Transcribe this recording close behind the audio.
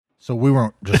So we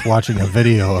weren't just watching a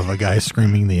video of a guy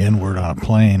screaming the N-word on a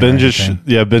plane. Ben just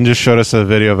showed us a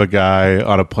video of a guy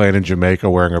on a plane in Jamaica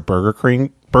wearing a Burger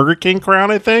King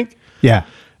crown, I think. Yeah.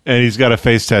 And he's got a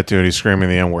face tattoo and he's screaming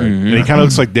the N-word. And he kind of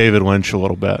looks like David Lynch a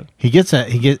little bit.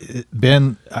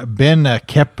 Ben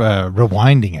kept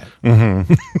rewinding it.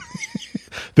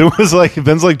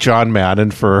 Ben's like John Madden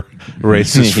for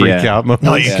racist freak out moments.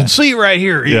 No, you can see right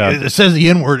here. Yeah. It says the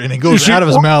N-word and it goes out of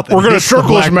his mouth. We're going to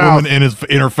circle his mouth in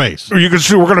her face. You can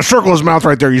see we're going to circle his mouth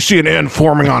right there. You see an N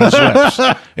forming on his lips.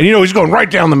 And he's going right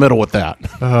down the middle with that.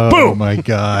 Oh, boom. My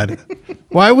God.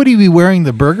 Why would he be wearing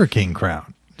the Burger King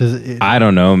crown? I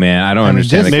don't know, man. I don't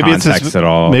understand the context at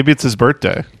all. Maybe it's his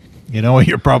birthday. You know what?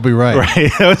 You're probably right.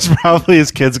 Right. That was probably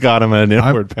his kids got him an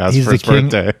N-word pass for his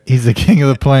birthday. He's the king of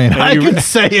the plane. I can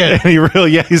say it.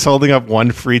 And he's holding up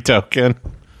one free token.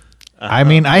 I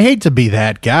mean, I hate to be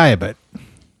that guy, but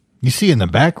you see in the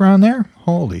background there?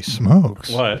 Holy smokes.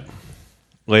 What?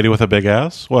 Lady with a big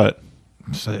ass? What?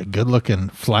 It's a good-looking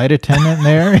flight attendant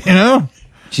there, you know?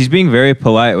 She's being very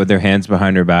polite with her hands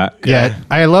behind her back. Yeah,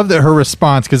 I love that her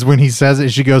response, because when he says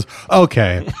it, she goes,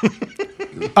 okay.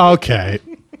 Okay.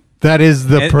 That is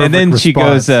the perfect And then response. she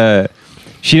goes,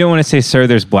 she didn't want to say, sir,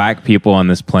 there's black people on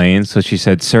this plane. So she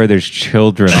said, sir, there's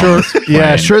children on this plane.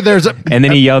 Yeah, sure, there's a... And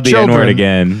then he yelled the N-word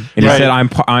again. And Right. he said, I'm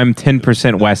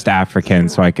 10% West African,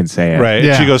 so I can say it. Right.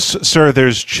 Yeah. She goes, sir,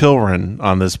 there's children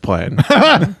on this plane.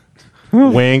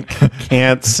 Wink.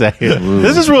 Can't say it.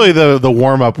 This is really the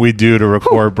warm-up we do to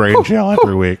record Brain Jail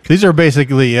every week. These are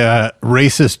basically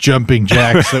racist jumping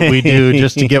jacks that we do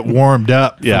just to get warmed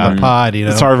up for the pod, you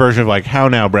know? It's our version of like, how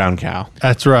now, brown cow?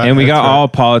 That's right. And we got all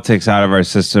politics out of our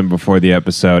system before the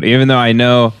episode, even though I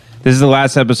know this is the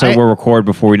last episode we'll record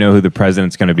before we know who the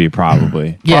president's going to be,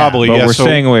 probably. Yeah. Probably, But yeah. we're So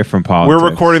staying away from politics. we're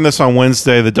recording this on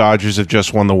Wednesday. The Dodgers have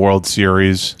just won the World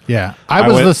Series. Yeah. I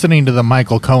was listening to the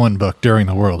Michael Cohen book during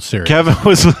the World Series. Kevin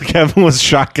was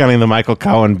shotgunning the Michael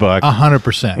Cohen book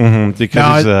 100%.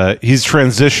 because he's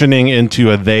transitioning into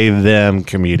a they-them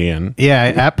comedian.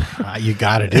 Yeah, you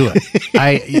got to do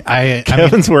it.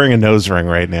 Kevin's wearing a nose ring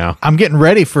right now. I'm getting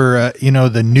ready for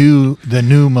the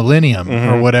new millennium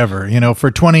or whatever.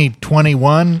 For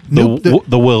 2021, The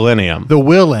Willennium. the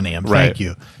Willennium. Right. Thank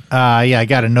you. I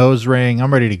got a nose ring.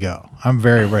 I'm ready to go. I'm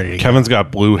very ready to go. Kevin's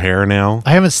got blue hair now.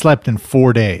 I haven't slept in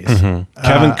 4 days.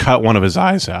 Kevin cut one of his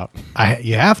eyes out.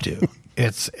 You have to.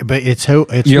 It's You're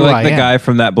who like I the am. guy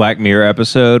from that Black Mirror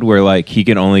episode where like he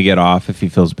can only get off if he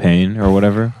feels pain or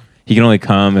whatever. He can only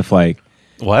come if like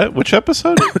What? Which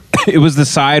episode? it was the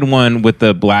side one with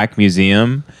the Black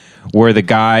Museum where the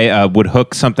guy would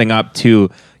hook something up to.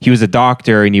 He was a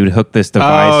doctor and he would hook this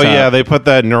device. Oh yeah, up, they put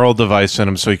that neural device in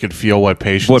him so he could feel what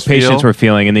patients were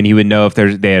feeling, and then he would know if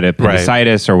they had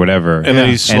appendicitis or whatever. And then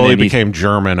he slowly became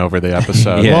German over the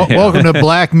episode. Yeah. Welcome to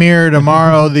Black Mirror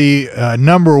tomorrow, the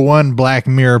 #1 Black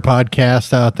Mirror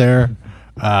podcast out there,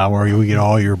 where you get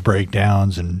all your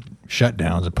breakdowns and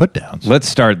shutdowns and put downs. Let's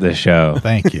start the show.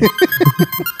 Thank you.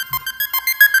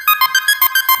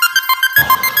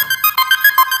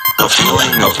 A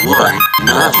feeling of worry,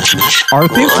 nervousness. Our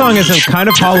theme song is kind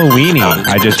of Halloween-y,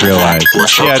 I just realized.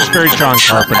 Yeah, it's very John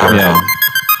Carpenter. Yeah.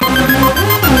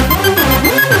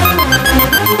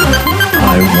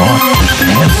 I want to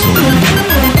cancel you.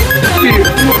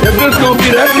 If this gonna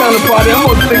be that kind of party, I'm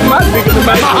gonna stick my dick in the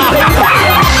back.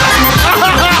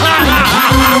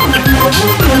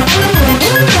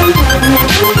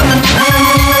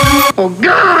 Oh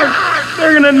God!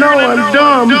 They're gonna know I'm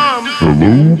dumb.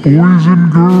 Hello, boys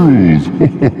and girls.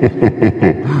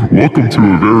 Welcome to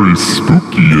a very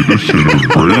spooky edition of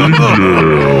Brain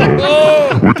Jail.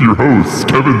 With your hosts,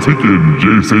 Kevin Ticken,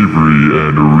 Jay Savory,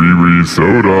 and Riri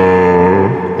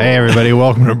Soda. Hey, everybody.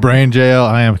 Welcome to Brain Jail.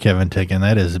 I am Kevin Ticken.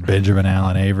 That is Benjamin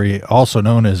Allen Avery, also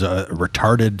known as a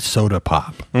retarded soda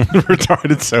pop.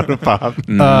 Retarded soda pop.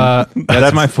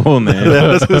 That's my full name.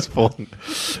 That is his full.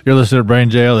 You're listening to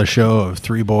Brain Jail, the show of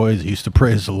three boys who used to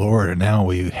praise the Lord, and now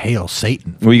we hail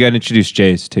Satan. Well, you got to introduce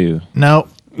Jace, too. No.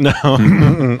 No,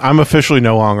 I'm officially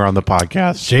no longer on the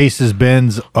podcast. Jace is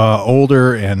Ben's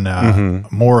older and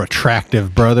more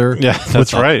attractive brother. Yeah,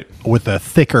 that's right. With a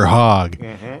thicker hog.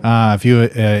 If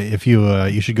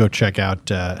you should go check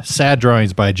out Sad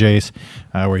Drawings by Jace,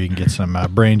 where you can get some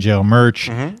Brain Jail merch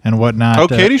and whatnot. Oh,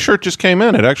 Katie's shirt just came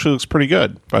in. It actually looks pretty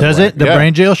good. Does it? The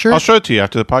Brain Jail shirt? I'll show it to you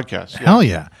after the podcast. Yeah. Hell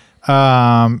yeah.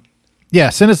 Yeah,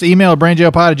 send us an email at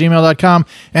brainjailpod@gmail.com.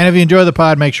 And if you enjoy the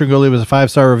pod, make sure to go leave us a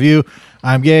 5-star review.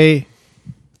 I'm gay.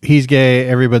 He's gay.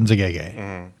 Everyone's a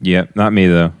gay. Yep, not me,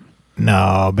 though.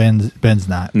 No, Ben's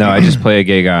not. No, I just play a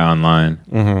gay guy online.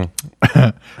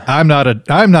 I'm not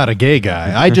a gay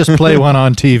guy. I just play one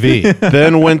on TV.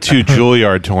 Then went to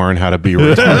Juilliard to learn how to be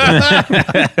retarded.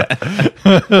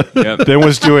 Yep. Then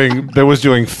was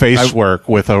doing face work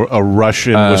with a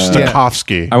Russian with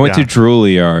Stokowski. I went to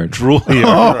Juilliard.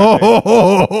 Juilliard.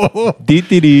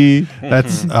 Dee-dee-dee.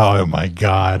 That's oh my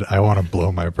god! I want to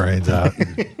blow my brains out.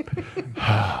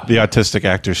 The Autistic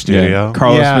Actor Studio. Yeah.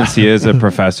 Carlos Yeah. Mencia is a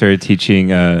professor teaching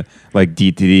like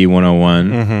DTD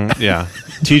 101. Yeah.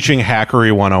 Teaching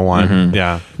hackery 101.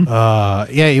 Yeah.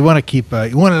 Yeah, you want to keep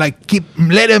let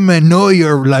them know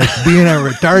you're like being a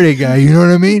retarded guy. You know what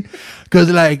I mean? Because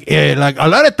like a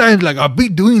lot of times, like I'll be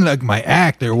doing like my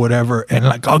act or whatever, and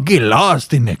like I'll get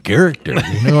lost in the character.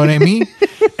 You know what I mean?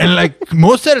 And like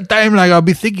most of the time, like I'll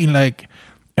be thinking like,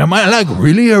 am I like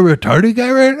really a retarded guy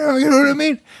right now? You know what I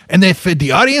mean? And if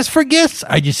the audience forgets,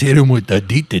 I just hit them with the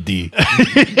D to D,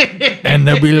 and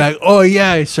they'll be like, "Oh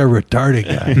yeah, it's a retarded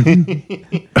guy."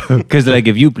 Because like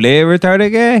if you play a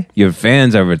retarded guy, your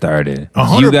fans are retarded.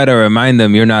 100 You got to remind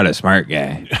them you're not a smart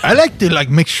guy. I like to like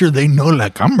make sure they know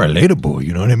like I'm relatable.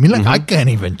 You know what I mean? Like I can't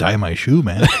even tie my shoe,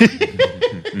 man.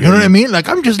 You know what I mean? Like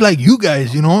I'm just like you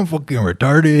guys. You know, I'm fucking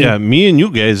retarded. Yeah, me and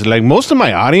you guys, like most of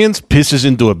my audience pisses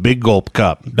into a big gulp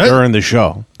cup during the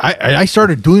show. I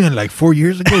started doing it like 4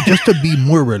 years ago just to be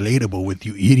more relatable with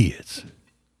you idiots.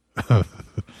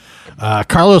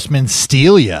 Carlos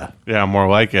Mencia. Yeah, more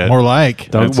like it. More like.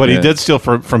 That's What he good. did steal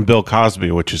from Bill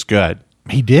Cosby, which is good.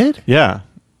 He did? Yeah.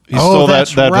 He Oh, stole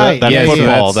that's that right. that Yeah, football,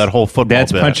 that's- that whole football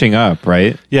That's bit. punching up,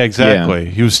 right? Yeah, exactly.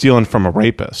 He was stealing from a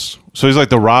rapist. So he's like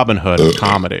the Robin Hood of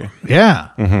comedy. Yeah.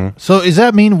 So does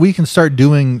that mean we can start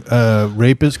doing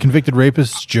convicted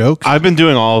rapists jokes? I've been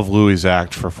doing all of Louis'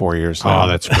 act for 4 years now. Oh,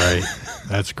 that's great.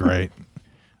 That's great.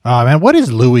 Oh, man, what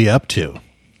is Louis up to?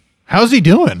 How's he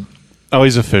doing? Oh,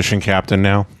 he's a fishing captain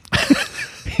now.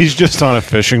 He's just on a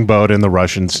fishing boat in the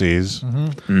Russian seas.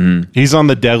 He's on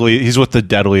he's with the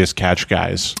deadliest catch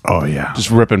guys. Oh, yeah.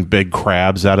 Just ripping big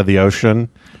crabs out of the ocean.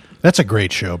 That's a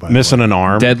great show, by the way. Missing an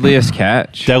arm. Deadliest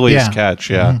catch. Deadliest Yeah. catch,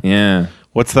 yeah. Yeah.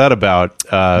 What's that about?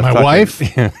 My wife?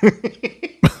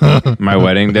 My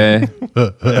wedding day. Yeah,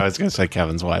 I was going to say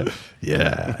Kevin's wife.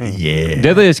 Yeah. Yeah.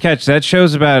 Deadliest catch. That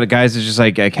show's about guys that just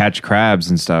like catch crabs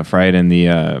and stuff, right? In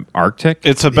the Arctic.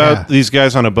 It's about Yeah. these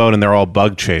guys on a boat and they're all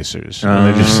bug chasers.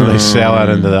 And they sail out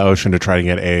into the ocean to try to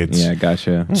get AIDS. Yeah,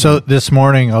 gotcha. So this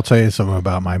morning, I'll tell you something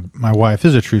about my wife. This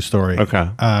is a true story. Okay.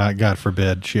 God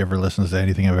forbid she ever listens to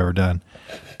anything I've ever done.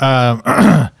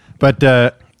 But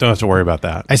Don't have to worry about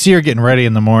that. I see her getting ready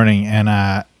in the morning,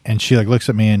 and she like looks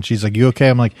at me and she's like, "You okay?"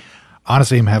 I'm like,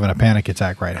 "Honestly, I'm having a panic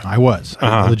attack right now." I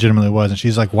legitimately was, and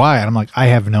she's like, "Why?" And I'm like, "I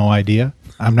have no idea.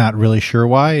 I'm not really sure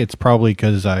why. It's probably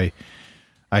because I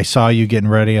saw you getting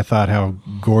ready. I thought how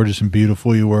gorgeous and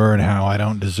beautiful you were, and how I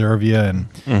don't deserve you, and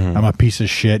I'm a piece of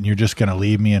shit, and you're just gonna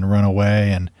leave me and run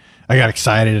away." And I got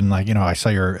excited, and like I saw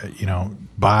your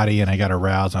body, and I got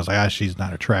aroused. And I was like, she's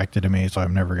not attracted to me, so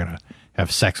I'm never gonna have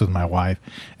sex with my wife.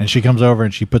 And she comes over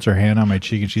and she puts her hand on my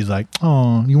cheek and she's like,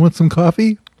 "Oh, you want some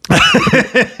coffee?"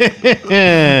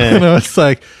 And I was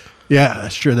like, "Yeah,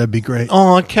 sure, that'd be great."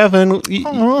 Oh, Kevin,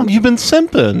 you've been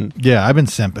simping Yeah, I've been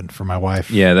simping for my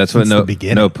wife. Yeah, that's what since the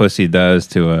beginning. no pussy does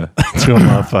to a. to a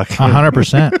motherfucker.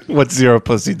 100%. What zero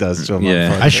pussy does to a Yeah.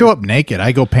 motherfucker. I show up naked.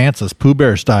 I go pantsless, Pooh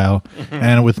Bear style,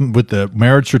 and with the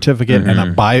marriage certificate and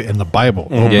the Bible,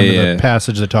 open to Yeah. the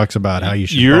passage that talks about how you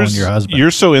should bone your husband.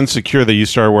 You're so insecure that you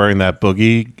started wearing that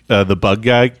boogie, the bug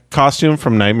guy costume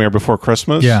from Nightmare Before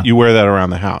Christmas. Yeah. You wear that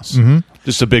around the house.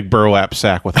 Just a big burlap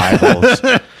sack with eyeballs.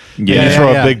 Yeah, you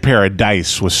throw yeah. a big pair of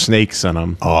dice with snakes in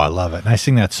them. Oh, I love it. And I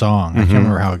sing that song. I can't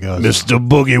remember how it goes. Mr.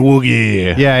 Boogie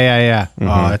Woogie. Yeah.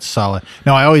 Oh, that's solid.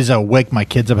 No, I always wake my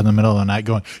kids up in the middle of the night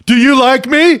going, "Do you like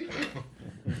me?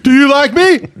 Do you like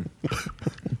me?"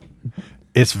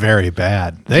 It's very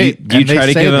bad. Do you try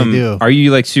to give them? Are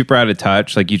you like super out of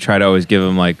touch? Like you try to always give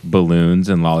them like balloons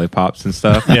and lollipops and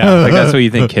stuff. Yeah. like that's what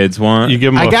you think kids want. You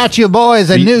give them I got you boys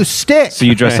a new stick. so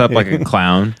you dress up like a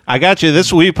clown. I got you.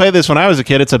 We played this when I was a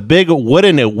kid. It's a big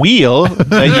wooden wheel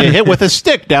that you hit with a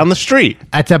stick down the street.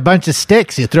 That's a bunch of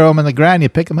sticks. You throw them on the ground, you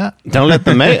pick them up. Don't let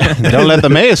the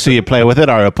mayor see you play with it,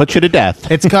 or I'll put you to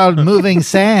death. It's called moving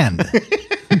sand.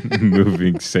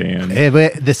 Moving sand.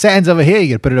 But the sand's over here. You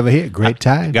got to put it over here. Great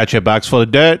time. Got you a box full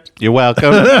of dirt. You're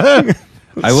welcome.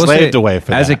 I will Slaved say, away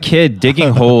for as that. a kid,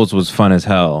 digging holes was fun as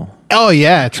hell. Oh,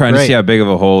 yeah. It's Trying great. to see how big of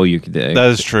a hole you could dig. That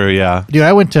is true. Yeah. Dude,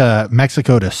 I went to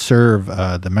Mexico to serve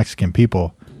the Mexican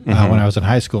people when I was in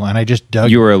high school, and I just dug.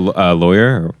 You were a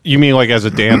lawyer? Or You mean like as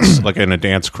a dance, like in a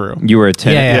dance crew? you were a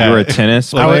tennis. Yeah. You were a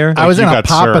tennis I player. was you in a got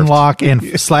pop and served. lock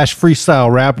and slash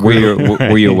freestyle rap Were group. you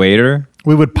were you a waiter?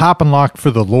 We would pop and lock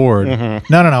for the Lord.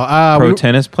 Mm-hmm. No. Pro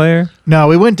tennis player? No,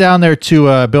 we went down there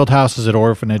to build houses at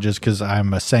orphanages because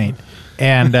I'm a saint.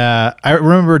 And I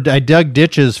remember I dug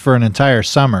ditches for an entire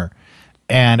summer,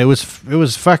 and it was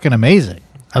fucking amazing.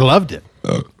 I loved it.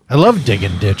 I love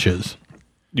digging ditches.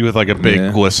 You with like a big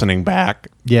Yeah. glistening back.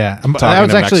 Yeah, Talking that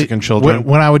was to actually Mexican children.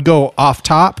 when I would go off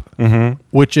top,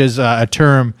 which is a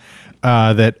term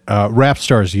that rap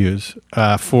stars use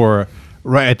for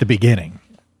right at the beginning,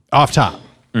 off top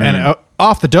and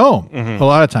off the dome. A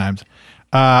lot of times,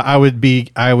 I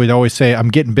would always say I'm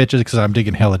getting bitches because I'm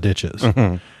digging hella ditches,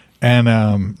 and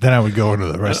then I would go into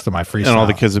the rest of my freestyle. And all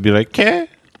the kids would be like, ¿Qué?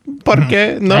 ¿Por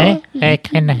qué? No.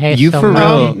 You for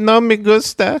real? No me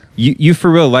gusta. You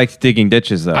for real liked digging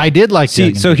ditches though. I did like See,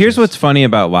 digging so here's ditches. what's funny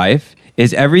about life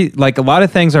is like a lot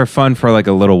of things are fun for like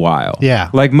a little while. Yeah.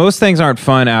 Like most things aren't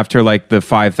fun after like the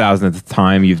 5,000th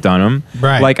time you've done them.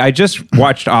 Right. Like I just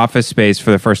watched Office Space for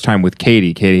the first time with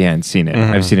Katie. Katie hadn't seen it.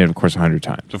 I've seen it of course 100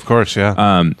 times. Of course,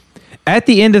 yeah. At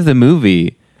the end of the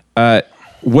movie,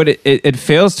 what it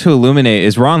fails to illuminate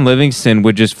is Ron Livingston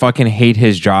would just fucking hate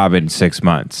his job in 6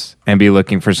 months and be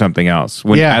looking for something else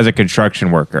as a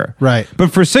construction worker. Right.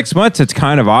 But for 6 months, it's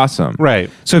kind of awesome. Right.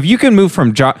 So if you can move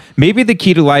from job, maybe the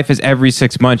key to life is every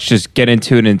 6 months, just get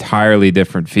into an entirely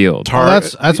different field. Well,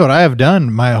 that's what I have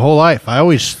done my whole life. I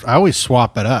always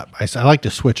swap it up. I like to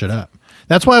switch it up.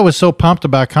 That's why I was so pumped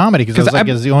about comedy because I was like,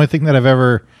 it's the only thing that I've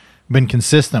ever been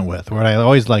consistent with. Where I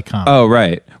always like comedy. Oh,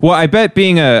 right. Well, I bet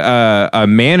being a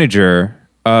manager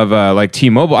of like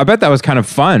T-Mobile, I bet that was kind of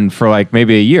fun for like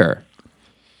maybe a year.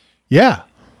 Yeah.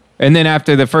 And then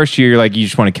after the first year, you're like, you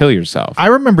just want to kill yourself. I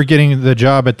remember getting the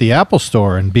job at the Apple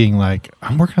store and being like,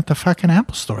 I'm working at the fucking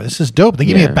Apple store. This is dope. They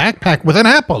give me a backpack with an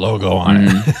Apple logo on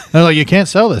it. They're like, you can't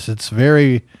sell this. It's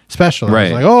very special. And I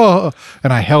was Right. like, oh,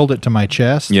 and I held it to my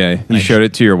chest. Yeah, you showed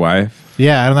it to your wife.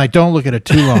 Yeah, and I'm like, don't look at it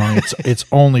too long. It's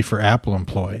only for Apple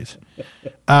employees.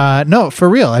 No, for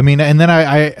real. I mean, and then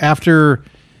I after,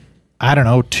 I don't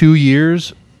know, 2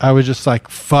 years, I was just like,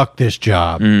 fuck this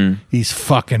job. These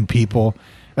fucking people.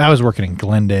 I was working in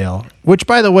Glendale, which,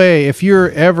 by the way, if you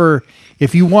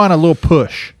want a little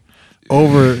push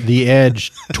over the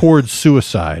edge towards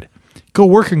suicide, go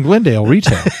work in Glendale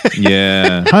retail.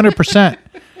 Yeah. 100%.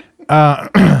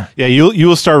 Yeah, you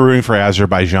will start rooting for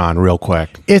Azerbaijan real quick.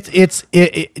 It's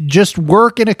just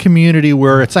work in a community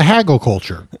where it's a haggle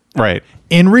culture. Right.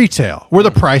 In retail, where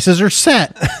the prices are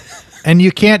set and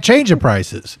you can't change the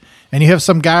prices. And you have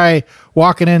some guy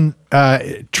walking in,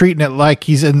 treating it like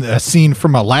he's in a scene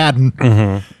from Aladdin,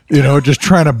 just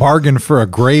trying to bargain for a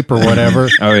grape or whatever.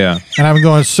 Oh, yeah. And I'm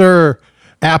going, sir,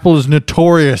 Apple is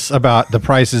notorious about the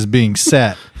prices being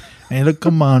set. And he's like,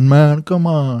 come on, man, come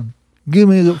on. Give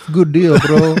me a good deal,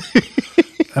 bro.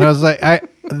 And I was like,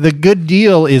 the good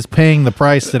deal is paying the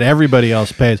price that everybody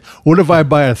else pays. What if I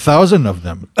buy 1,000 of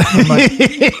them? I'm like,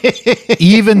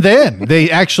 even then, they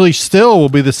actually still will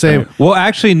be the same. Well,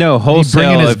 actually, no. He's Wholesale.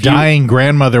 bringing his if you- dying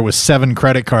grandmother with 7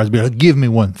 credit cards. Be like, give me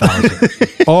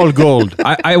 1,000, all gold.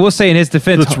 I will say in his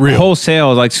defense, That's real.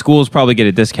 wholesale, like schools probably get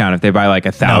a discount if they buy like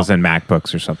 1,000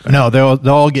 MacBooks or something. No, they'll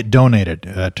all get donated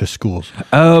to schools.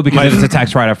 Oh, because it's a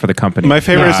tax write-off for the company. My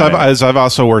favorite Got it. is I've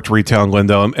also worked retail in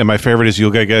Glendale, and my favorite is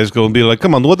you guys go and be like,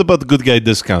 come on, what about the good guy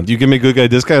discount? You give me a good guy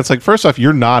discount? It's like, first off,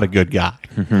 you're not a good guy.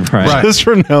 Right. Just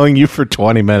from knowing you for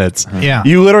 20 minutes. Yeah.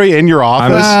 You literally in your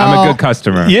I'm office. a good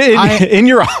customer. Yeah, in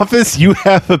your office, you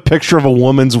have a picture of a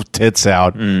woman's tits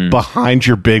out behind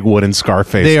your big wooden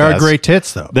Scarface. They are desk. great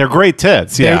tits, though. They're great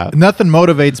tits. Yeah. Nothing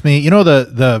motivates me. You know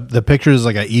the picture is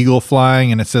like an eagle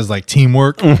flying and it says like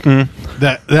teamwork.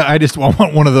 That I just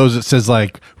want one of those that says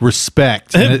like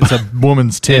respect and it's a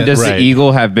woman's And tit. does Right. the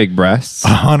eagle have big breasts?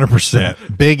 100%.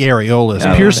 Big areolas,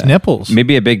 I pierced love that. nipples.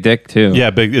 Maybe a big dick too.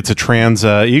 Yeah, big. It's a trans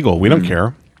eagle. We don't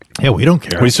care. Yeah, we don't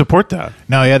care. We support that.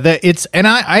 No, yeah, and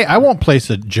I won't place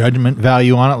a judgment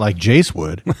value on it like Jace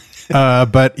would.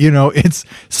 But it's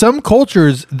some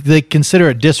cultures, they consider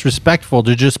it disrespectful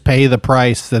to just pay the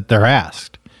price that they're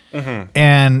asked.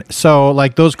 And so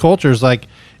like those cultures, like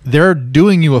they're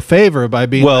doing you a favor by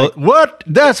being like, what?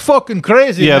 That's fucking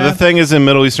crazy. Yeah, man. the thing is in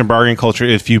Middle Eastern bargaining culture,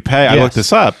 if you pay, I Yes. looked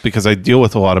this up because I deal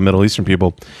with a lot of Middle Eastern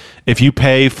people. If you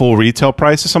pay full retail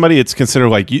price to somebody, it's considered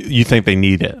like you think they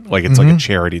need it. Like it's like a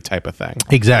charity type of thing.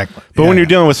 Exactly. But when you're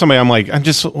dealing with somebody, I'm like,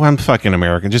 I'm fucking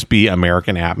American. Just be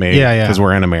American at me. Yeah, yeah. Because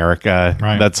we're in America.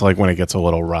 Right. That's like when it gets a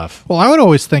little rough. Well, I would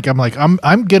always think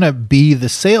I'm gonna be the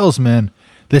salesman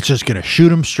that's just going to shoot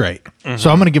them straight. So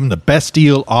I'm going to give them the best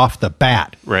deal off the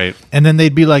bat. Right. And then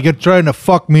they'd be like, "You're trying to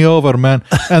fuck me over, man."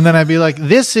 And then I'd be like,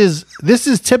 this is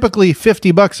typically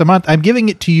 $50 a month. I'm giving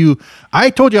it to you. I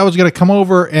told you I was going to come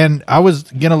over and I was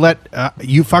going to let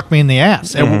you fuck me in the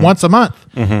ass once a month.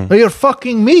 But you're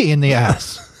fucking me in the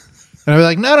ass. And I'd be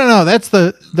like, no, that's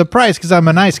the price because I'm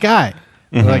a nice guy.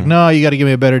 They're like, no, you got to give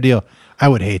me a better deal. I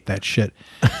would hate that shit.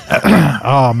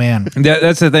 Oh man,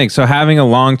 That's the thing. So having a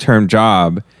long-term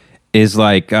job is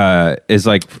like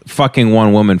fucking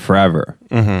one woman forever,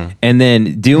 and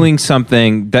then doing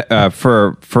something that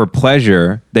for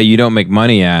pleasure that you don't make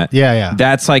money at. Yeah.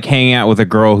 That's like hanging out with a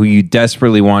girl who you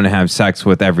desperately want to have sex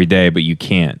with every day, but you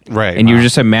can't. Right. And you're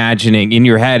just imagining in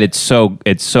your head it's so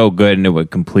good and it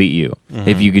would complete you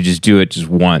if you could just do it just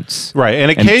once. Right, and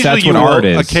that's occasionally what art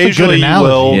is. Occasionally It's a good you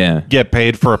will analogy. Yeah. get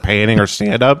paid for a painting or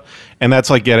stand up, and that's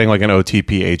like getting like an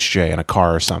OTP HJ in a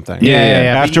car or something. Yeah.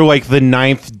 After like the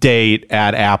 9th date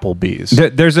at Applebee's.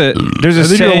 There's a I think you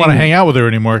saying, don't want to hang out with her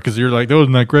anymore because you're like, that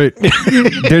wasn't that great.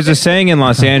 There's a saying in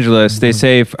Los Angeles. They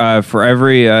say for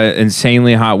every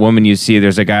insanely hot woman you see,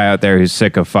 there's a guy out there who's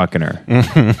sick of fucking her.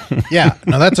 Yeah,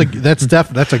 no, that's a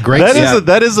great.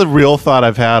 That is a real thought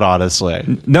I've had,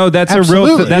 honestly. No, that's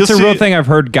Absolutely. a You'll real see- thing I've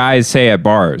heard guys say at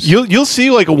bars. You'll see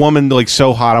like a woman like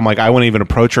so hot, I'm like, I wouldn't even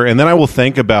approach her, and then I will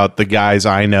think about the guys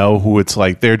I know who it's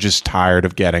like they're just tired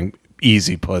of getting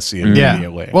easy pussy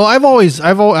immediately. Well,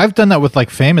 I've done that with like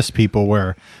famous people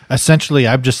where essentially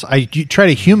I try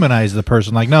to humanize the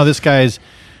person. Like, no, this guy's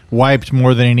wiped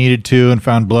more than he needed to and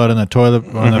found blood on the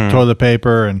toilet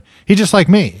paper, and he's just like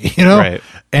me, you know. Right.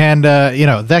 And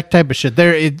that type of shit.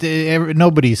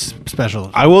 Nobody's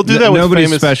special. I will do that with Nobody's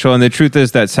famous. special, and the truth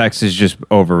is that sex is just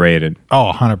overrated.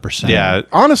 100%. Yeah,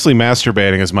 honestly,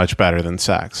 masturbating is much better than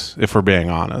sex, if we're being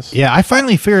honest. Yeah, I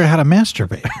finally figured out how to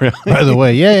masturbate. By the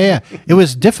way, yeah. It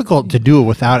was difficult to do it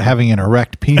without having an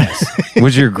erect penis.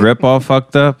 Was your grip all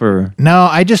fucked up, or No,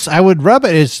 I would rub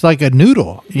it. It's like a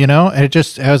noodle, you know. And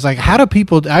I was like, how do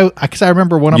people? Because I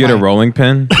remember one of you my had a rolling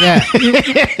pin? Yeah.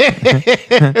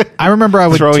 I remember I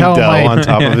would Throwing tell dough my on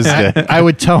top of his dick, I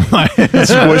would tell my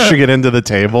squishing it into the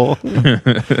table.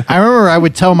 I remember I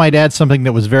would tell my dad something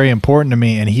that was very important to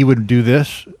me, and he would do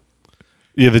this.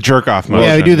 Yeah, the jerk off motion.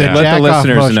 Yeah, we do the Let the jack off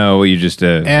listeners motion. know what you just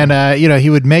did. And he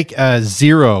would make a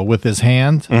 0 with his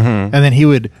hand, and then he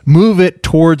would move it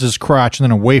towards his crotch and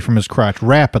then away from his crotch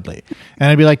rapidly. And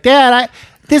I'd be like, "Dad,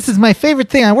 this is my favorite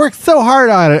thing. I worked so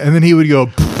hard on it." And then he would go,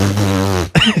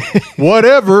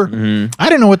 "Whatever." I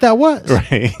didn't know what that was.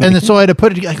 Right. And then so I had to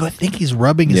put it together. I go, I think he's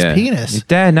rubbing his penis.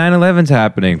 Dad, 9/11's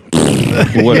happening.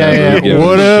 Whatever. Yeah,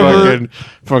 whatever.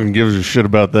 Fucking gives a shit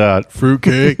about that.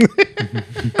 Fruitcake.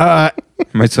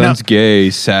 My son's gay.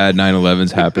 Sad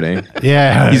 9/11's happening.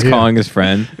 Yeah. He's calling his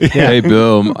friend. Hey,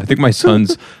 Bill, I think my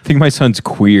son's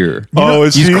queer. Oh,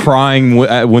 is He's he? crying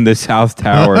when the South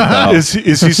Tower fell. Is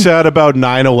he sad about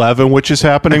 9/11, which is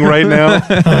happening right now?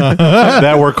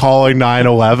 That we're calling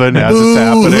 9/11 as it's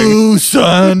happening. Ooh,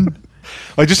 son.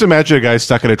 Like, just imagine a guy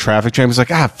stuck in a traffic jam. He's like,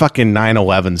 fucking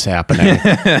 9/11's happening.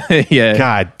 Yeah.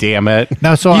 God damn it.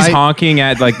 No, so He's honking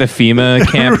at like the FEMA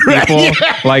camp people,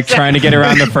 like trying to get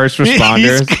around the first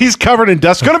responders. He's covered in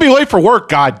dust. Gonna be late for work.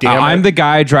 God damn it. I'm the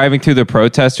guy driving through the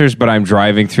protesters, but I'm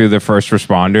driving through the first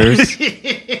responders.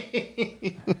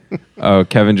 Oh,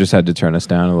 Kevin just had to turn us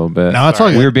down a little bit. No, it's all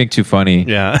good. We were being too funny.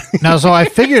 Yeah. Now, so I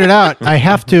figured it out. I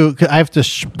have to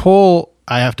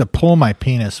pull my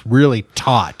penis really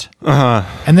taut.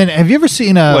 And then, have you ever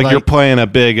seen a Like, you're playing a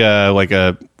big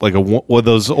one of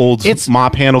those old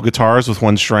mop handle guitars with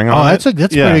one string on it.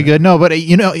 That's Yeah. pretty good. No, but have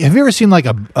you ever seen like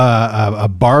a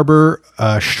barber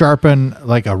sharpen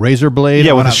like a razor blade?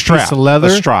 Yeah, on with a piece strap. of leather?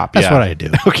 A strap, That's yeah. what I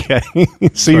do. Okay.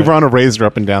 So you run a razor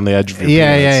up and down the edge of your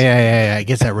Yeah. penis. It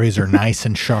gets that razor nice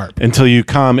and sharp. Until you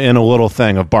come in a little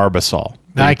thing of Barbasol.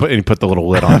 I- And you put the little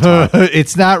lid on top.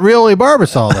 It's not really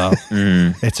Barbasol though.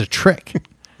 It's a trick.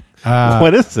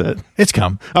 What is it? It's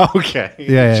cum. Okay.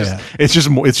 Yeah, It's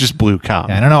just blue cum.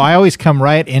 I don't know. I always come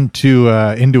right into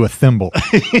a thimble.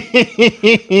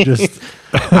 Just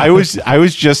I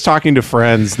was just talking to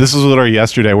friends. This was literally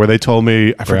yesterday where they told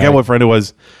me, I forget Right. what friend it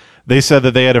was. They said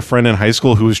that they had a friend in high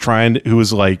school who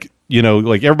was like,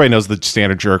 like everybody knows the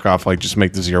standard jerk off, like just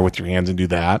make the 0 with your hands and do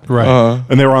that. right.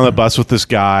 And they were on the bus with this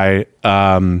guy.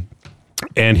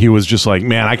 And he was just like,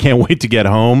 man, I can't wait to get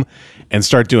home and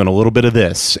start doing a little bit of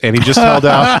this. And he just held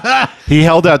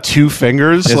out 2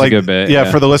 fingers. That's like, a good bit, yeah,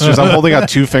 yeah. for the listeners, I'm holding out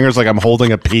 2 fingers like I'm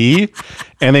holding a pea.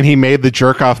 And then he made the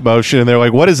jerk off motion. And they're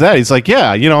like, what is that? He's like,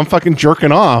 yeah, I'm fucking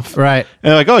jerking off. Right. And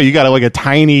they're like, oh, you got like a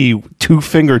tiny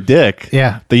 2-finger dick.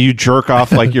 Yeah. That you jerk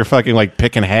off like you're fucking like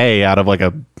picking hay out of like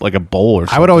a bowl or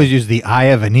something. I would always use the eye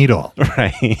of a needle.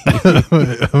 Right.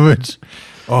 Which,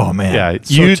 oh man, Yeah,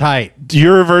 so tight.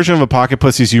 Your version of a pocket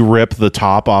pussy is you rip the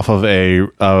top off of a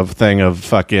thing of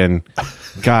fucking,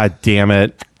 god damn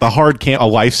it, a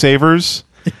lifesavers,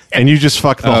 and you just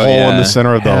fuck the hole in the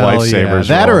center of the Hell lifesavers.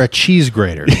 yeah. That roll. or a cheese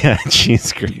grater. yeah,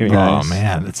 cheese grating. Oh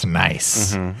man, that's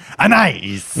nice. A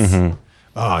nice.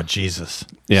 Oh Jesus.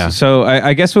 Yeah. So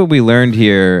I guess what we learned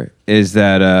here is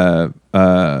that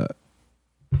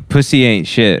pussy ain't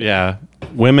shit. Yeah.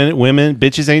 Women,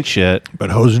 bitches ain't shit. But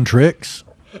hoes and tricks.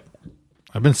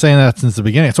 I've been saying that since the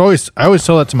beginning. I always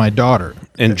tell that to my daughter.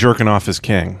 And jerking off is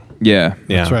king. Yeah.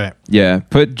 Yeah. That's right. Yeah.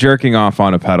 Put jerking off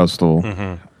on a pedestal.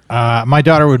 My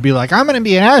daughter would be like, I'm going to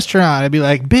be an astronaut. I'd be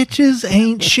like, bitches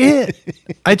ain't shit.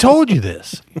 I told you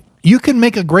this. You can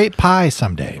make a great pie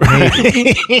someday.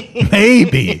 Maybe.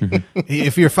 Maybe.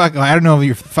 If you're fucking, I don't know if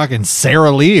you're fucking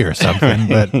Sarah Lee or something,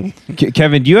 but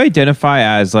Kevin, do you identify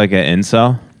as like an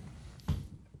incel?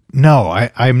 no,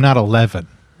 I'm not 11.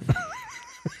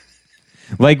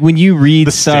 Like when you read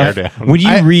The stuff, stare down. when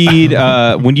you read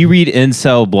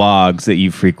incel blogs that you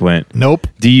frequent, Nope.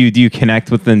 do you connect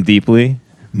with them deeply?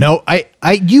 No,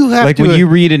 you have Like to. when you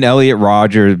read an Elliot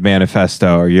Rodgers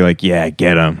manifesto, are you like, yeah,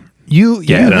 get him?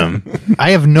 Get him.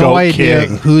 I have no Go idea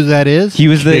King. who that is. He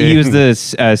was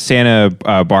the Santa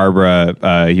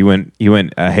Barbara. He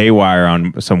went haywire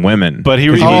on some women. But he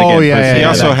Because was- wanted to Oh, get yeah, pussy. yeah, He yeah.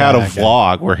 also that had guy, a that guy.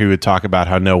 vlog where he would talk about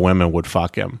how no women would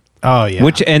fuck him. Oh yeah.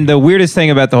 And the weirdest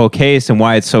thing about the whole case and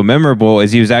why it's so memorable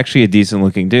is he was actually a decent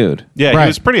looking dude. Yeah, Right. he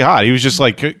was pretty hot. He was just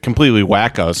like completely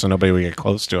wacko, so nobody would get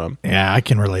close to him. Yeah, I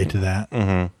can relate to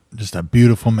that. Just a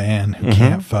beautiful man who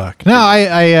can't fuck. No,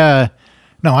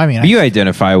 I mean, But you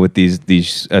identify with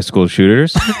these school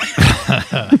shooters.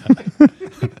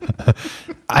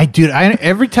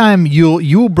 every time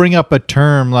you'll bring up a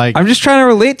term like I'm just trying to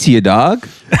relate to you, dog.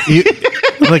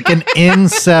 like an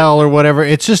incel or whatever.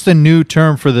 It's just a new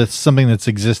term for something that's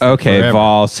existed. Okay, forever.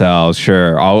 vol cells,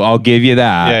 sure. I'll give you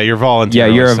that. Yeah, you're volunteer.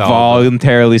 Yeah, you're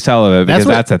voluntarily celibate because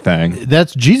That's that's what- a thing.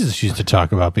 That's Jesus used to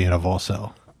talk about being a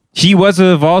volcel. He was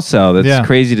a vol cell. That's Yeah.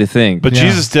 crazy to think. But Yeah.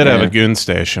 Jesus did have Yeah. a goon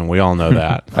station. We all know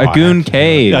that. a goon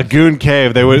cave. A goon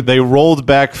cave. They rolled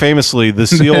back famously the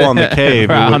seal on the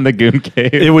cave. on the goon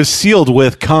cave. It was sealed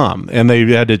with cum, and they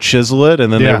had to chisel it,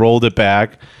 and then Yeah. they rolled it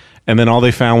back, and then all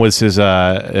they found was his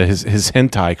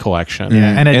hentai collection.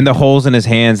 Yeah, and the holes in his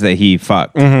hands that he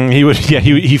fucked.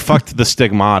 He fucked the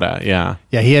stigmata. Yeah.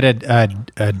 Yeah, he had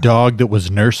a dog that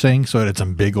was nursing, so it had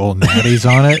some big old natties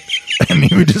on it, and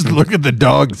he would just look at the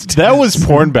dog's. That was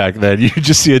porn back then. You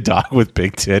just see a dog with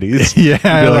big titties.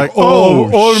 Yeah, You'd be like,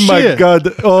 oh my shit.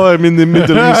 god, oh, I'm in the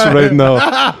Middle East right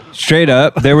now. Straight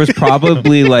up, there was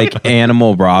probably like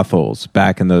animal brothels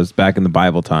back in the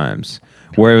Bible times,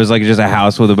 where it was like just a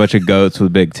house with a bunch of goats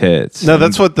with big tits. No,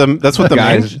 that's what the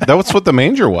Guys. that's what the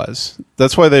manger was.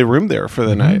 That's why they roomed there for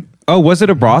the night. Oh, was it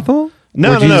a brothel?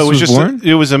 No, Where no, Jesus it was just born?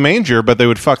 it was a manger, but they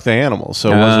would fuck the animals,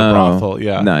 so it wasn't a brothel.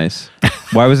 Yeah, Nice.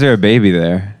 Why was there a baby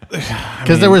there?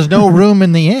 Because there was no room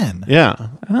in the inn. yeah.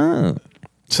 Oh.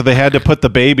 So they had to put the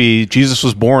baby. Jesus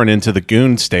was born into the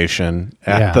goon station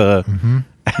at Yeah.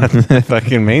 at the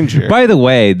fucking manger. By the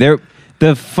way, there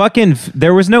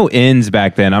was no inns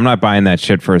back then. I'm not buying that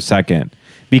shit for a second.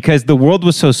 Because the world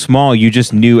was so small, you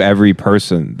just knew every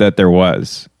person that there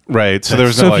was. Right. So there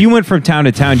was So no, if you went from town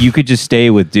to town, you could just stay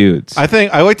with dudes.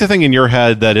 I like to think in your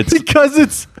head that it's Because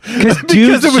it's dudes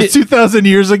because it was shit- 2,000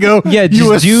 years ago. Yeah, you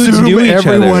just dudes assume knew each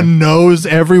everyone other. knows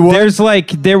everyone.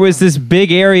 there was this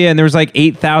big area and there was like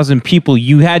 8,000 people.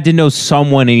 You had to know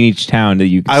someone in each town that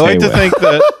you could I stay like to with. think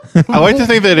that I like to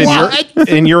think that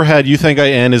in your head you think an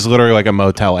inn is literally like a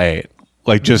Motel 8.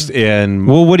 Like just in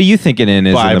Well, what are you thinking in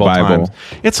is in the Bible? times.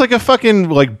 It's like a fucking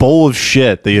like bowl of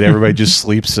shit that everybody just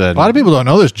sleeps in. a lot of people don't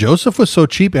know this. Joseph was so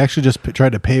cheap, he actually just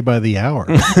tried to pay by the hour.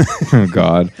 Oh,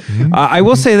 God. I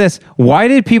will say this. Why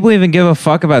did people even give a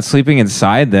fuck about sleeping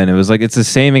inside then? It was like, it's the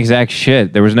same exact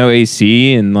shit. There was no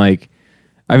AC and like,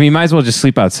 I mean, you might as well just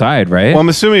sleep outside, right? Well, I'm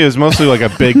assuming it was mostly like a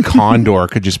big condor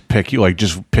could just pick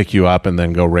you up and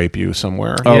then go rape you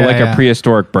somewhere. oh, Yeah, like yeah. a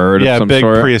prehistoric bird yeah, of some big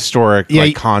sort? prehistoric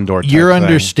like condor. Type Your thing.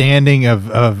 understanding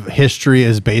of history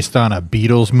is based on a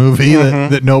Beatles movie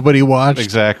that nobody watched.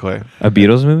 Exactly. A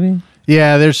Beatles movie?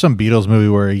 Yeah, there's some Beatles movie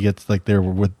where he gets like there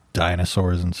with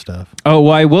dinosaurs and stuff. Oh,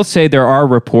 well, I will say there are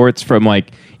reports from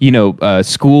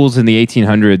schools in the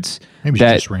 1800s Maybe it's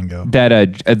that just Ringo.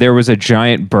 that there was a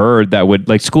giant bird that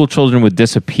would school children would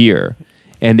disappear,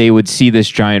 and they would see this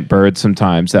giant bird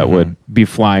sometimes that would be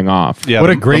flying off. Yeah, What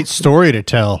a great story to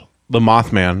tell. the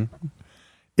Mothman.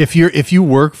 If you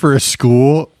work for a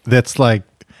school that's like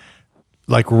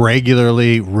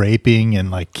regularly raping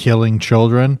and like killing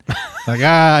children,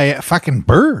 fucking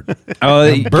bird.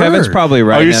 Oh, bird. Kevin's probably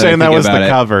right. Oh, you're now saying I that think was the about it.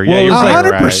 cover. Well, Yeah, it you're was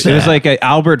like, right. 100%. it was like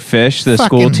Albert Fish, the Fucking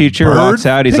school teacher, bird walks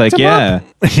out. He's picked like, him yeah.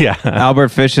 Yeah. Albert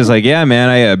Fish is like, yeah,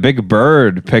 man, a big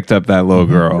bird picked up that little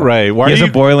girl. Right. Why He are has you-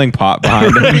 a boiling pot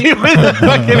behind him. With the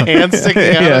fucking hand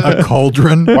sticking out. A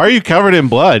cauldron. Why are you covered in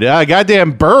blood?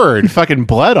 Goddamn bird, fucking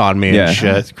blood on me Yeah. and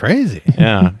shit. That's crazy.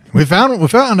 Yeah. We found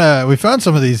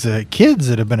some of these kids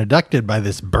that have been abducted by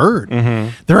this bird.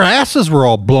 Their asses were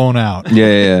all blown out.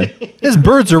 Yeah. This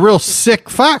bird's a real sick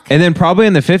fuck. And then probably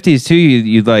in the 50s too,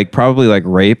 you'd probably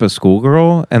rape a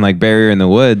schoolgirl and bury her in the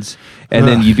woods. And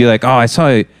then you'd be like, oh, I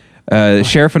saw the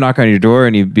sheriff would knock on your door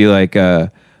and you'd be like,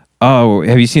 oh,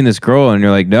 have you seen this girl? And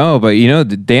you're like, no, but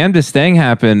the damnedest thing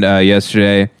happened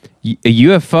yesterday. A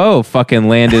UFO fucking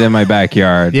landed in my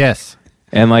backyard. Yes.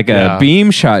 And a beam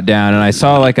shot down, and I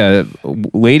saw a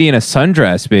lady in a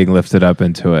sundress being lifted up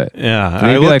into it. Yeah. And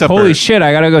I'd be like, holy shit,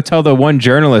 I gotta go tell the one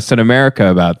journalist in America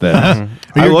about this. I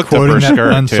You're looked up quoting her that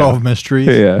skirt, Unsolved too. Mysteries.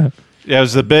 Yeah. Yeah, it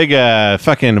was the big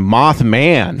fucking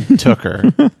Mothman took her.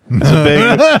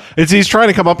 He's trying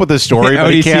to come up with a story, Yeah, but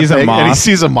when he he can't sees a think. And he moth.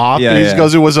 sees a moth, Yeah, and he yeah.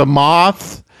 goes, it was a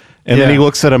moth. And then Yeah. he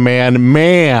looks at a man.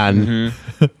 Man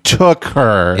took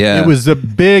her. Yeah. It was a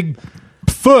big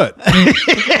foot.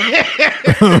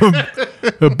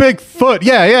 A big foot.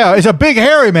 Yeah. It's a big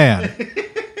hairy man.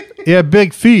 Yeah,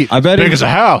 big feet. I bet Big as a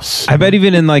house. I bet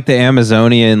even in the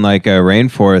Amazonian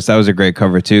rainforest, that was a great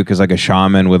cover too, because a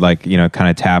shaman would kind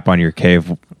of tap on your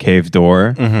cave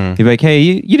door. He'd be like, "Hey,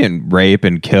 you didn't rape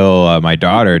and kill my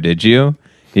daughter, did you?"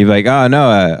 He'd be like, "Oh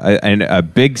no, a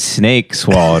big snake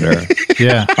swallowed her.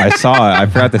 Yeah. I saw it. I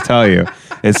forgot to tell you.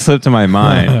 It slipped to my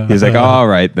mind." He's like, oh, "All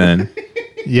right then."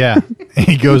 Yeah.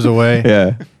 He goes away.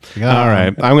 Yeah. All right.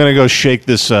 I'm going to go shake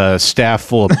this staff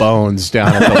full of bones down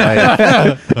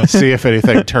at the lake. See if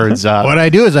anything turns up. What I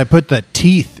do is I put the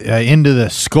teeth into the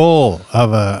skull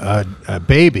of a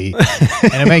baby,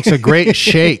 and it makes a great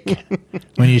shake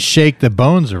when you shake the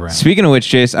bones around. Speaking of which,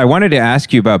 Jace, I wanted to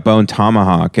ask you about Bone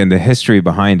Tomahawk and the history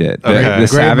behind it. Okay. The Great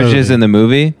savages movie. in the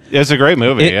movie. It's a great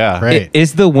movie, It- yeah. Right.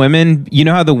 Is the women,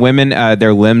 how the women,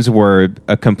 their limbs were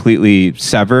completely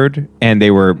severed and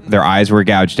their eyes were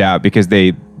gouged out because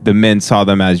the men saw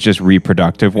them as just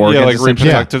reproductive organs. Yeah, like essentially?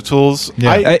 reproductive tools.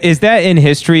 Yeah. Is that in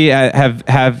history? Have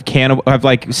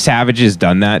savages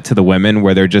done that to the women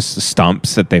where they're just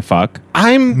stumps that they fuck?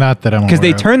 I'm Not that I'm Because they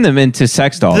aware of. turn them into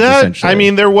sex dolls. that, essentially. I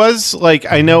mean, there was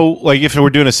I know, if we're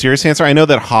doing a serious answer, I know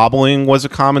that hobbling was a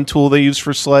common tool they used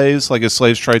for slaves. As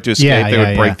slaves tried to escape, Yeah, they yeah,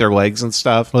 would break yeah. their legs and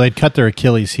stuff. Well, they'd cut their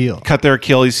Achilles heel. Cut their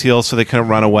Achilles heel so they couldn't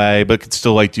run away, but could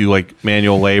still do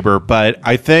manual labor. But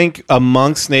I think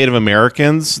amongst Native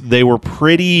Americans, they were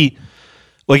pretty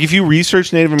if you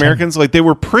research Native Americans, they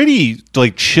were pretty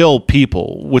chill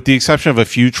people, with the exception of a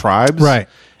few tribes. Right.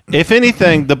 If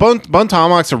anything, the Bone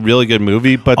Tomahawk's a really good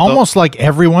movie, but Almost like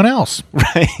everyone else.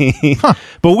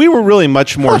 but we were really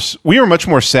much more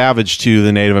savage to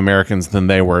the Native Americans than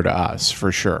they were to us,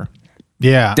 for sure.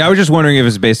 Yeah. I was just wondering if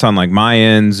it's based on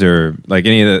Mayans or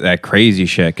any of that crazy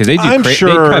shit because they do I'm they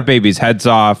sure- cut babies' heads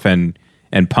off and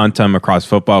punt them across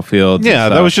football fields. Yeah,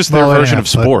 and that stuff. was just their Well, they version didn't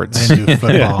of have sports. They didn't do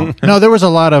football. No, there was a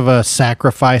lot of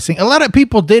sacrificing. A lot of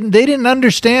people didn't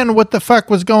understand what the fuck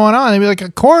was going on. They'd be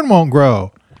like, corn won't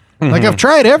grow. Like, I've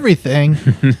tried everything.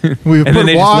 We and then put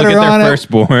they just water look at on their it.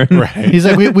 firstborn. Right. He's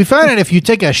like, we found out if you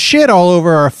take a shit all over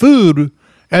our food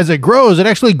as it grows, it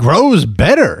actually grows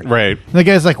better. Right. And the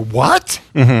guy's like, what?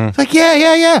 It's like,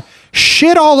 yeah.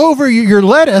 Shit all over your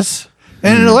lettuce,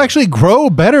 and it'll actually grow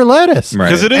better lettuce.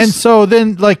 Right. 'Cause it is- And so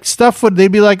then,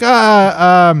 they'd be like,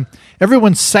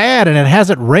 everyone's sad and it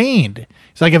hasn't rained.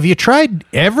 It's like, have you tried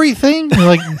everything? You're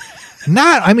like,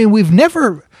 not. I mean,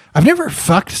 I've never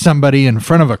fucked somebody in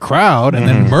front of a crowd and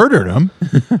then murdered them.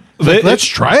 Let's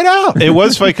try it out. It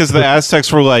was funny because the Aztecs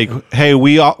were like, "Hey,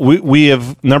 we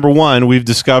have number one, we've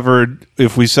discovered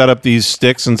if we set up these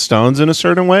sticks and stones in a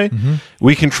certain way,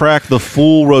 we can track the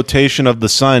full rotation of the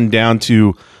sun down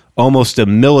to almost a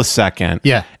millisecond.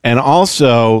 Yeah. And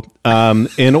also,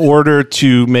 in order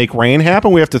to make rain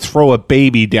happen, we have to throw a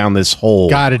baby down this hole.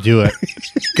 Got to do it.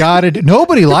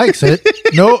 Nobody likes it.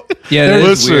 No. Yeah, that is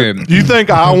Listen, weird. you think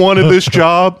I wanted this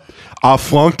job? I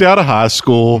flunked out of high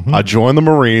school. I joined the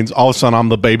Marines. All of a sudden, I'm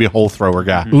the baby hole thrower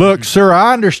guy. Look, sir,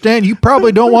 I understand you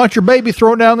probably don't want your baby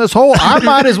thrown down this hole. I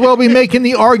might as well be making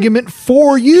the argument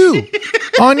for you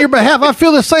on your behalf. I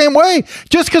feel the same way.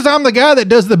 Just because I'm the guy that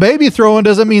does the baby throwing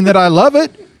doesn't mean that I love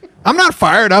it. I'm not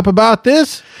fired up about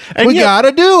this. And we yet- got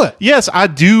to do it. Yes, I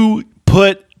do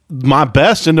put my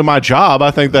best into my job. I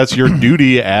think that's your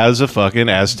duty as a fucking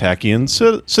Aztecian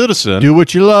citizen. Do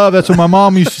what you love. That's what my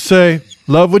mom used to say.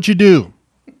 Love what you do.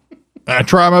 I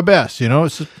try my best.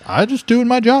 I just doing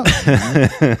my job.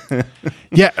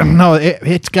 Yeah, no,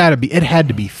 it's got to be. It had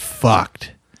to be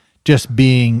fucked. Just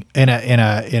being in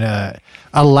a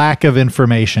lack of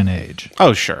information age,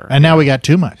 Oh, sure. and now we got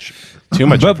too much. Too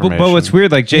much But information. what's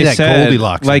weird, like Jay That said,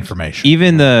 Goldilocks like information.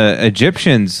 even the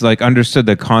Egyptians like understood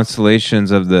the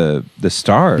constellations of the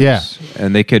stars, Yeah.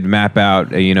 and they could map out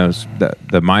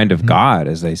the mind of God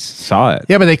as they saw it.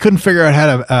 Yeah, but they couldn't figure out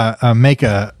how to make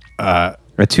a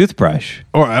A toothbrush,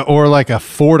 or like a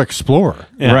Ford Explorer.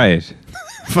 right?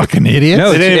 Fucking idiots.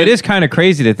 No, didn't- it is kind of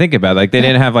crazy to think about. Like they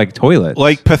didn't have like toilets,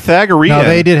 like Pythagorean? No,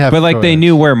 they did have, but like they toilets.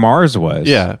 knew where Mars was.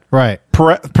 Yeah. Right.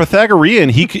 Pythagorean,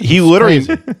 he literally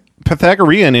crazy.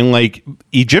 Pythagorean in like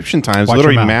Egyptian times Watch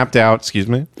literally your mouth. mapped out. Excuse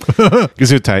me,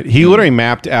 Gesundheit. He literally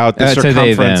mapped out the It's a they,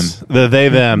 circumference. The they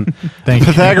them. Thank you.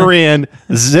 Pythagorean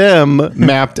Zim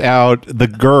mapped out the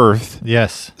girth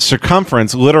Yes.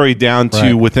 circumference literally down to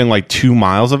Right. within like 2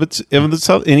 miles of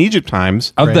itself in Egypt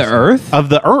times of the Crazy. Earth. of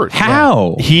the Earth.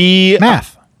 How? He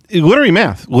Math.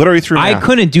 literally through I math.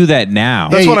 couldn't do that now.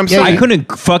 That's what I'm saying. I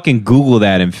couldn't fucking Google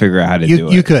that and figure out how to do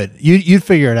it. You could. You'd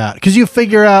figure it out. Because you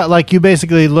figure out, like, you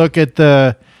basically look at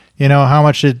the, how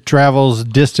much it travels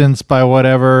distance by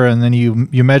whatever, and then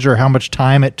you measure how much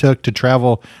time it took to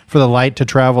travel, for the light to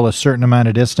travel a certain amount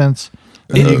of distance.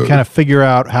 And you kind of figure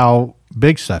out how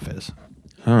big stuff is.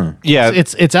 Yeah,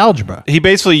 It's algebra. he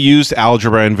basically used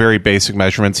algebra and very basic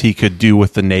measurements he could do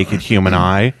with the naked human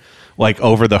eye, like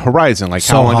over the horizon. Like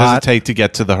So how long does hot. it take to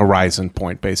get to the horizon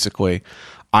point, basically.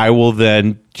 I will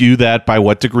then do that by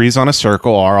what degrees on a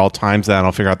circle are. I'll times that and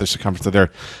I'll figure out the circumference of the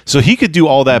Earth. So he could do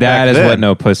all that back That is then. what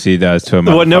no pussy does to a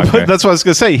What no, motherfucker. that's what I was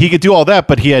going to say. He could do all that,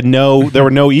 but there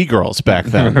were no e-girls back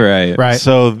then. right. Right.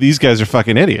 So these guys are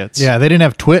fucking idiots. Yeah, they didn't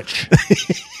have Twitch.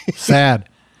 Sad.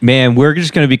 Man, we're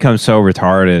just going to become so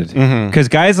retarded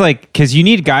because you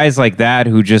need guys like that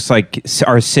who just like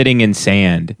are sitting in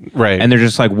sand, Right. And they're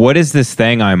just like, "What is this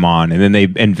thing I'm on?" And then they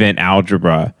invent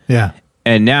algebra, Yeah.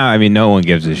 and now I mean, no one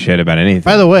gives a shit about anything.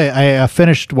 By the way, I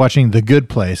finished watching The Good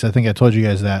Place. I think I told you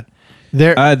guys that.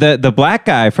 There, the black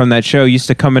guy from that show used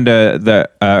to come into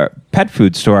the pet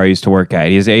food store I used to work at.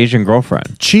 He has an Asian girlfriend.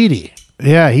 Cheaty.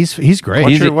 Yeah, he's great.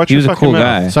 He watch was your a cool fucking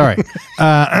guy. mouth. Sorry.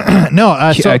 No,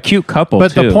 A cute couple,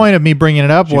 But too. the point of me bringing it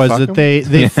up was fuck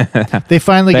that they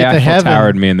finally They get to Eiffel heaven.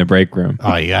 towered me in the break room.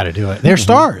 Oh, you got to do it. They're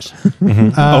stars.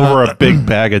 Over a big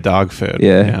bag of dog food.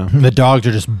 Yeah. The dogs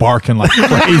are just barking like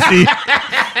crazy.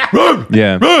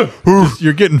 Yeah,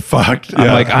 You're getting fucked. I'm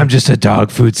like, I'm just a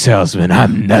dog food salesman.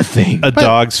 I'm nothing. A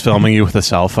dog's filming you with a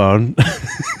cell phone.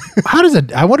 How does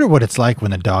it? I wonder what it's like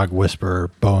when the dog whisperer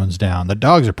bones down. The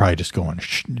dogs are probably just going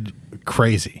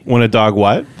crazy. When a dog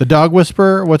what? The dog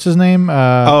whisperer, what's his name?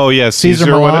 Oh yeah, Caesar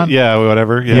Caesar. Milan? Yeah,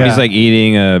 whatever. Yeah. He's like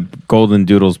eating a golden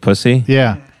doodle's pussy.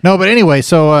 Yeah. No, but anyway,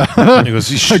 so He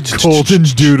goes, golden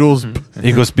doodles.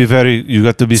 He goes, you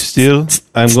got to be still.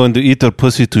 I'm going to eat her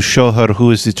pussy to show her who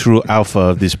is the true alpha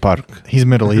of this park. He's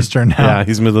Middle Eastern now. Yeah,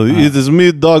 he's middle. It is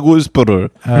me, dog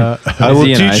whisperer. I will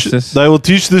he in teach. ISIS? I will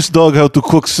teach this dog how to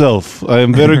cook self. I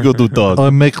am very good with dog. I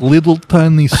make little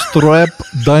tiny strap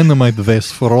dynamite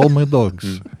vests for all my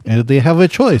dogs. And they have a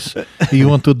choice. You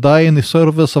want to die in the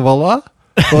service of Allah?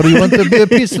 Or you want to be a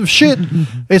piece of shit?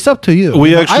 It's up to you.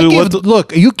 We actually want to-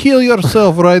 look, you kill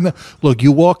yourself right now. Look,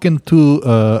 you walk into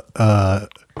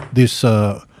this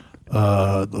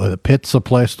pet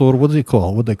supply store. What do they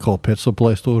call? What they call pet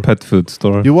supply store? Pet food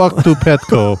store. You walk to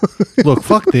Petco. Look,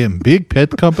 fuck them. Big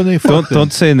pet company. Fuck them.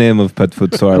 Don't say name of pet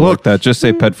food store I Look. worked at. Just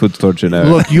say pet food store generic.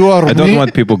 Look, you are I don't win-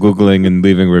 want people googling and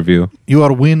leaving review. You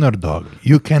are winner dog.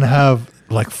 You can have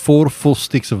like 4 full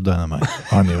sticks of dynamite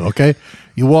on you, okay?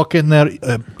 You walk in there,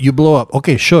 you blow up.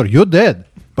 Okay, sure, you're dead.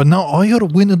 But now all your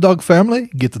winner dog family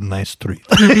get a nice treat.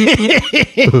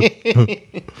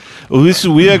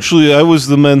 Listen, I was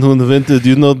the man who invented.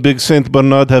 Big Saint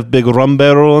Bernard have big rum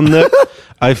barrel on there.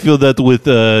 I feel that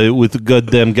with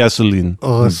goddamn gasoline.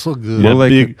 Oh, it's so good. More like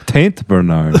big- Taint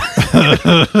Bernard.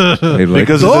 They like-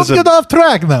 Because Don't it does get off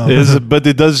track now. but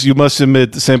it does. You must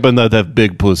admit, Saint Bernard have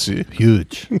big pussy.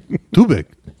 Huge. Too big.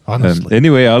 Honestly.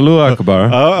 Anyway, Allahu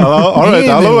Akbar. all right,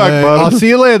 Allahu Anyway, Akbar. I'll see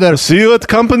you later. See you at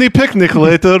company picnic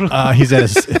later. He's at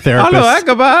his therapist.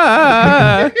 Allahu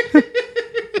Akbar.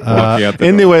 Walking out the door.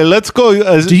 Anyway, let's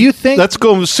go. Do you think- Let's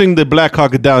go sing the Black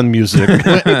Hawk Down music.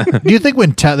 Do you think when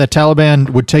the Taliban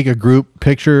would take a group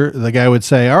picture, the guy would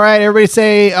say, "All right, everybody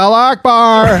say Allah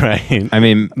Akbar"? Right. I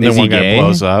mean, Then is he one guy gay?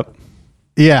 blows up.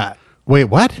 Yeah. Wait,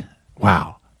 what?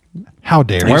 Wow. How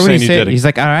dare Why you? would saying he you say? did it. He's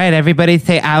like, all right, everybody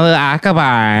say Allahu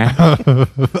Akbar.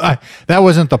 That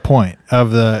wasn't the point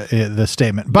of the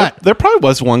statement. But There probably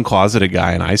was one closeted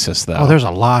guy in ISIS, though. there's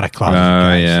a lot of closet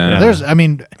guys. yeah. There's, I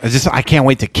mean, I can't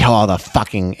wait to kill all the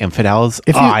fucking infidels.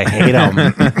 If you- I hate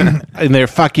them. And they're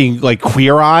fucking like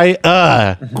Queer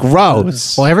Eye.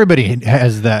 Gross. well, everybody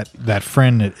has that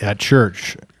friend at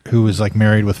church who was like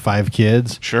married with 5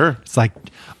 kids. Sure. It's like,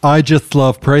 I just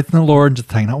love praising the Lord and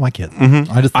just hanging out with my kids.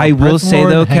 I will say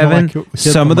though, Kevin, kids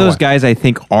some with of my those wife. guys I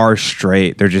think are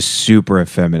straight. They're just super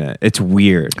effeminate. It's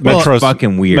weird. It's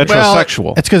fucking weird.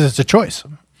 Metrosexual. It's because it's a choice.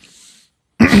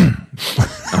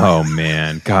 Oh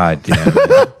man, god damn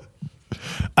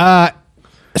it.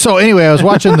 So anyway, I was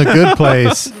watching The Good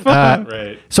Place.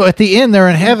 Right. So at the end, they're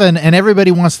in heaven, and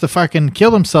everybody wants to fucking kill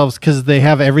themselves because they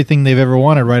have everything they've ever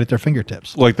wanted right at their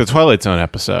fingertips. Like the Twilight Zone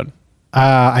episode.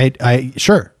 I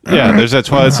sure. Yeah, there's that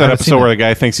Twilight Zone haven't seen episode where that. the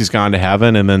guy thinks he's gone to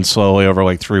heaven, and then slowly over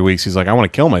like 3 weeks, he's like, I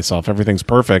want to kill myself. Everything's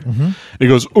perfect. He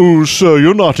goes, oh, sir,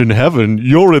 you're not in heaven.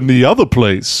 You're in the other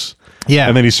place. Yeah.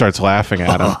 And then he starts laughing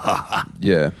at him.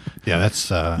 Yeah. Yeah, that's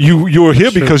You were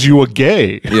here because you were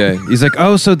gay. Yeah. He's like,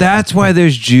 oh, so that's why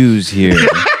there's Jews here.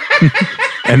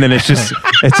 And then it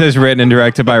says written and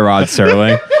directed by Rod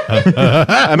Serling.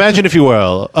 Imagine, if you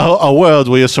will, a world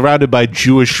where you're surrounded by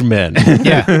Jewish men.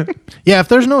 yeah. Yeah, if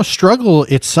there's no struggle,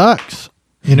 it sucks.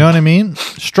 You know what I mean?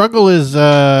 Struggle is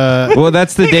Well,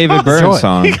 that's the David Byrne Joy.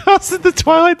 song. He calls it the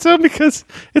Twilight Zone because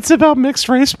it's about mixed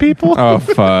race people. Oh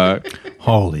fuck.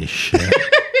 holy shit.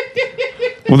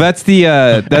 Well, that's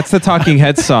the Talking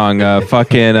Heads song.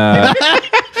 Fucking.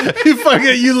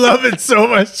 You love it so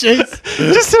much, Chase.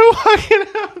 Just so fucking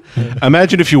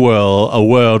Imagine, if you will, a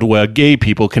world where gay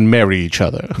people can marry each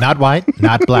other. Not white,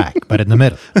 not black, but in the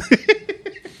middle.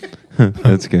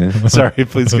 That's good. Sorry,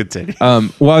 please continue.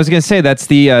 Well, I was gonna say that's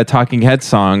the Talking Heads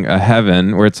song,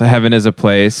 "Heaven," where heaven is a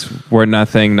place where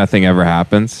nothing ever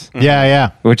happens. Yeah,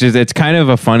 yeah. Which is, it's kind of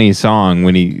a funny song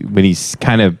when he's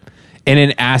kind of in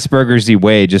an Asperger's-y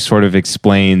way just sort of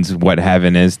explains what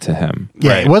heaven is to him.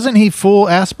 Yeah, Right. wasn't he full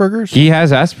Asperger's? He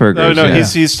has Asperger's. No, yeah.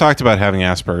 he's talked about having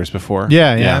Asperger's before.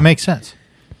 yeah, it makes sense.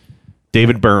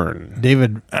 David Byrne.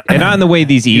 David, and not in the way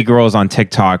these e-girls on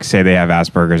TikTok say they have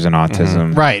Asperger's and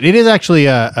autism. right. It is actually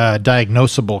a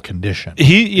diagnosable condition. In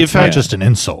It's not fact, just an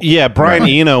insult. yeah, Brian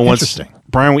Eno once. Interesting.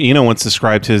 Brian Eno once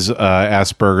described his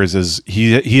Asperger's as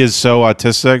he is so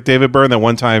autistic, David Byrne, that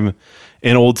one time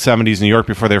in old 70s New York,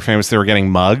 before they were famous, they were getting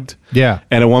mugged. Yeah.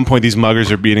 And at one point, these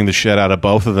muggers are beating the shit out of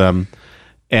both of them.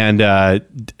 And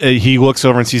he looks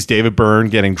over and sees David Byrne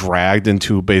getting dragged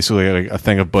into basically like a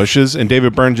thing of bushes. And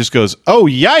David Byrne just goes, oh,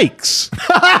 yikes.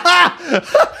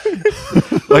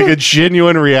 Like a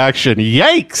genuine reaction.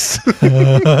 Yikes.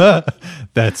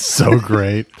 That's so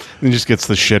great. And just gets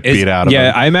the shit beat out of him.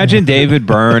 Yeah, I imagine David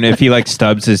Byrne, if he like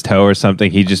stubs his toe or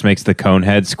something, he just makes the cone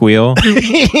head squeal.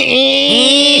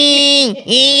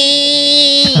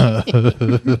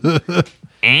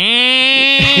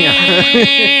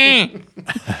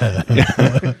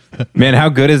 Man, how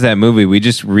good is that movie? We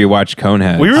just rewatched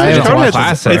Conehead. We really haven't watched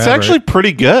classic. It's actually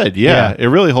pretty good. Yeah, it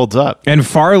really holds up. And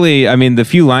Farley, I mean, the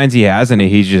few lines he has in it,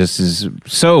 he just is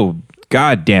so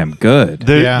goddamn good.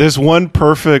 Yeah. There's one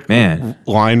perfect Man.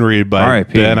 line read by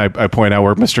R.I.P. Ben. I point out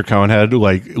where Mr. Conehead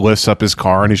like lifts up his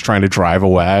car and he's trying to drive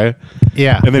away.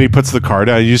 Yeah. And then he puts the car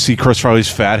down. You see Chris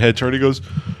Farley's fat head turn. He goes,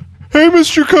 "Hey,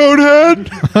 Mr.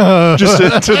 Conehead!" Just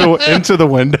into the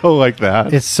window like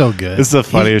that. It's so good. It's the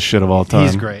funniest shit of all time.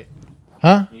 He's great.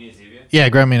 Huh? Yeah,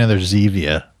 grab me another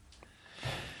Zevia.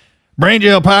 Brain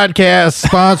Jail Podcast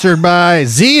sponsored by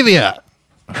Zevia.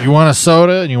 If you want a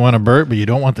soda and you want a burp, but you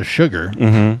don't want the sugar,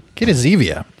 get a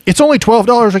Zevia. It's only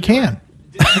 $12 a can.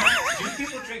 Do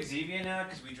people drink Zevia now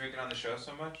because we drink it on the show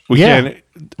so much? We Yeah. can't.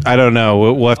 I don't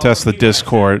know. We'll have to ask the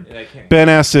Discord. Ben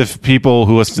asked if people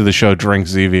who listen to the show drink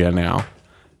Zevia now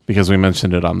because we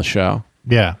mentioned it on the show.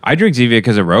 Yeah. I drink Zevia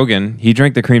because of Rogan. He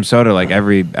drank the cream soda like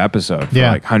every episode for Yeah.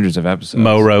 like hundreds of episodes.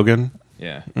 Mo Rogan.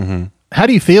 Yeah. How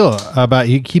do you feel about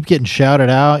you keep getting shouted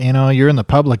out? You know, you're in the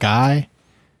public eye.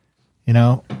 You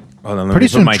know, Hold on, let Pretty me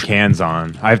soon put my cans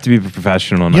on. I have to be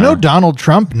professional now. you know Donald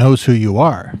Trump knows who you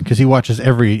are because he watches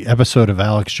every episode of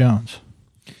Alex Jones.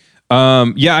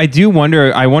 Yeah, I do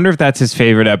wonder. I wonder if that's his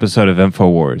favorite episode of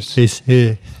InfoWars.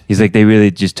 He's like, they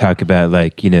really just talk about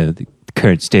the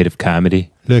current state of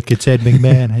comedy. Look, it's Ed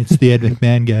McMahon. It's the Ed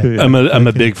McMahon guy. I'm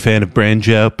a big fan of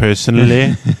Branjo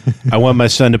personally. I want my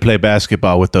son to play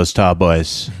basketball with those tall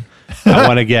boys. I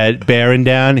want to get Barron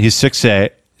down. He's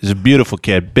 6'8". He's a beautiful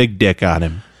kid. Big dick on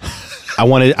him. I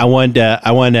want Ben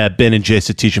and Jace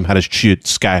to teach him how to shoot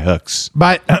sky hooks.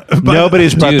 But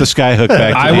Nobody's brought the sky hook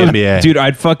back to the NBA. Dude,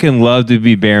 I'd fucking love to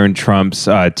be Barron Trump's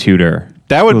tutor.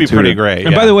 That would be pretty great.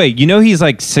 And by the way, he's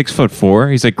like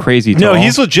 6'4". He's like crazy tall. No,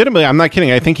 he's legitimately. I'm not kidding.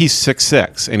 I think he's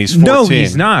 6'6", and he's 14. No,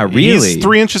 he's not really. He's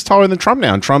 3 inches taller than Trump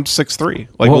now, and Trump's 6'3".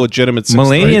 Like a legitimate 6'3".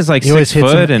 Melania's like 6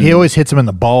 foot, and he always hits him in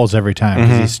the balls every time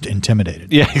because he's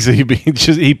intimidated. Yeah, so he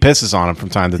pisses on him from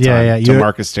time to time. Yeah, to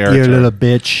Marcus territory. You're a little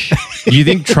bitch. You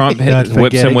think Trump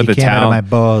whips him with a towel? My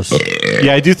balls.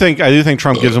 Yeah, I do think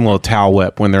Trump gives him a little towel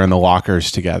whip when they're in the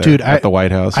lockers together, dude, at the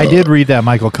White House. I did read that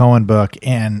Michael Cohen book,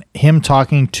 and him talking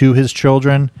to his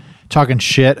children, talking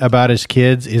shit about his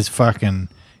kids is fucking.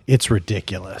 It's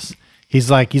ridiculous. He's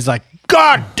like,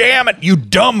 God damn it, you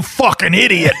dumb fucking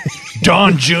idiot,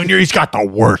 Don Jr. He's got the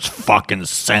worst fucking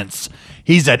sense.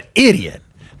 He's an idiot.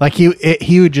 Like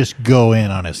he would just go in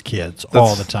on his kids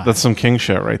all the time. That's some king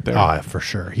shit right there. Oh, for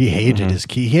sure. He hated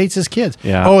he hates his kids.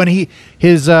 Yeah. Oh, and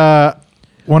his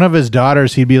one of his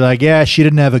daughters, he'd be like, yeah, she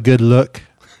didn't have a good look.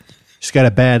 She's got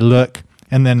a bad look.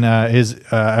 And then his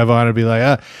Ivana would be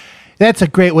like, that's a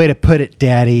great way to put it,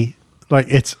 Daddy. Like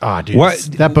dude,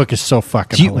 that book is so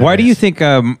fucking hilarious. Why do you think?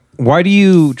 Why do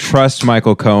you trust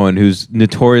Michael Cohen, who's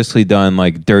notoriously done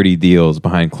like dirty deals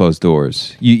behind closed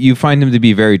doors? You find him to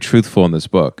be very truthful in this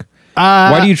book.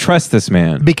 Why do you trust this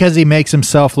man? Because he makes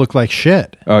himself look like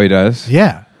shit. Oh, he does?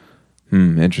 Yeah.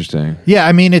 Interesting. Yeah,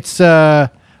 I mean, it's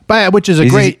which is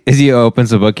great. As he opens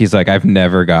the book, he's like, I've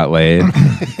never got laid.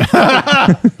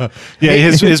 Yeah,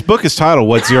 his book is titled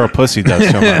 "What Zero Pussy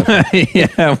Does to Him."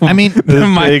 Yeah, I mean, the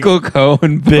Michael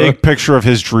Cohen book. Big picture of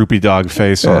his droopy dog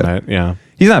face on it. Yeah,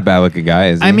 he's not a bad looking guy,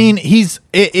 is he? I mean,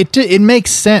 it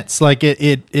makes sense. Like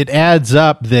it adds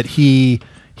up that he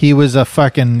was a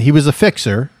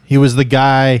fixer. He was the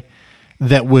guy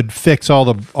that would fix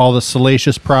all the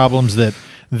salacious problems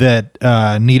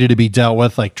that needed to be dealt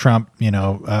with, like Trump,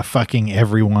 fucking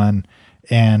everyone,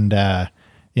 and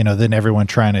then everyone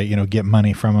trying to get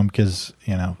money from him because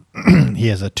he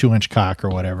has a 2-inch cock or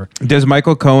whatever. Does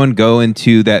Michael Cohen go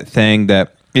into that thing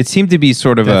that it seemed to be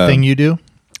sort of a thing you do?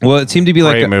 Well, it seemed to be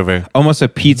like movie, almost a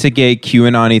Pizzagate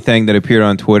QAnon-y thing that appeared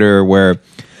on Twitter where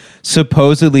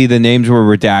supposedly the names were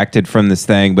redacted from this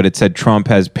thing, but it said Trump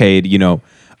has paid,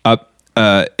 up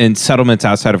in settlements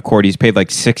outside of court. He's paid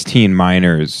like 16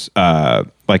 minors,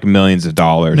 like millions of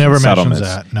dollars. Never in mentions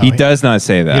settlements. that. No, he does not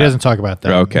say that. He doesn't talk about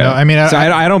that. Okay. No, I mean,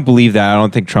 I don't believe that. I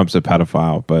don't think Trump's a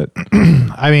pedophile, but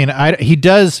I mean, he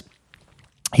does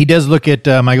look at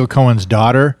Michael Cohen's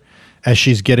daughter as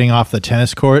she's getting off the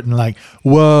tennis court and like,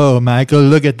 whoa, Michael,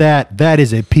 look at that. That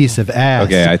is a piece of ass.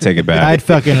 Okay, I take it back. I'd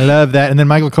fucking love that. And then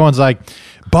Michael Cohen's like,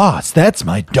 boss, that's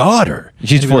my daughter.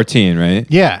 She's 14, right?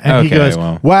 Yeah. And he goes,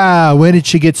 wow, when did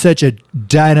she get such a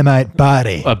dynamite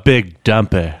body? a big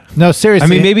dumpy. No, seriously. I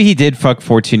mean, maybe he did fuck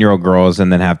 14-year-old girls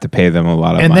and then have to pay them a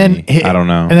lot of money. I don't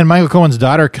know. And then Michael Cohen's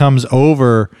daughter comes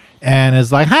over and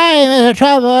is like, hi, Mr.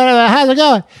 Trump, how's it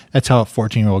going? That's how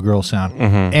 14-year-old girls sound.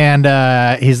 Mm-hmm.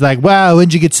 And he's like, wow, when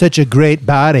did you get such a great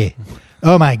body?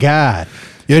 Oh, my God.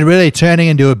 You're really turning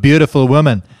into a beautiful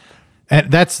woman. And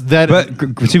that's that.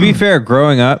 But to be fair,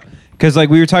 growing up, because like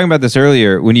we were talking about this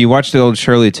earlier, when you watch the old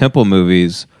Shirley Temple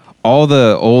movies, all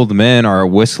the old men are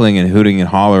whistling and hooting and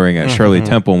hollering at Shirley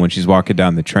Temple when she's walking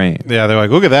down the train. Yeah, they're like,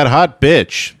 look at that hot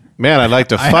bitch. Man, I'd like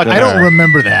to fuck her. I don't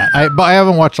remember that. I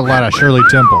haven't watched a lot of Shirley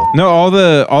Temple. No, all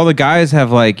the guys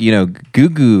have like goo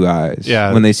goo eyes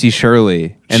when they see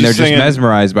Shirley, and they're just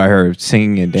mesmerized by her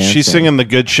singing and dancing. She's singing the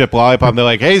Good Ship Lollipop. They're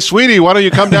like, hey, sweetie, why don't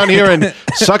you come down here and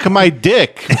suck my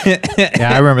dick?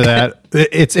 Yeah, I remember that.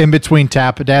 It's in between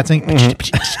tap dancing.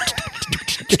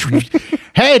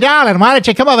 Hey, darling, why don't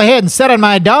you come over here and sit on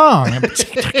my dong?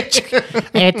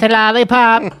 It's a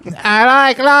lollipop. I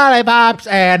like lollipops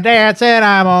and dancing.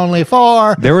 I'm only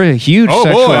 4. There were huge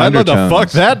sexual I'd love undertones. to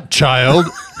fuck that child.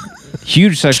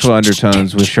 Huge sexual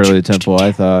undertones with Shirley Temple,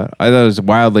 I thought it was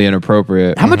wildly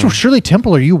inappropriate. How much of Shirley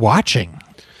Temple are you watching?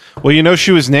 Well,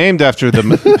 she was named after the.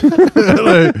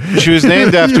 She was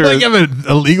named after. Like, you have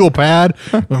a legal pad.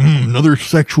 Another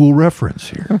sexual reference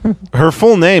here. Her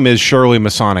full name is Shirley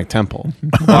Masonic Temple.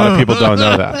 A lot of people don't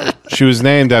know that. She was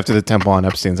named after the temple on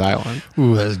Epstein's Island.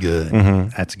 Ooh, that's good.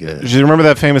 That's good. Do you remember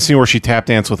that famous scene where she tap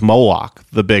danced with Moloch,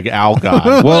 the big owl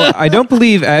god? Well, I don't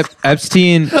believe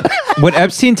Epstein. Would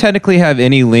Epstein technically have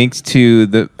any links to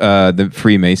the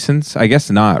Freemasons? I guess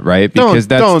not, right? Because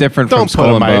that's different from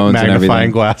Skull and Bones and magnifying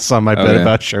everything. glass on my bed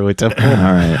about Shirley Temple. All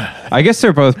right. I guess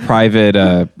they're both private,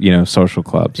 social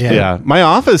clubs. Yeah. My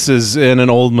office is in an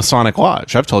old Masonic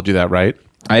lodge. I've told you that, right?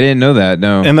 I didn't know that.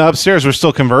 No. And the upstairs, we're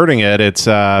still converting it. It's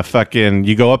fucking.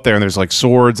 You go up there and there's like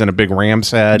swords and a big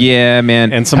ram's head. Yeah,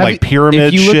 man. And some like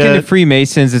pyramid If you look shit. into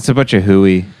Freemasons, it's a bunch of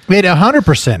hooey. It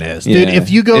 100% is, dude. Yeah.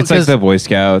 If you go, it's like the Boy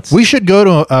Scouts. we should go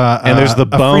to and there's the a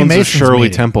bones of Freemasons Shirley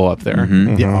meeting. Temple up there.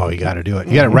 Yeah, oh, you got to do it.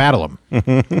 You got to rattle them.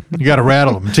 You got to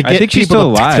rattle them to get I think she's people still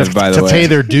alive, to, by the to way. pay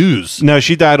their dues. No,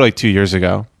 she died like 2 years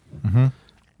ago.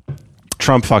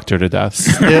 Trump fucked her to death.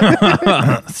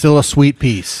 Still a sweet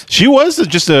piece. She was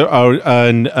just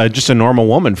a normal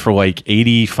woman for like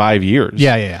 85 years.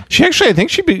 Yeah. She actually, I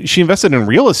think she invested in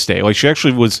real estate. Like she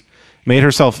actually made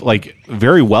herself like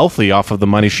very wealthy off of the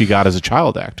money she got as a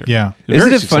child actor. Yeah.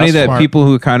 Very Isn't it funny that Smart. people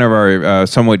who kind of are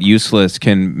somewhat useless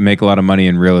can make a lot of money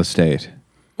in real estate?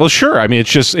 Well, sure. I mean,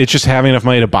 it's just having enough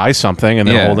money to buy something and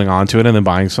then Yeah. holding on to it and then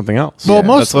buying something else. Well,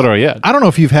 That's literally it. I don't know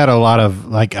if you've had a lot of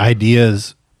like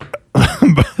ideas.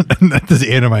 But that's the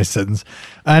end of my sentence.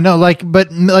 I know,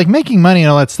 but making money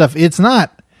and all that stuff. It's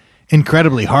not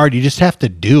incredibly hard. You just have to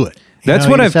do it. That's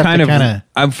what I've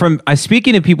I'm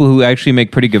speaking to people who actually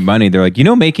make pretty good money. They're like,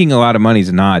 making a lot of money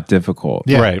is not difficult.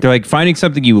 Yeah. Right. They're like, finding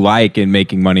something you like and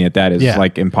making money at that is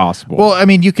like impossible. Well, I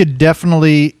mean, you could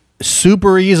definitely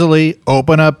super easily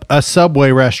open up a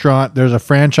Subway restaurant. There's a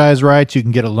franchise rights. You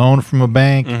can get a loan from a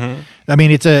bank. I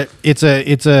mean, it's a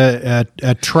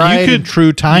tried and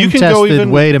true time tested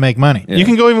way to make money. You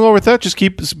can go even lower with that. Just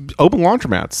keep open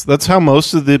laundromats. That's how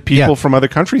most of the people from other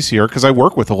countries here, because I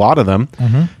work with a lot of them,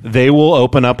 they will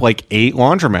open up like 8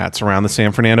 laundromats around the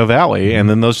San Fernando Valley, and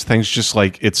then those things just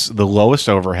like it's the lowest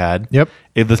overhead. Yep.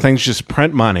 The things just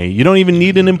print money. You don't even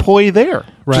need an employee there.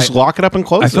 Right. Just lock it up and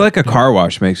close it. I feel like a car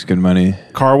wash makes good money.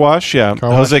 Car wash, yeah.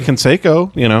 Jose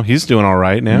Canseco, he's doing all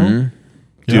right now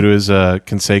due to his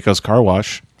Canseco's car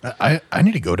wash I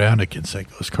need to go down to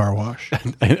Canseco's car wash.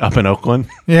 up in Oakland.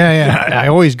 Yeah. I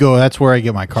always go. That's where I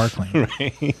get my car cleaned.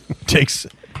 It's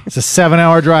a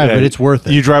 7-hour drive, but it's worth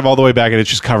it. You drive all the way back and it's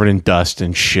just covered in dust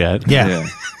and shit. Yeah.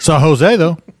 Saw Jose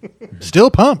though, still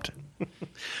pumped.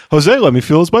 Jose, let me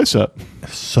feel his bicep.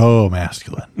 So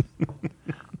masculine.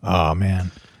 Oh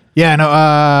man. Yeah. No.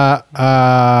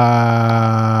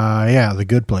 Yeah. The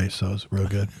Good Place. So it's real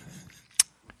good.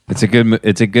 It's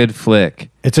a good flick.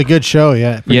 It's a good show.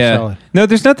 Yeah. Pretty solid. No,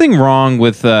 there's nothing wrong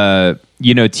with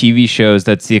TV shows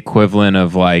that's the equivalent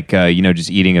of like just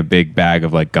eating a big bag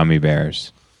of like gummy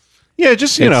bears. Yeah,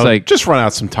 just just run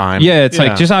out some time. Yeah, it's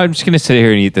like I'm just gonna sit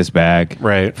here and eat this bag.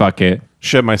 Right. Fuck it.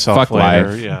 Shit myself Fuck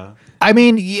later. life. Yeah. I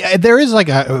mean, there is like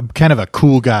a kind of a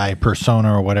cool guy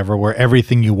persona or whatever, where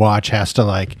everything you watch has to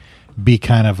like be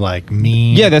kind of like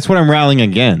mean. Yeah, that's what I'm rallying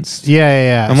against.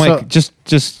 Yeah. I'm like,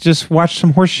 just watch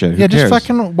some horse shit. Who yeah, just cares?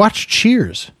 fucking watch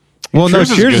Cheers. Well, no,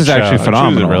 Cheers is actually Cheers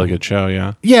phenomenal. is a really good show.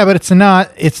 Yeah. Yeah, but it's not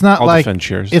I'll like defend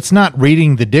Cheers. it's not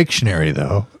reading the dictionary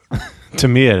though. To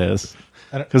me, it is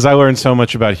because I learned so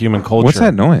much about human culture. What's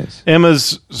that noise?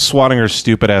 Emma's swatting her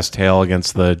stupid ass tail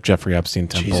against the Jeffrey Epstein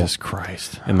temple Jesus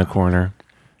Christ. in the corner.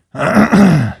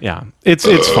 Yeah, it's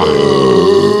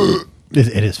fine.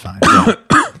 It is fine.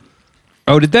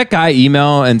 Oh, did that guy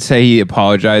email and say he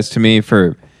apologized to me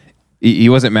for? He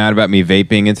wasn't mad about me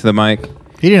vaping into the mic.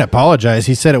 He didn't apologize.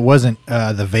 He said it wasn't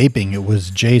the vaping. It was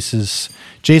Jace's.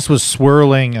 Jace was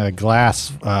swirling a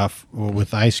glass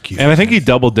with ice cubes. And I think he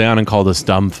doubled down and called us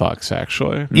dumb fucks.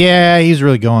 Actually, Yeah, he's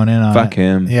really going in on Fuck it.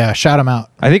 him. Yeah, shout him out.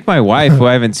 I think my wife, who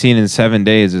I haven't seen in 7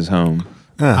 days, is home.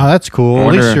 Oh, that's cool. At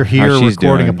wonder least you're how here she's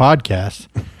recording a doing. podcast.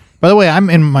 By the way,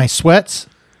 I'm in my sweats.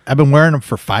 I've been wearing them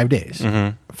for 5 days.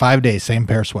 5 days, same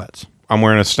pair of sweats. I'm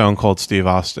wearing a Stone Cold Steve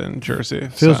Austin jersey.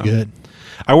 Feels so. good.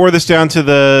 I wore this down to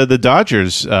the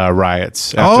Dodgers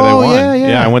riots after they won.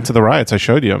 Yeah. I went to the riots. I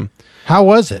showed you them. How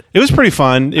was it? It was pretty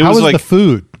fun. It How was like the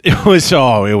food? it was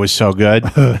so good.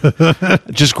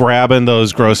 Just grabbing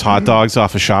those gross hot dogs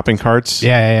off of shopping carts.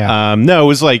 Yeah. No,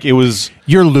 it was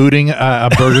You're looting a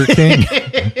Burger King.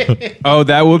 Oh,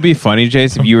 that would be funny,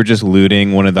 Jason, if you were just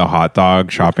looting one of the hot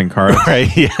dog shopping carts.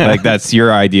 right. Yeah. Like, that's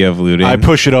your idea of looting. I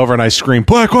push it over and I scream,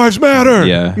 "Black Lives Matter!"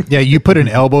 Yeah. Yeah, you put an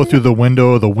elbow through the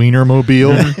window of the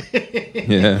Wienermobile.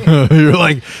 Yeah. You're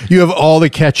like, you have all the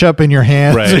ketchup in your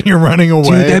hands Right. and you're running away.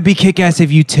 Dude, that'd be kick-ass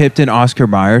if you tipped an Oscar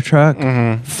Mayer truck.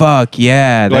 Fuck,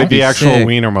 yeah. Like That'd the be actual sick.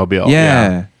 Wienermobile.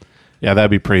 Yeah. Yeah,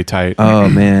 that'd be pretty tight. Oh,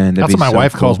 man. That's That'd what my be so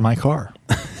wife cool. calls my car.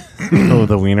 Oh,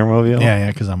 the Wienermobile. Yeah,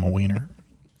 because I'm a wiener.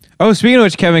 Oh, speaking of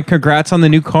which, Kevin, congrats on the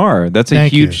new car. That's a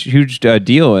Thank huge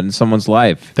deal in someone's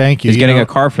life. Thank you. He's You getting know- a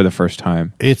car for the first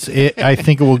time. I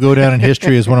think it will go down in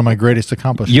history as one of my greatest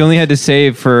accomplishments. You only had to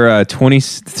save for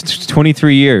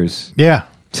 23 years. Yeah.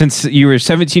 Since you were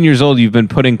 17 years old, you've been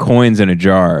putting coins in a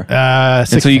jar. And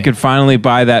so 16. you could finally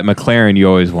buy that McLaren you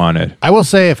always wanted. I will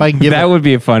say if I can give That it, would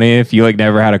be funny if you like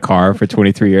never had a car for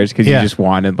 23 years because Yeah. you just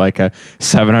wanted like a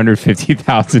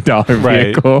 $750,000 Right.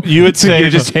 vehicle. You would So say you're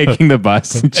just taking the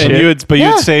bus and shit. And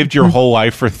you'd saved your whole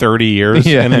life for 30 years.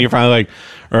 Yeah. And then you're finally like,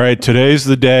 all right, today's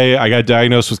the day. I got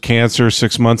diagnosed with cancer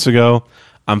 6 months ago.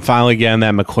 I'm finally getting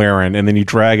that McLaren. And then you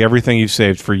drag everything you've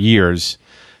saved for years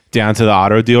down to the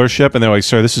auto dealership. And they're like,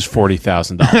 sir, this is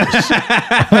 $40,000.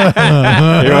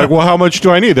 You're like, well, how much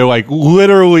do I need? They're like,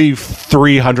 literally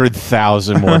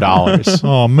 $300,000 more dollars.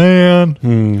 oh man,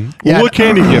 Well, what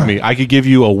can you give me? I could give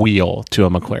you a wheel to a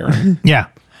McLaren. yeah,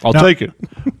 I'll No, take it.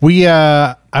 We,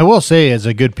 I will say, as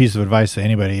a good piece of advice to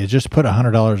anybody, is just put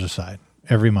 $100 aside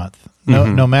every month.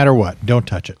 No matter what, don't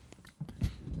touch it.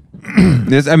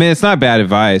 It's not bad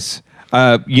advice.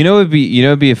 It'd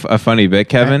be a funny bit,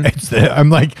 Kevin. I'm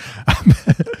like,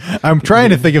 I'm trying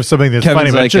to think of something that's Kevin's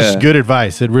funny, but like it's just good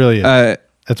advice. It really is.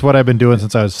 That's what I've been doing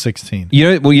since I was 16.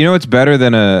 You know what's better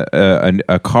than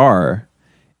a car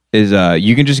is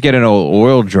you can just get an old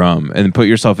oil drum and put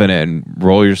yourself in it and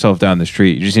roll yourself down the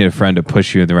street. You just need a friend to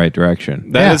push you in the right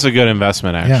direction. That is a good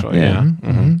investment, actually. Yeah. Yeah.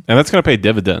 And that's going to pay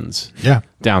dividends Yeah.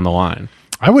 down the line.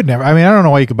 I would never. I mean, I don't know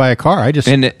why you could buy a car. I just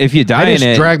And if you die I just in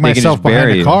it, drag they can myself just bury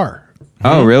behind a you. car.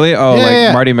 Oh, really? Oh, Yeah, like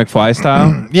yeah. Marty McFly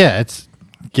style? Yeah, it's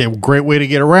a great way to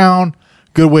get around.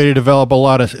 Good way to develop a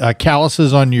lot of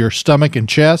calluses on your stomach and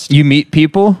chest. You meet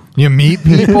people? You meet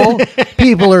people.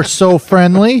 People are so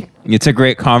friendly. It's a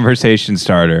great conversation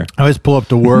starter. I always pull up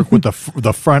to work with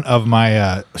the front of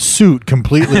my suit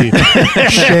completely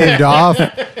shaved off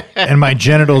and my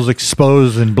genitals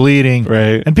exposed and bleeding.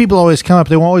 Right. And people always come up.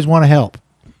 They always want to help.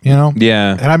 You know?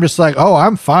 Yeah. And I'm just like, oh,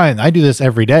 I'm fine. I do this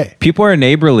every day. People are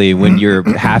neighborly when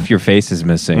half your face is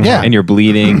missing. Yeah. And you're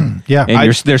bleeding. Yeah.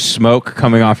 And there's smoke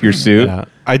coming off your suit. Yeah.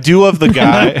 I do love the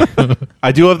guy.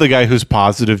 I do love the guy who's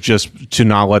positive just to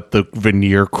not let the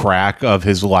veneer crack of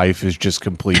his life is just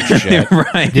complete shit.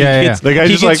 Right. Yeah, He yeah. gets, The guy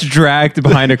he just gets like- dragged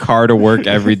behind a car to work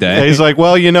every And day. he's like,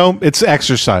 well, it's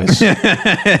exercise. Yeah,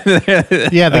 the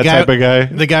That guy, type of guy.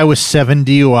 the guy with 7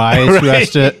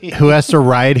 DUIs who has to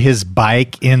ride his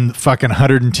bike in fucking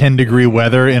 110-degree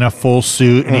weather in a full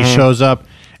suit, and he shows up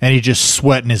and he's just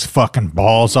sweating his fucking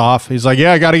balls off. He's like,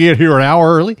 "Yeah, I got to get here an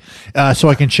hour early so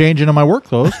I can change into my work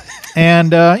clothes."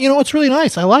 And it's really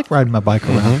nice. I like riding my bike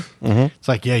around. It's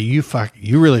like, yeah, you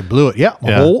really blew it. Yeah, my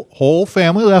Yeah. whole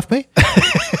family left me,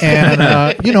 and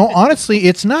honestly,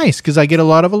 it's nice because I get a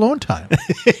lot of alone time.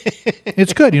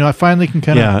 It's good. I finally can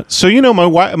kind of. Yeah. So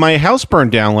my house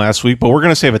burned down last week, but we're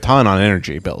going to save a ton on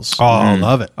energy bills. Oh, I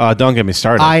love it. Don't get me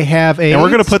started. I have a. and we're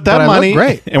going to put that but I look money.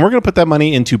 great. And we're going to put that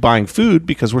money into buying food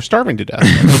because we're starving to death.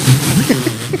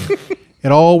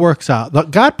 It all works out.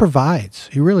 Look, God provides.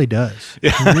 He really does.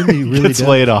 He really, really Gets does.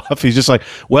 laid off. He's just like,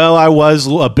 well, I was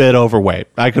a bit overweight.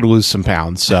 I could lose some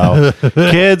pounds. So,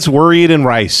 kids, we're eating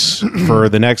rice for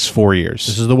the next 4 years.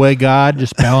 This is the way God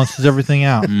just balances everything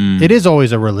out. It is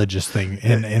always a religious thing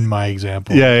in my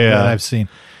example. Yeah. that I've seen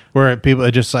where people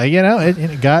are just like,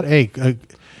 God, hey,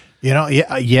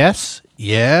 yes,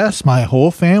 my whole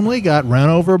family got run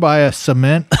over by a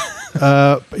cement,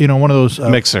 one of those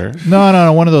Mixer.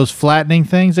 No, one of those flattening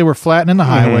things. They were flattening the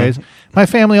highways. My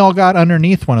family all got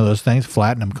underneath one of those things,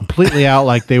 flattened them completely out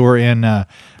like they were in the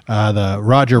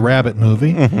Roger Rabbit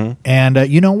movie. And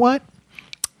you know what?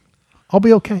 I'll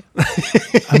be okay.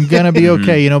 I'm going to be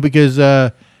okay, because,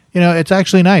 it's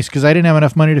actually nice because I didn't have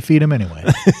enough money to feed him anyway.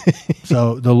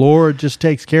 So the Lord just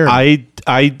takes care of it.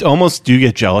 I almost do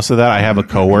get jealous of that. I have a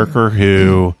coworker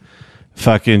who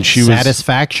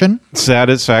Satisfaction.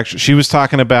 She was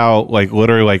talking about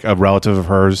literally a relative of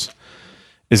hers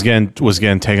was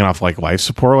getting taken off life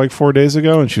support 4 days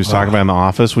ago, and she was talking about it in the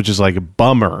office, which is like a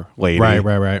bummer, lady.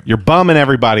 Right. You're bumming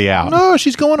everybody out. No,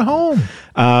 she's going home.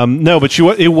 No, but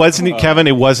it wasn't Kevin.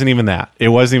 It wasn't even that. It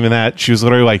wasn't even that. She was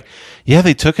literally like, yeah,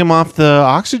 they took him off the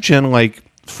oxygen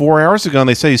 4 hours ago, and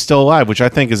they say he's still alive, which I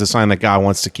think is a sign that God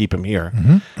wants to keep him here.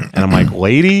 And I'm like,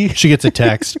 lady, She gets a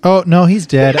text. Oh, no, he's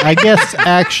dead. I guess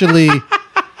actually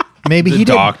maybe The he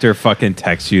did. doctor fucking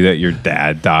texts you that your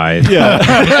dad died.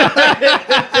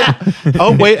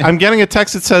 oh wait, I'm getting a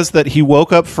text that says that he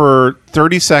woke up for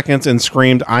 30 seconds and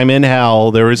screamed, "I'm in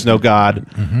hell. There is no God,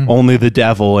 only the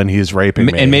devil, and he's raping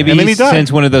me." And maybe then he died.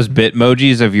 sends one of those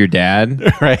Bitmojis of your dad,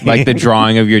 Right. like the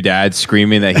drawing of your dad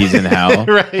screaming that he's in hell,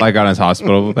 Right. like on his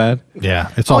hospital bed. Yeah,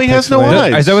 it's Oh, all he has no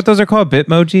pixelated. eyes. Is that what those are called?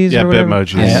 Bitmojis? Yeah, or whatever?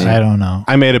 Bitmojis. I don't know.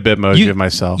 I made a Bitmoji of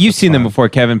myself. You've It's seen them fine. before,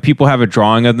 Kevin. People have a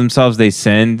drawing of themselves they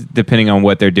send depending on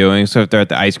what they're doing. So if they're at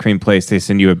the ice cream place, they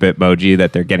send you a Bitmoji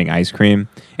that they're getting ice cream,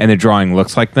 and the drawing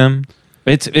looks like them.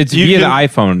 It's via the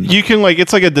iPhone. You can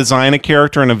it's like a design a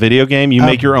character in a video game. You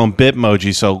make your own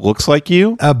Bitmoji so it looks like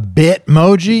you. A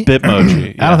Bitmoji?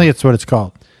 Bitmoji. I don't think it's what it's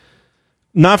called.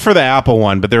 Not for the Apple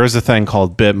one, but there is a thing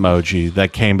called Bitmoji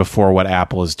that came before what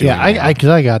Apple is doing. Yeah, because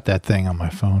I got that thing on my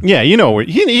phone. yeah, you know,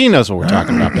 he knows what we're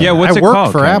talking about. Yeah, what's I it worked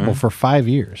called, for Kevin? Apple for 5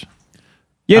 years.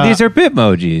 Yeah, these are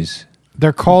Bitmojis.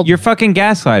 They're called. You're fucking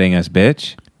gaslighting us,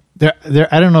 bitch. They're.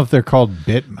 I don't know if they're called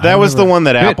Bit. That was the one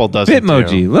that Apple doesn't Bitmoji.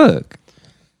 do. Look.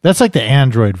 That's like the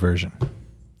Android version.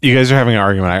 You guys are having an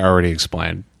argument. I already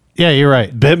explained. Yeah, you're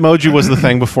right. Bitmoji was the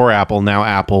thing before Apple. Now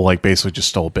Apple basically just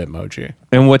stole Bitmoji.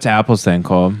 And what's Apple's thing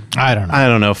called? I don't know. I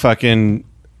don't know, fucking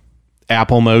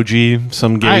Applemoji,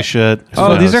 some gay shit.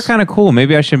 Oh, Who these are knows? kind of cool.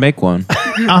 Maybe I should make one.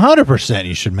 100%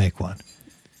 you should make one.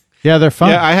 Yeah, they're fun.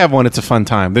 Yeah, I have one. It's a fun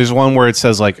time. There's one where it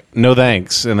says "No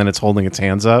thanks," and then it's holding its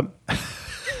hands up,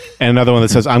 and another one that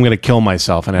says "I'm going to kill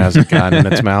myself," and it has a gun in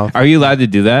its mouth. Are you allowed to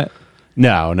do that?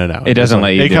 No. It doesn't let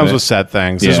you It do comes it. with set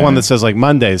things. There's Yeah. one that says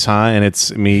Mondays, huh? And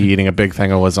it's me eating a big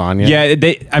thing of lasagna. Yeah,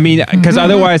 because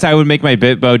otherwise I would make my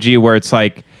Bitmoji where it's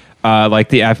like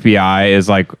the FBI is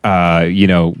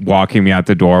walking me out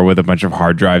the door with a bunch of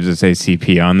hard drives that say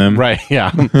CP on them. Right.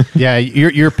 Yeah. Yeah,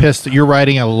 you're pissed. You're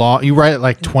writing you write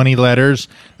like 20 letters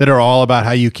that are all about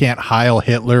how you can't Heil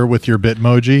Hitler with your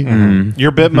Bitmoji.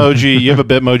 Your Bitmoji. You have a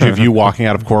Bitmoji of you walking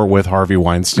out of court with Harvey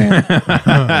Weinstein.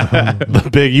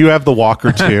 You have the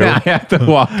walker too, I have to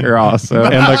walk her also.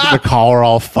 and the collar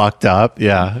all fucked up.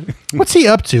 Yeah. What's he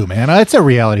up to, man? It's a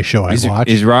reality show I watch.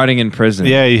 He's rotting in prison.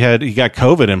 Yeah. He got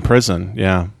COVID in prison.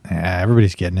 Yeah. Yeah,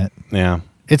 everybody's getting it. Yeah.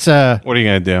 It's What are you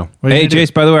gonna do? what are you Hey, gonna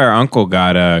do? Jace, by the way, our uncle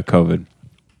got COVID.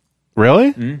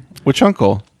 Really? Which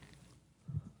uncle?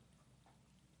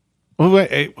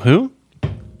 Who?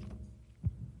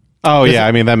 Oh yeah,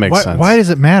 I mean that makes sense. Why does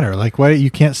it matter? Like, why you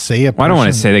can't say a? Well, I don't want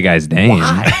to person- say the guy's name.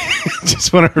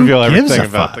 Just want to reveal gives everything a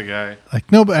about fuck? the guy.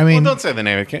 Like, no, but I mean, Well, don't say the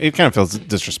name. It kind of feels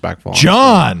disrespectful.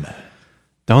 John,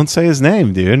 Don't say his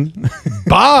name, dude.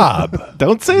 Bob.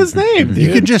 Don't say his name, dude.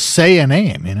 You could just say a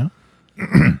name, you know.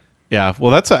 Yeah.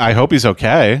 Well, I hope he's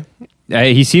okay.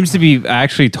 He seems to be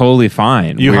actually totally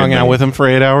fine. You hung weirdly. out with him for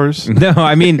 8 hours. No,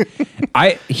 I mean,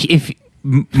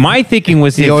 my thinking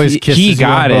was He always kisses he you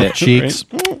got on both it. cheeks.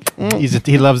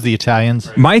 He loves the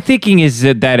Italians. My thinking is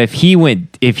that if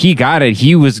he got it,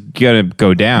 he was gonna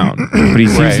go down, but he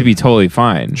seems Right. to be totally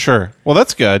fine. Sure. Well,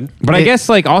 that's good. But I guess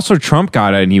also Trump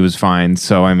got it and he was fine.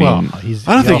 So I mean, Well,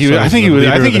 I don't think he. I think he was.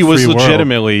 I think he was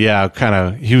legitimately.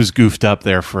 legitimately. He was goofed up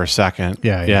there for a second.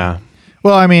 Yeah, yeah. Yeah.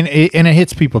 Well, I mean, and it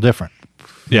hits people different.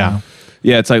 Yeah.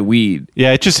 yeah, it's like weed.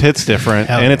 Yeah. It just hits different,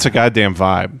 Hell and yeah. it's a goddamn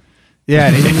vibe, Yeah,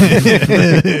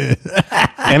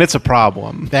 and it's a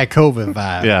problem. that COVID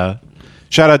vibe. Yeah.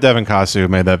 Shout out Devin Kasu who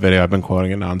made that video. I've been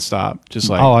quoting it nonstop. Just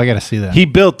like Oh, I got to see that. he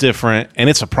built different, and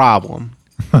it's a problem.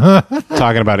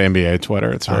 Talking about NBA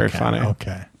Twitter, it's very Okay, funny.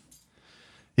 Okay.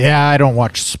 Yeah, I don't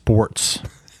watch sports.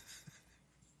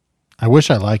 I wish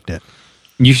I liked it.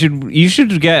 You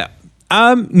should get.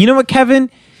 You know what, Kevin?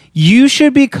 You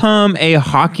should become a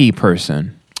hockey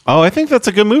person. Oh, I think that's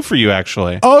a good move for you,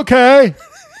 actually. Okay.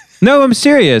 No, I'm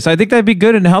serious. I think that'd be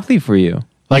good and healthy for you.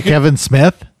 Like Kevin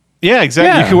Smith? Yeah, exactly.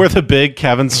 Yeah. You could wear the big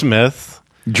Kevin Smith.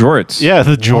 Jorts. Yeah,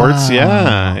 the jorts.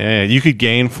 Wow. Yeah. You could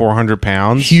gain 400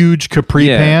 pounds. Huge capri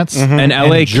Yeah. pants. An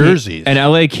LA jerseys. An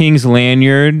LA Kings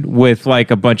lanyard with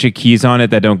like a bunch of keys on it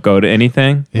that don't go to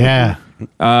anything. Yeah.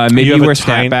 Maybe You you have a wear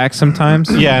tiny- snapbacks sometimes.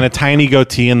 Yeah, and a tiny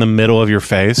goatee in the middle of your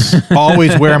face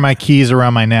Always wear my keys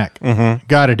around my neck.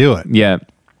 Got to do it. Yeah.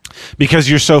 because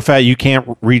you're so fat you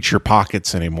can't reach your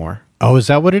pockets anymore. Oh, is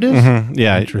that what it is?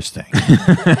 Yeah, Interesting.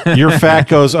 your fat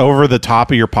goes over the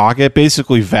top of your pocket,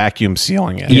 basically vacuum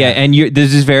sealing it. Yeah, and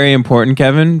this is very important,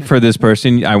 Kevin, for this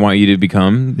person I want you to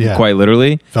become, Yeah. quite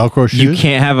literally. Velcro shoes? You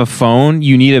can't have a phone.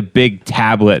 You need a big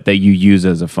tablet that you use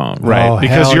as a phone. Right, Oh,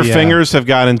 because hell your yeah. fingers have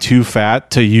gotten too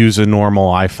fat to use a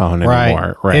normal iPhone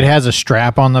anymore. Right. It has a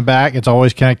strap on the back. It's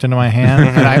always connected to my hand.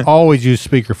 And I always use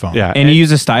speakerphone. yeah, And you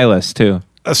use a stylus, too.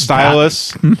 a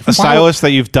stylus,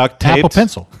 that you've duct taped, Apple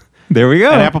Pencil. There we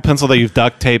go. an Apple Pencil that you've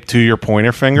duct taped to your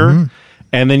pointer finger,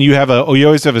 And then you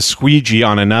always have a squeegee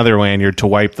on another lanyard to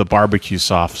wipe the barbecue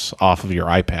sauce off of your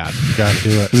iPad. You got to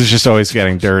do it. 'Cause it's just always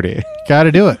getting dirty. Got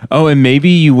to do it. Oh, and maybe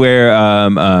you wear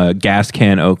gas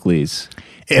can Oakleys.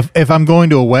 If I'm going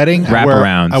to a wedding, I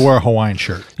Wraparounds. wear a Hawaiian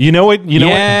shirt. You know what?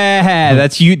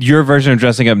 That's your version of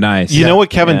dressing up nice. You know what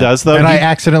Kevin does though? And I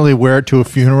accidentally wear it to a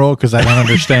funeral because I don't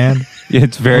understand.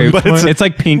 It's very. But it's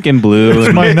like pink and blue.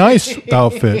 It's my nice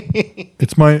outfit.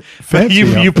 It's my fancy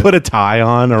you outfit. put a tie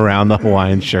on around the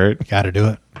Hawaiian shirt. Got to do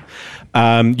it.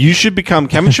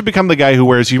 Kevin should become the guy who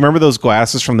wears. You remember those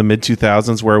glasses from the mid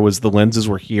 2000s where the lenses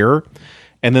were here,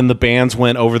 and then the bands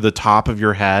went over the top of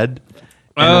your head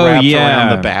and wrapped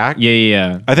around the back.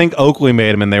 Yeah. I think Oakley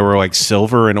made them, and they were like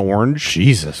silver and orange.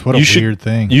 Jesus, what a weird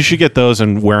thing. You should get those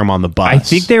and wear them on the bus. I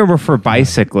think they were for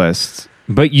bicyclists.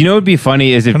 But you know what would be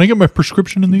funny is if Can I get my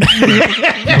prescription in these?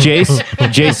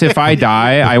 Jace, if I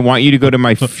die, I want you to go to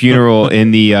my funeral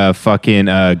in the fucking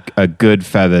a Good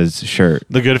Feathers shirt.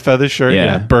 the good feather shirt.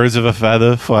 Yeah. Birds of a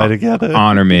feather fly together.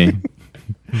 Honor me.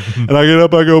 And I get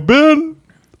up, I go, Ben,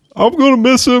 I'm going to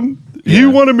miss him. He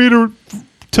wanted me to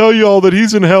tell you all that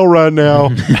he's in hell right now.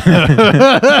 He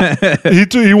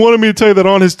wanted me to tell you that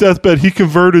on his deathbed, he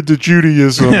converted to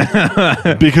Judaism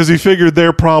because he figured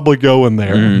they're probably going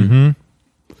there. Mm-hmm.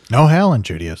 No hell in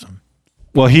Judaism.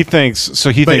 Well, he thinks as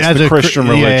the a Christian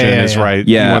yeah, religion yeah, is yeah. right.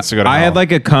 He Yeah, wants to go to I hell. had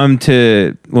like a come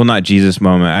to not Jesus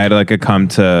moment. I had like a come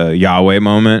to Yahweh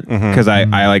moment because I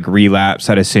like relapsed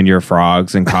out of Senior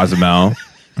Frogs and Cozumel,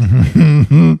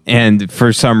 and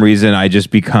for some reason I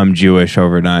just become Jewish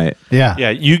overnight. Yeah.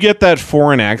 Yeah, you get that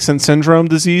foreign accent syndrome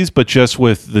disease, but just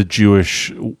with the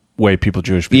Jewish way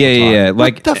Jewish people Yeah. talk.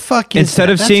 Like the fuck is instead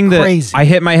that? of That's seeing crazy. I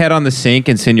hit my head on the sink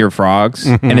and Senior Frogs,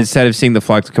 and instead of seeing the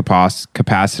flux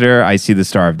capacitor, I see the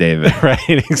Star of David. Right,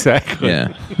 exactly.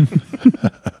 Yeah.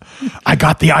 I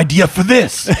got the idea for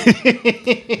this.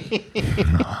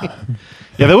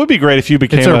 Yeah, that would be great if you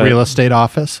became It's a real estate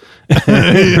office.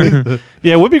 Yeah,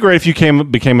 it would be great if you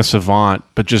became a savant,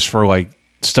 but just for like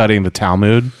studying the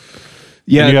Talmud.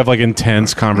 Yeah. And you have like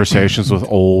intense conversations with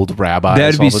old rabbis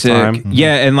That'd all be the sick. time.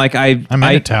 Yeah, and like I'm in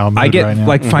a Talmud I get right now.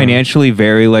 like financially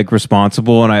very like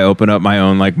responsible, and I open up my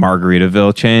own like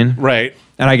Margaritaville chain, Right.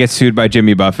 and I get sued by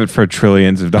Jimmy Buffett for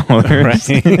trillions of dollars.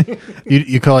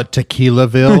 You call it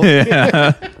Tequilaville?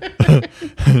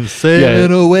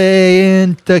 Sailing away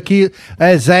in Tequila,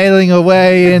 sailing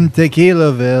away in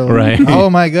Tequilaville. Right. Oh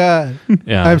my God.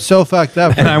 Yeah. I'm so fucked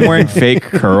up. And I'm wearing fake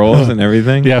curls and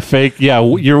everything. Yeah, fake. Yeah,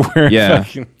 you're wearing Yeah.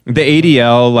 fucking... The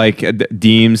ADL like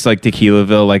deems like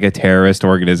Tequilaville like a terrorist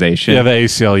organization. Yeah, the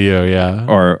ACLU, yeah.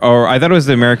 or I thought it was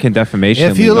the American Defamation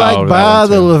If you League. like that one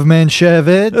bottle of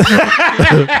Menshevitz,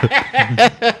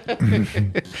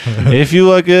 If you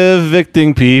like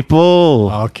evicting people,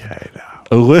 okay. Now.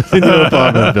 live in your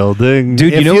apartment building.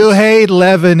 Dude, If you know you what's- hate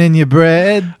leaven in your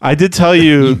bread, I did tell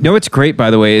you... You know what's great,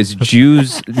 by the way, is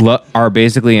Jews are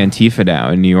basically Antifa now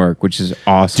in New York, which is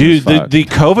awesome. Dude, as the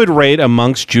fuck. COVID rate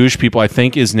amongst Jewish people, I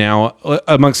think, is now,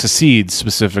 amongst Hasids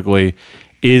specifically,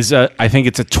 is, I think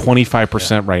it's at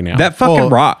 25% right now. that fucking Well,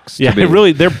 rocks. to yeah,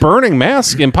 be. they're burning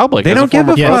masks in public. They as don't give form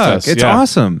a of fuck. protest. It's Yeah.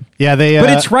 awesome. yeah, they. But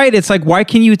it's right. It's like, why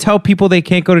can you tell people they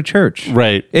can't go to church?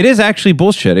 Right. It is actually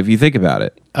bullshit if you think about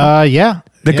it. yeah.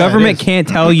 The Yeah, government it is. can't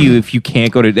tell you if you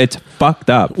can't go to. It's fucked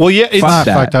up. Well, yeah, it's Fuck Not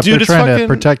that. fucked up. Dude, They're it's trying fucking- to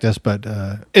protect us, but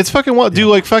It's fucking what? Dude,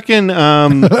 like fucking,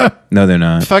 No, they're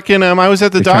not. I was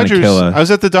at the They're trying to Dodgers. kill us. I was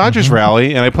at the Dodgers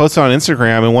rally, and I posted on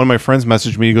Instagram, and one of my friends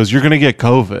messaged me. He goes, "You're gonna get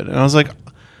COVID," and I was like,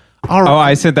 "All right." Oh,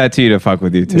 I sent that to you to fuck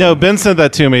with you too. No, Ben sent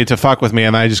that to me to fuck with me,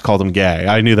 and I just called him gay.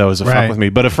 I knew that was a fuck Right. with me.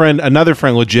 But another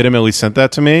friend legitimately sent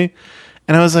that to me,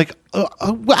 and I was like,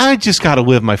 I just got to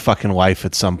live my fucking life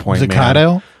at some point, Was it man.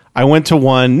 Kato? I went to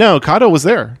one. No, Kato was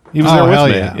there. He was Oh, there with hell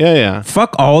me. yeah. Yeah.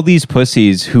 Fuck all these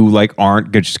pussies who like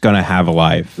aren't just gonna have a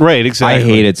life. Right, exactly. I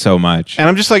hate it so much. And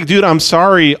I'm just like, dude, I'm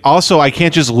sorry. Also, I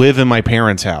can't just live in my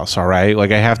parents' house, all right?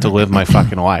 Like, I have to live my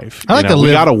fucking life. I like to We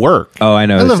live- got to work. Oh, I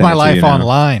know. I live sent my it to life you now.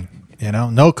 online.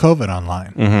 No COVID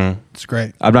online. Mm-hmm. It's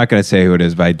great. I'm not gonna say who it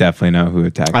is, but I definitely know who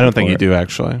attacked. I don't me think for you it. do,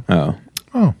 actually. Oh,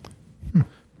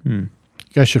 You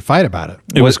guys should fight about it.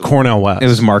 It was Cornell West. it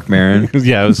was Mark Maron.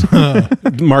 Yeah, it was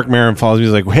Mark Maron follows me.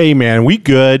 He's like, "Hey, man, we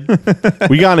good?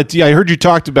 We got it. I heard you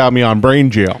talked about me on Brain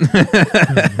Jail.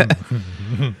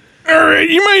 All right,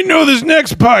 you might know this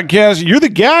next podcast. You're the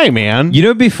guy, man. You know,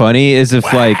 what'd be funny is if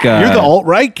like You're the alt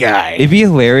right guy. It'd be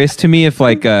hilarious to me if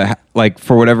like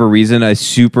for whatever reason a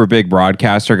super big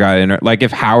broadcaster got in, like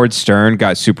if Howard Stern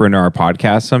got super into our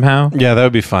podcast somehow, Yeah, that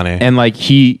would be funny. and like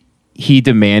he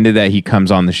demanded that he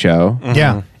comes on the show.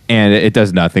 Yeah. and it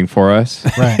does nothing for us.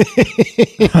 Right.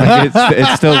 Like,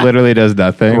 it still literally does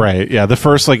nothing. Right. Yeah. The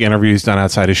first like interview he's done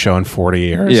outside his show in 40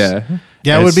 years. Yeah.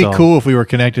 Yeah, it would be So- cool if we were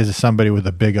connected to somebody with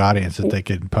a big audience that they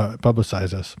could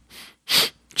publicize us.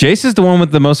 Jace is the one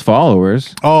with the most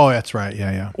followers. Oh, that's right.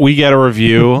 Yeah. We get a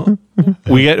review.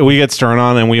 we get Stern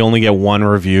on, and we only get one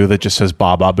review that just says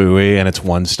Baba Booey, and it's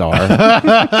 1 star.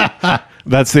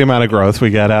 That's the amount of growth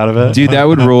we get out of it. Dude, that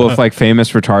would rule if like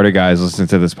famous retarded guys listen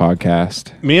to this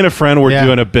podcast. Me and a friend were Yeah.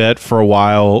 doing a bit for a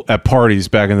while at parties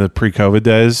back in the pre-COVID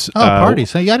days. Oh,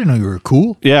 parties. Hey, I didn't know you were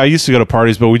cool. Yeah, I used to go to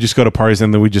parties, but we just go to parties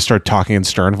and then we just start talking in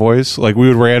Stern voice. Like we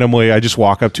would randomly, I just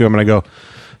walk up to him and I go,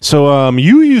 "So,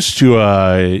 you used to,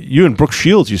 you and Brooke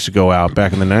Shields used to go out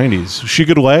back in the 90s. She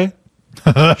good lay?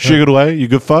 She good lay? You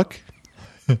good fuck?"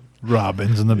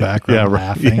 Robin's in the background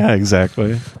laughing. Yeah,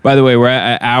 exactly. By the way, we're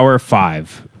at hour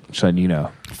 5. Just letting you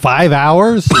know. 5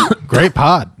 hours? Great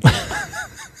pod.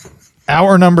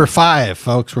 Hour number 5,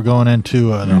 folks. We're going into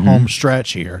the home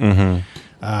stretch here.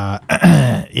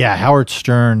 Yeah, Howard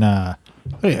Stern,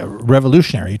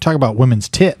 revolutionary. You talk about women's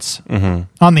tits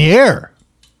on the air.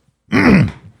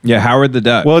 Yeah, Howard the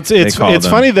Duck. Well, it's they called him.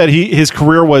 funny that his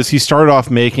career was he started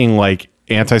off making like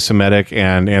anti-Semitic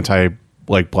and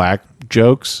black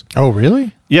jokes. Oh,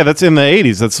 really? Yeah, that's in the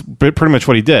 80s. That's pretty much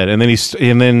what he did. And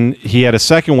then he had a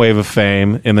second wave of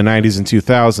fame in the 90s and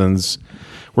 2000s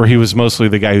where he was mostly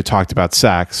the guy who talked about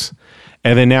sex.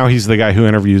 And then now he's the guy who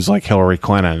interviews like Hillary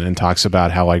Clinton and talks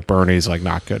about how like Bernie's like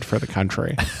not good for the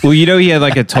country. Well, you know, he had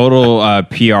like a total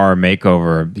PR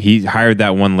makeover. He hired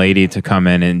that one lady to come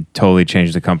in and totally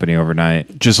change the company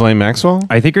overnight. Ghislaine Maxwell?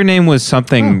 I think her name was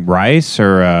something Rice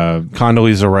or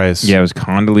Condoleezza Rice. yeah, it was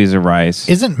Condoleezza Rice.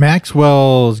 Isn't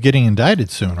Maxwell's getting indicted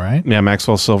soon, right? Yeah,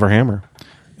 Maxwell Silverhammer.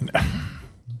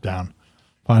 Down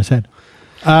on his head.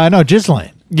 No,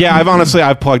 Ghislaine. Yeah,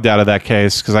 I've plugged out of that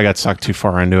case because I got sucked too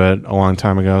far into it a long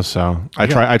time ago. So I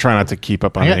try not to keep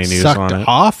up on I any got news sucked on it.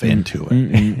 off into it.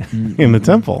 In the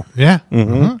temple. Yeah.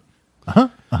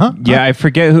 Yeah, I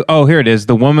forget who. Oh, here it is.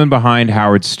 The woman behind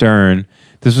Howard Stern.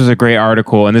 This was a great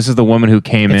article, and this is the woman who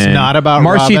came It's in. not about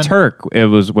Marcy Robin? Turk. It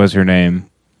was her name.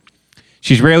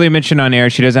 She's rarely mentioned on air.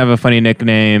 She doesn't have a funny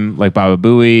nickname like Baba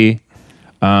Booey.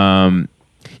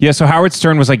 Yeah, so Howard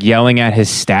Stern was like yelling at his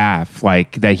staff,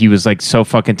 like that he was like so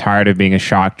fucking tired of being a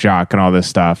shock jock and all this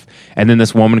stuff. And then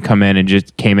this woman came in and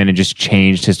just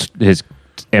changed his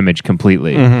image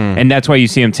completely. And that's why you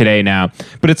see him today now.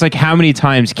 But it's like, how many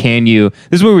times can you,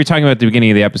 this is what we were talking about at the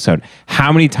beginning of the episode.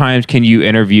 How many times can you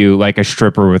interview like a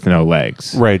stripper with no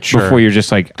legs? Right, sure. Before you're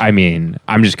just like, I mean,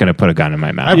 I'm just going to put a gun in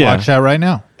my mouth. I'd watch that right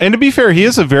now. And to be fair, he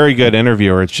is a very good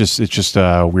interviewer. It's just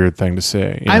a weird thing to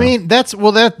say. I mean, that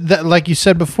like you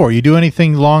said before, you do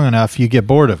anything long enough, you get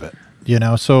bored of it. You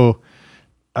know, so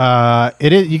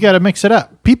you got to mix it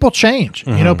up. People change.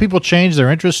 You know, people change. Their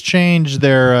interests change.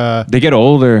 They get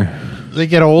older. They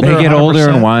get older. They get older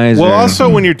 100%. and wiser. well, also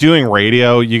when you're doing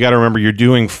radio, you got to remember you're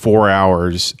doing 4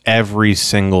 hours every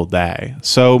single day.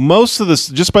 So most of this,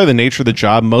 just by the nature of the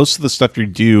job, most of the stuff you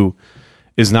do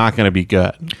is not going to be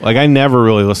good. Like I never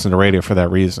really listen to radio for that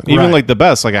reason. Even Right. like the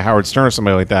best, like a Howard Stern or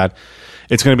somebody like that.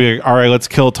 It's going to be like, all right, let's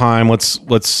kill time. Let's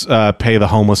pay the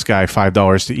homeless guy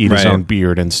 $5 to eat his Right. own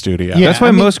beard in studio. Yeah. That's why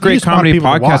I mean, most you great just want comedy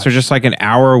people to podcasts watch. are just like an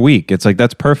hour a week. It's like,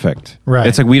 that's perfect. Right.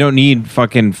 It's like, we don't need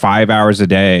fucking 5 hours a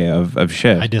day of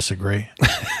shit. I disagree.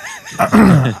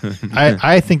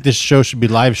 I think this show should be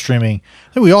live streaming.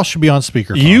 I think we all should be on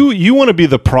speakerphone. You want to be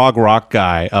the prog rock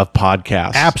guy of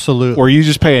podcasts. Absolutely. Or you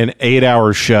just pay an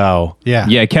 8-hour show. yeah.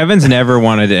 Yeah, Kevin's never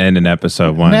wanted to end an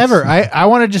episode once. Never. I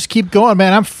want to just keep going,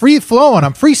 man. I'm free flowing.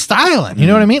 I'm freestyling. You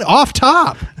know what I mean? Off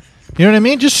top. You know what I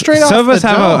mean? Just straight off. Some of us the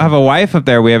have dome. a wife up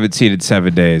there we haven't seen in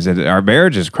 7 days. And our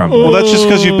marriage is crumbling. Well, that's just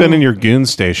because you've been in your goon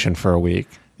station for a week.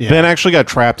 Yeah. Ben actually got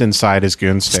trapped inside his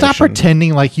goon station. Stop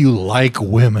pretending like you like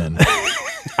women.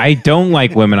 I don't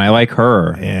like women. I like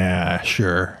her. Yeah,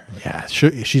 sure. Yeah,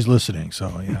 she's listening.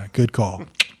 So yeah, good call.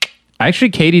 Actually,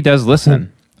 Katie does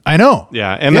listen. I know.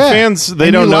 Yeah, and the fans, they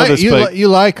And don't you know like, this, you, but you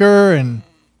like her, and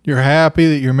you're happy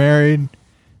that you're married.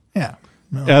 Yeah,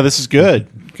 no, yeah, this is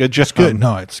good. Good, just good.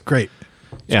 No, it's great.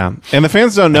 Yeah, and the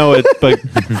fans don't know it,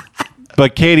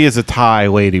 but Katie is a Thai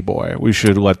lady boy. We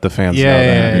should let the fans know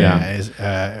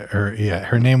that.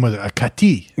 Her name was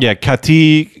Kati. Yeah,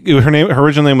 Kati. Her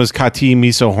original name was Kati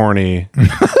Miso Horny.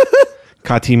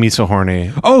 Kati Miso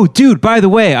Horny. Oh, dude, by the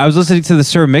way, I was listening to the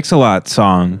Sir Mix-a-Lot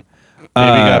song.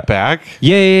 Baby got back.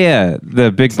 Yeah.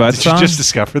 The Big Butt Did song. you just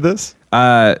discover this?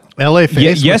 L.A.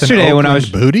 face. Yesterday when I was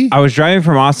booty. I was driving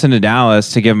from Austin to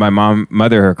Dallas to give my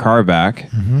mother her car back,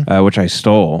 which I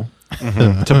stole.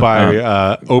 To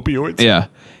buy opioids. Yeah,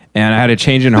 and I had a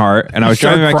change in heart, and I was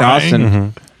driving back Start to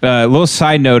Austin. little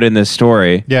side note in this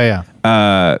story. Yeah.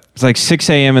 It's like 6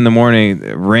 a.m. in the morning,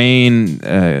 rain,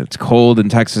 it's cold in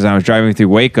Texas. I was driving through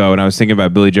Waco and I was thinking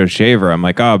about Billy Joe Shaver. I'm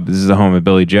like, oh, this is the home of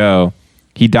Billy Joe.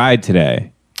 He died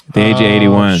today at the age of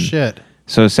 81. Shit.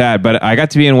 So sad. But I got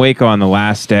to be in Waco on the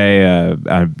last day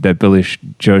that Billy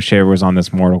Joe Shaver was on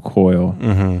this mortal coil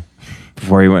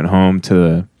before he went home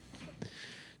to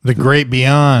the great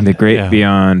beyond. the great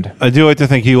beyond. I do like to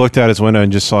think he looked out his window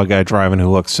and just saw a guy driving who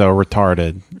looked so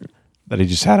retarded that he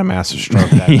just had a massive stroke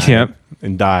that night Yep.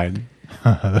 and died.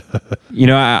 You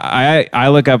know, I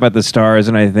look up at the stars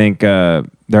and I think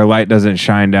their light doesn't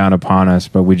shine down upon us,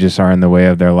 but we just are in the way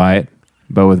of their light.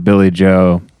 But with Billy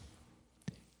Joe,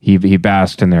 he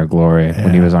basked in their glory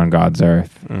when he was on God's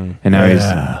earth. And now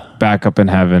he's back up in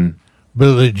heaven.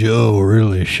 Billy Joe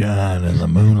really shine in the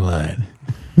moonlight.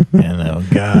 And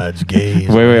God's gaze.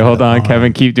 Wait, hold on,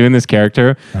 Kevin. Keep doing this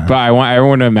character. But I want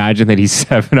everyone to imagine that he's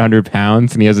 700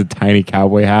 pounds and he has a tiny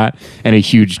cowboy hat and a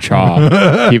huge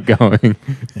jaw. Keep going.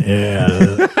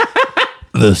 Yeah.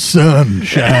 The sun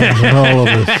shines on all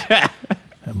of us.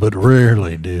 But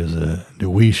rarely do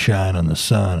we shine on the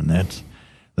sun. And that's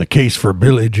the case for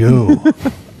Billy Joe.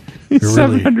 He's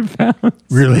 700 pounds.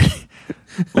 Really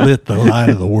lit the light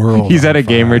of the world. He's at a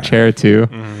gamer chair too.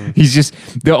 He's just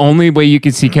the only way you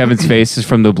can see Kevin's face is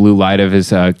from the blue light of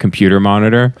his computer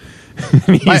monitor.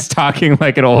 He's talking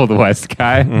like an old West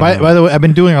guy. By the way, I've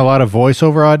been doing a lot of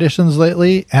voiceover auditions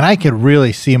lately, and I could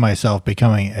really see myself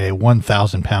becoming a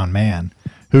 1,000-pound man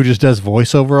who just does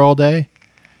voiceover all day.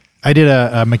 I did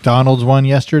a McDonald's one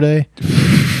yesterday.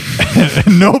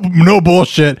 no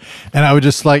bullshit. And I was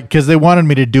just like, because they wanted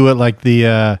me to do it like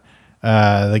the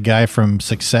guy from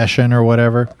Succession or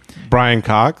whatever. Brian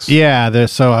Cox? Yeah,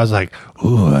 so I was like,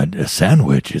 ooh, a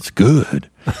sandwich, it's good.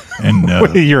 And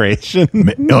You're Asian?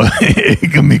 make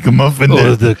a muffin.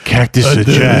 The cactus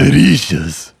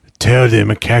delicious. Tell them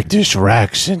a cactus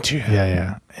rack sent you.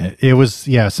 Yeah. It was,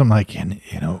 something like,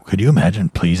 could you imagine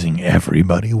pleasing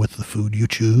everybody with the food you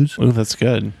choose? Oh, that's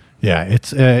good. Yeah,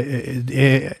 it's,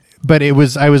 but I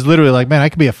was literally like, man, I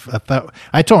could be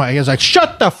I told him, I was like,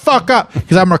 shut the fuck up,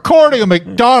 because I'm recording a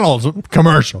McDonald's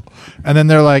commercial. And then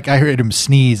they're like, I heard him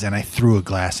sneeze, and I threw a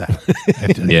glass at him.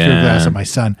 I threw a glass at my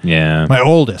son. Yeah. My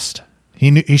oldest.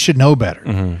 He should know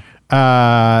better.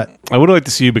 I would like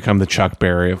to see you become the Chuck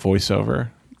Berry of voiceover.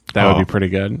 That would be pretty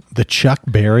good. The Chuck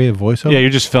Berry of voiceover? Yeah, you're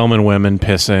just filming women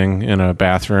pissing in a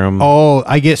bathroom. Oh,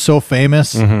 I get so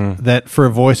famous that for a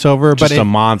voiceover. Just but a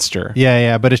monster.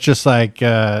 Yeah, but it's just like,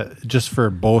 just for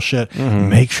bullshit.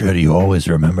 Make sure you always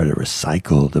remember to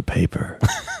recycle the paper.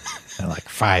 Like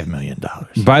 $5 million.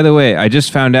 By the way, I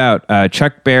just found out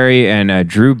Chuck Berry and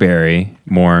Drew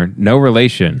Barrymore, no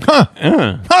relation.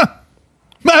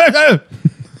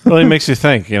 Really makes you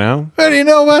think, you know? How do you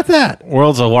know about that?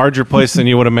 World's a larger place than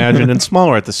you would imagine and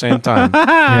smaller at the same time.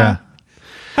 Yeah.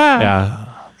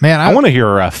 Yeah. Man, I want to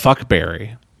hear Fuck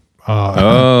Berry.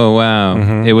 Oh,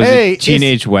 wow. It was Hey, a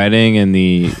teenage wedding and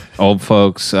the old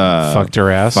folks Fucked her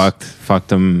ass. fucked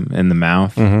them in the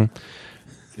mouth.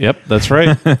 Yep, that's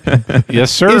right. Yes,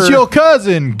 sir. It's your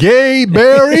cousin, Gay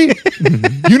Barry.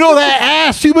 You know that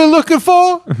ass you've been looking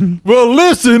for? Well,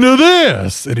 listen to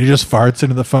this. And he just farts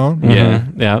into the phone.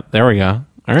 Yeah. There we go.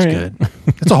 All right. Good.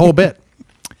 It's a whole bit.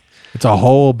 It's a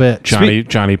whole bit.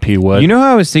 Johnny P. Wood. You know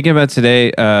how I was thinking about today?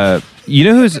 You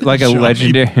know who's like a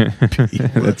legendary...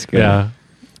 That's good. Yeah.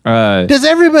 Does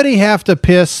everybody have to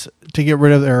piss to get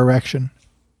rid of their erection?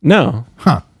 No.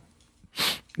 Huh.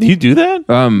 Do you do that?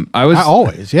 I was... I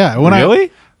always, yeah.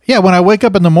 Really? When I wake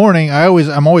up in the morning,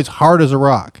 I'm always hard as a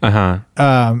rock.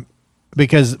 Uh-huh.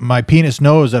 Because my penis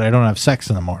knows that I don't have sex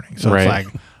in the morning. So Right.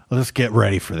 it's like, let's get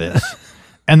ready for this.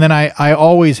 And then I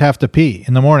always have to pee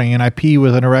in the morning, and I pee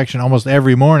with an erection almost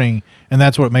every morning, and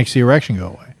that's what makes the erection go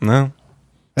away. No.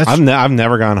 That's I've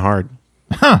never gone hard.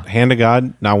 Hand to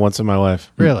God, not once in my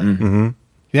life. really. Mm-hmm.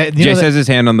 Yeah, Jay has his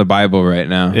hand on the Bible right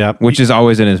now. Yep. Which is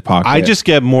always in his pocket. I just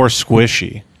get more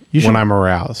squishy should- when I'm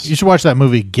aroused. you should watch that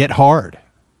movie, Get Hard.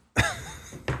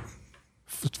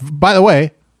 By the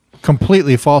way,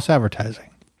 completely false advertising.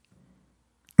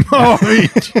 Oh,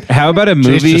 How about a Jace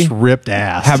movie? just ripped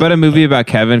ass. How about a movie about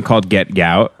Kevin called Get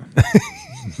Gout?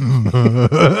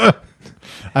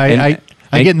 I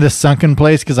get in this sunken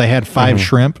place because I had 5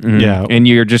 shrimp. Yeah. And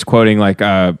you're just quoting like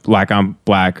black on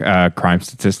black crime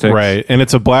statistics. Right. And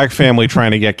it's a black family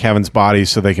trying to get Kevin's body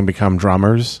so they can become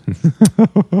drummers.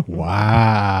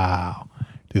 Wow.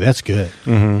 Dude, that's good.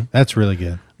 That's really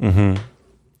good.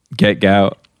 Get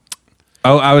Gout.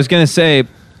 Oh, I was going to say,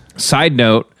 side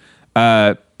note,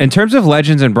 in terms of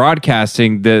legends in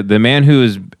broadcasting, the man who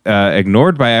is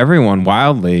ignored by everyone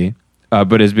wildly,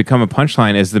 but has become a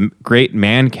punchline, is the great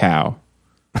man cow.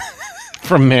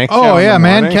 From Man Cow. Oh in yeah, the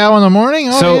Man morning. Cow in the morning.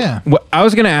 Oh So yeah. I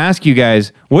was going to ask you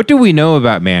guys, what do we know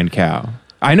about Man Cow?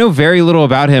 I know very little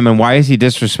about him, and why is he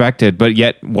disrespected, but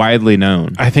yet widely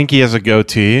known? I think he has a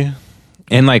goatee.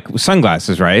 And like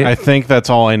sunglasses, right? I think that's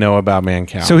all I know about Man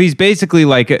Cow. So he's basically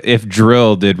like if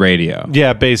Drill did radio.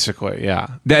 yeah, basically, yeah.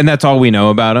 And that's all we know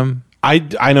about him?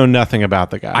 I know nothing about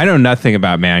the guy. I know nothing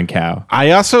about Man Cow.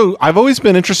 I've always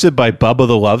been interested by Bubba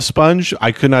the Love Sponge.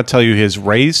 I could not tell you his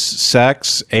race,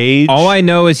 sex, age. All I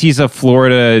know is he's a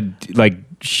Florida like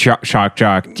shock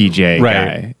jock DJ Right.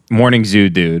 guy. Morning Zoo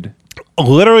dude.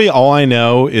 Literally all I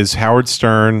know is Howard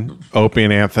Stern, Opie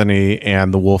and Anthony,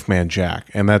 and the Wolfman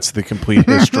Jack. And that's the complete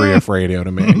history of radio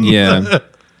to me. Yeah.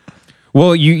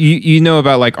 Well, you know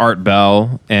about like Art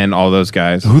Bell and all those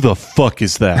guys. Who the fuck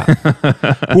is that?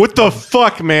 What the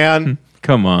fuck, man?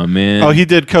 Come on, man. Oh, he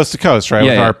did Coast to Coast, right? Yeah,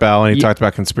 With yeah. Art Bell, and he Yeah. talked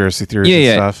about conspiracy theories yeah, and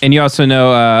yeah. stuff. And you also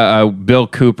know Bill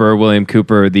Cooper, William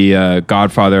Cooper, the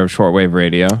godfather of shortwave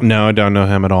radio. No, I don't know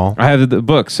him at all. I have the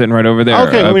book sitting right over there.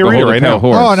 Okay, let me read it Behold a right Pale now.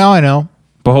 Horse. Oh, now I know.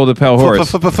 Behold a Pale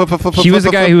Horse. He was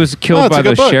the guy who was Oh, killed it's by a good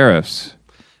those book. sheriffs.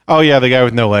 Oh, yeah, the guy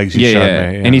with no legs. You Yeah, showed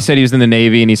yeah. me. Yeah. And he said he was in the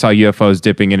Navy and he saw UFOs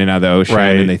dipping in and out of the ocean,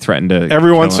 Right. and they threatened to.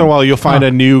 Every kill once in a him. while, you'll find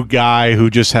a new guy who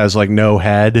just has like no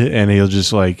head, and he'll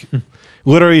just like,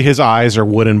 literally, his eyes are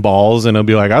wooden balls, and he'll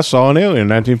be like, "I saw an alien in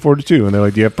 1942," and they're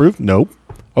like, "Do you have proof?" Nope.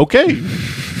 Okay.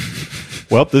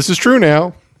 Well, this is true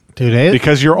now Dude,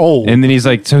 because you're old. And then he's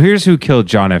like, "So here's who killed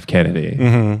John F. Kennedy."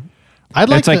 Mm-hmm. I'd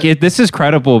like It's like to, this is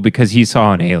credible because he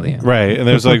saw an alien. Right. And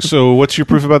there's like, so what's your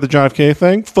proof about the John F. Kennedy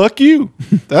thing? Fuck you.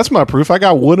 That's my proof. I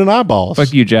got wooden eyeballs.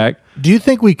 Fuck you, Jack. Do you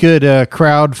think we could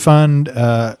crowd fund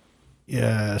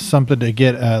something to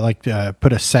get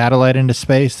put a satellite into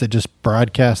space that just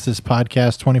broadcasts this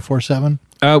podcast 24/7?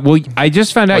 Well, I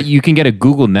just found out you can get a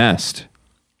Google Nest.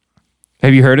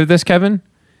 Have you heard of this, Kevin?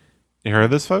 You heard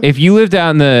of this, folks? If you lived out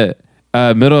in the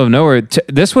middle of nowhere,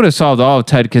 this would have solved all of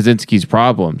Ted Kaczynski's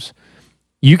problems.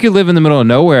 You could live in the middle of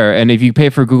nowhere, and if you pay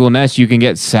for Google Nest, you can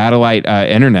get satellite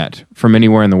internet from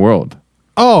anywhere in the world.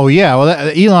 Oh yeah,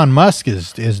 well Elon Musk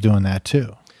is doing that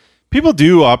too. People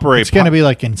do operate. It's going to be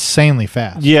like insanely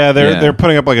fast. Yeah, Yeah. they're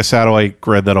putting up like a satellite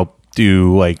grid that'll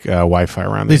do like Wi-Fi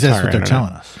around. At least that's what they're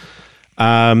telling us.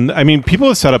 I mean, people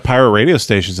have set up pirate radio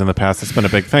stations in the past. That's been a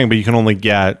big thing, but you can only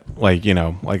get like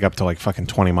up to like fucking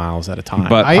 20 miles at a time.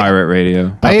 But pirate radio.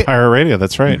 pirate radio,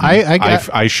 that's right.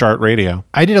 I Shart Radio,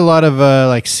 I did a lot of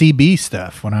like CB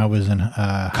stuff when I was in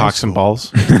cocks and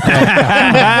balls.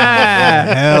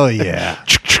 Hell yeah.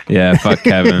 Yeah, fuck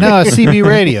Kevin. No, CB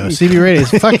radio. CB radio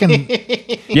is fucking.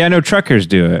 Yeah, no truckers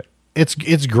do it.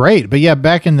 It's great, but yeah,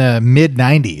 back in the mid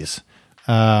 '90s,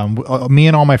 me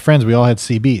and all my friends, we all had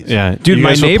CBs. Yeah, Dude, you my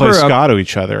guys would neighbor play up- ska to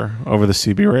each other over the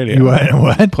CB radio. You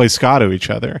what? Play ska to each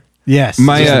other. Yes.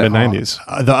 My, Just uh, the mid 90s.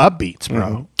 The upbeats,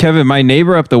 bro. Kevin, my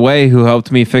neighbor up the way who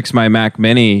helped me fix my Mac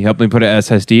Mini, he helped me put an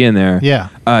SSD in there.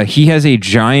 Yeah. He has a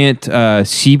giant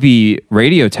CB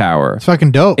radio tower It's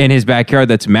fucking dope. in his backyard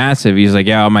that's massive. He's like,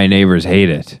 yeah, all my neighbors hate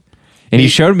it. And he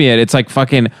showed me it. It's like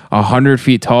fucking 100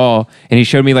 feet tall. And he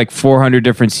showed me like 400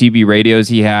 different CB radios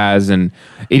he has. And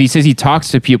he says he talks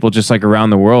to people just like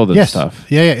around the world and Yes. stuff.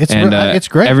 Yeah, yeah. It's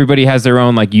great. Everybody has their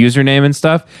own like username and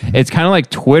stuff. It's kind of like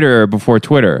Twitter before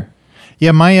Twitter.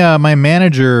 Yeah, my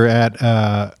manager at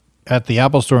the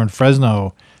Apple Store in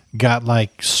Fresno got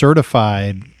like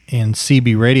certified in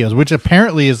CB radios, which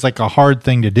apparently is like a hard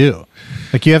thing to do.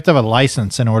 Like you have to have a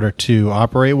license in order to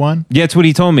operate one. Yeah, that's what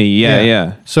he told me.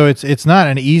 Yeah. So it's not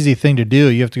an easy thing to do.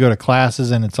 You have to go to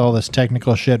classes and it's all this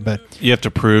technical shit. But You have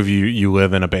to prove you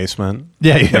live in a basement.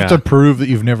 yeah, you have to prove that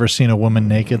you've never seen a woman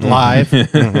naked live.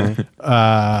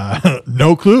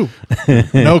 No clue.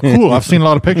 No clue. I've seen a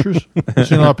lot of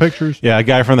pictures. Yeah, a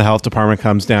guy from the health department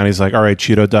comes down. He's like, "All right,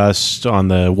 Cheeto dust on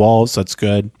the walls. That's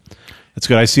good. That's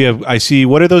good. I see.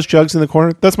 What are those jugs in the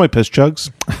corner? That's my piss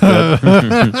jugs. Good.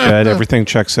 Good. Everything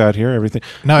checks out here. Everything.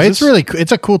 No, Is it's this- really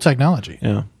it's a cool technology.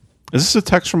 Yeah. Is this a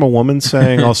text from a woman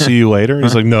saying, "I'll see you later"?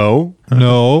 He's like, "No."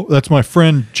 No, that's my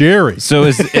friend Jerry. So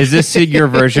is this your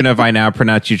version of I now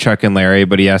pronounce you Chuck and Larry,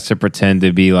 but he has to pretend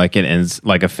to be like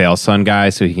a fail son guy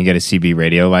so he can get a CB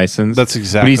radio license? That's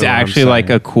exactly But he's what I'm actually like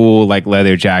saying. a cool like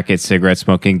leather jacket, cigarette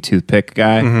smoking, toothpick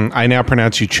guy. I now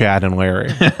pronounce you Chad and Larry.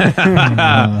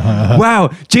 Wow,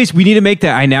 Jace, we need to make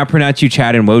that I now pronounce you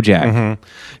Chad and Wojak.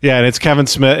 Yeah, and it's Kevin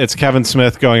Smith. It's Kevin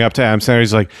Smith going up to Adam Sandler.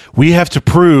 He's like, "We have to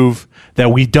prove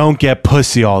that we don't get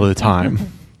pussy all the time."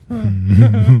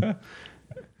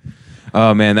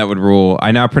 Oh man, that would rule.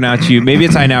 I now pronounce you. Maybe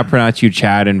it's I now pronounce you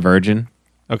Chad and Virgin.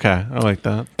 Okay, I like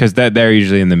that. Because they're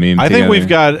usually in the meme. I think together. we've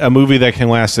got a movie that can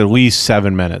last at least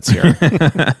 7 minutes here,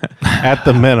 at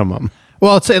the minimum.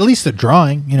 Well, it's at least a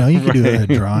drawing. You know, you could do a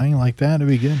drawing like that. It'd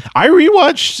be good. I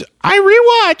rewatched.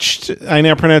 I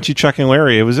Now Pronounce You Chuck and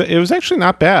Larry. It was actually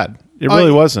not bad. It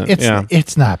really wasn't.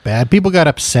 It's not bad. People got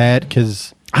upset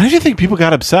because I don't even think people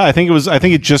got upset. I think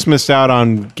it just missed out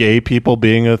on gay people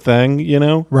being a thing. You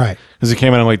know, right. Because it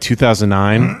came out in like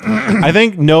 2009. I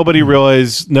think nobody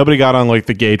got on like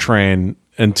the gay train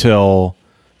until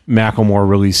Macklemore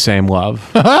released Same Love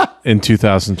in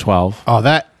 2012.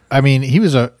 Oh,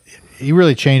 he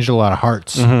really changed a lot of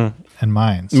hearts and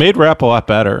minds. Made rap a lot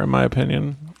better, in my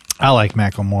opinion. I like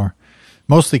Macklemore,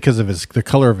 mostly because of the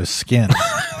color of his skin.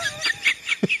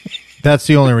 That's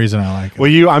the only reason I like it.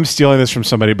 Well, I'm stealing this from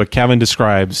somebody, but Kevin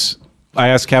describes. I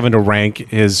asked Kevin to rank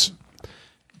his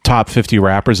top 50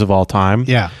 rappers of all time.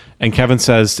 Yeah. And Kevin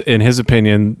says, in his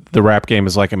opinion, the rap game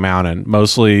is like a mountain,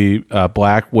 mostly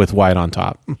black with white on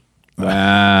top.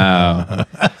 Wow.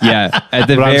 Yeah. At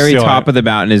the But I'm very stealing top it. of the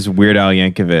mountain is Weird Al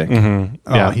Yankovic. Mm-hmm.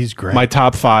 Oh, he's great. My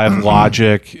top 5: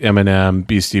 Logic, Eminem,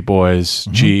 Beastie Boys,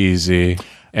 G-Eazy,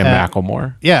 and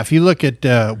Macklemore. Yeah, if you look at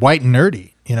White and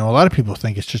Nerdy, you know, a lot of people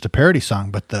think it's just a parody song,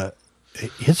 but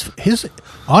his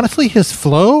honestly, his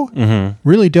flow,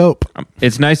 really dope.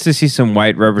 It's nice to see some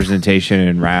white representation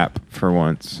in rap for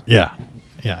once. Yeah,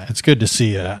 it's good to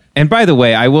see. And by the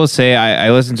way, I will say I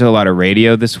listened to a lot of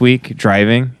radio this week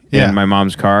driving in my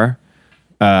mom's car.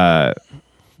 When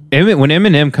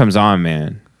Eminem comes on,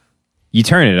 man, you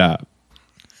turn it up.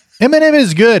 Eminem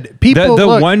is good. People, The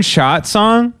look, One Shot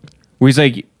song where he's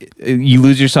like, you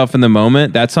lose yourself in the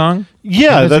moment, that song?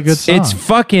 Yeah, That is a good song. It's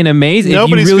fucking amazing.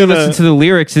 Nobody's if you really gonna- listen to the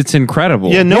lyrics, it's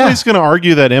incredible. Yeah, nobody's going to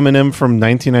argue that Eminem from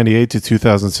 1998 to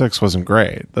 2006 wasn't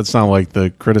great. That's not like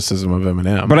the criticism of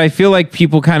Eminem. But I feel like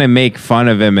people kind of make fun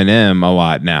of Eminem a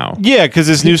lot now. yeah, because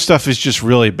his new stuff is just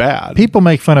really bad. people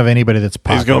make fun of anybody that's He's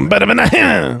popular. going better than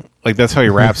a like that's how he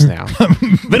raps now.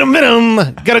 Venom,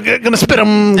 gonna spit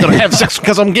him. Gonna have sex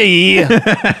because I'm gay.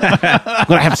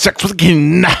 Gonna have sex with a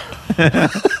kin.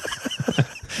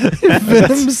 Venom,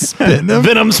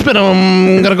 spit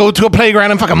him. Gonna go to a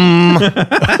playground and fuck him.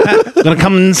 Gonna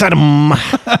come inside him.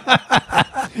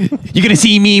 You're going to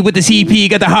see me with the CP,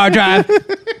 got the hard drive.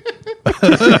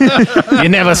 You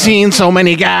never seen so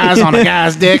many guys on a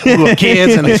guy's dick who are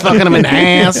kids and he's fucking them in the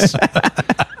ass.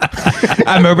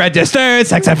 I'm a registered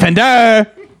sex offender.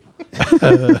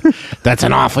 That's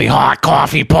an awfully hot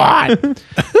coffee pot.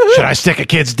 Should I stick a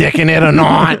kid's dick in it or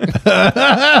not?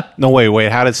 No,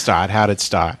 wait. How did it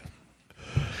start?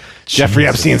 Jeffrey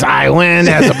Epstein's island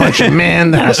has a bunch of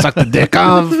men that I suck the dick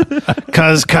of.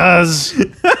 Cuz.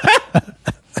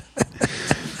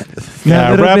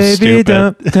 Now, little rap's baby,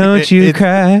 stupid. don't you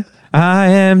cry. I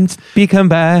am become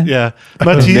by. Yeah.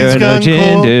 My There teeth's are no gone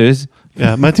cold. genders.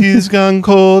 Yeah, my teeth's gone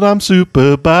cold. I'm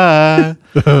super bi.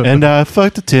 And I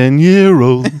fucked a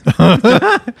 10-year-old.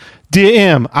 Dear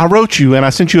M, I wrote you and I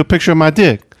sent you a picture of my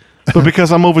dick. But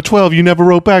because I'm over 12, you never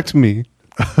wrote back to me.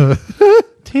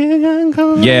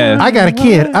 Yeah. I got a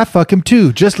kid. I fuck him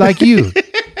too, just like you.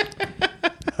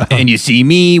 And you see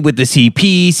me with the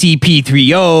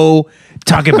CP30,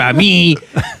 talking about me.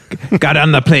 Got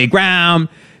on the playground.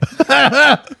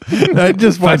 I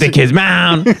just Fuck the kid's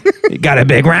mound. Got a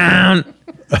big round.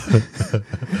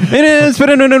 It is, but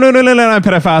no, I'm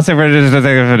pedophile.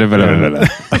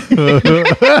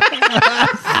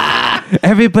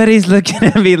 Everybody's looking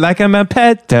at me like I'm a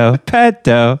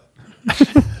pedo.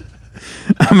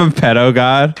 I'm a pedo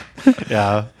god.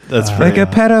 Yeah, that's Like a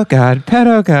pedo god.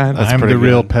 I'm pretty the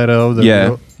real good. pedo. The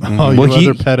Yeah. real, all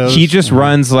you other pedos. he just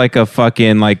runs like a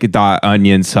fucking like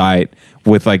 .onion site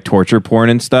with like torture porn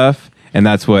and stuff. And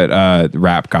that's what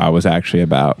Rap God was actually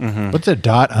about. What's a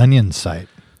 .onion site?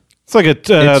 It's like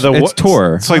It's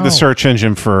Tor. It's like the search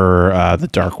engine for the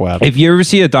dark web. If you ever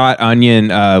see a .onion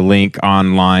link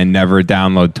online, never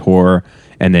download Tor,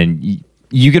 and then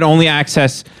you can only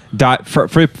access for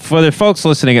the folks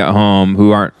listening at home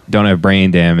who don't have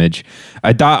brain damage.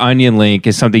 A .onion link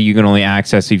is something you can only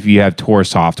access if you have Tor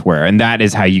software, and that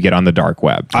is how you get on the dark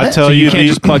web. I tell so you you, can't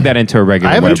just plug that into a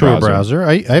regular I have web a Tor browser.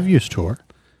 browser. I've used Tor.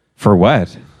 For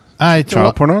what?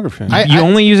 child pornography. You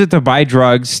only use it to buy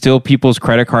drugs, steal people's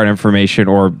credit card information,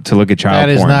 or to look at child That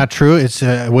is porn. not true. It's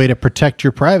a way to protect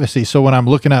your privacy. So when I'm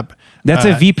looking up, That's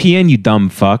a VPN, you dumb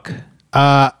fuck.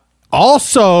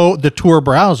 also the Tor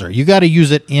browser, you got to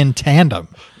use it in tandem.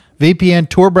 VPN,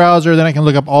 Tor browser, then I can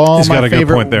look up all He's got my a good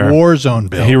favorite point there. Warzone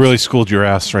builds. He really schooled your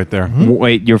ass right there.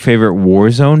 Wait, your favorite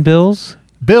Warzone bills?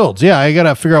 builds. Yeah, I got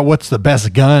to figure out what's the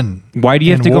best gun. Why do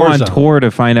you have in to go on Warzone. Tor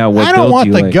to find out what I don't builds want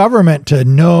you the like? government to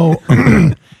know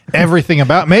everything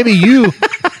about. Maybe you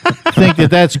think that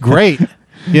that's great.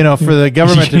 You know, for the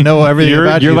government to know everything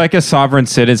about you. You're like a sovereign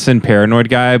citizen paranoid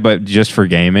guy, but just for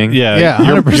gaming. Yeah,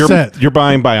 100%. You're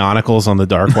buying Bionicles on the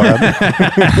dark web.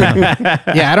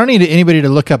 Yeah, I don't need anybody to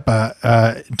look up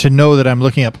to know that I'm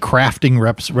looking up crafting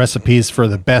recipes for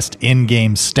the best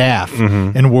in-game staff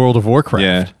in World of Warcraft.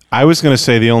 Yeah. I was going to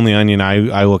say the only onion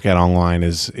I look at online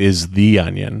is the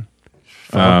onion.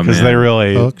 Because they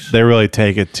really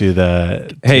take it to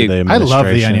the I love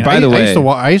the Onion. By the way,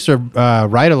 I used to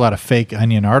write a lot of fake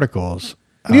Onion articles.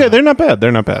 Yeah, they're not bad.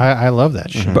 They're not bad. I love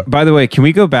that shit. But by the way, can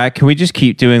we go back? Can we just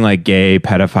keep doing like gay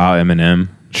pedophile Eminem?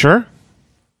 Sure.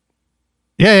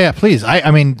 Yeah, please. I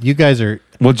mean, you guys are.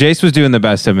 Well, Jace was doing the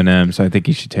best Eminem, so I think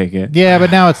he should take it. Yeah, but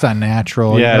now it's not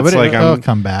natural. Yeah, you know, it's but like it'll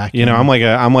come back. You know, I'm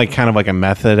like kind of like a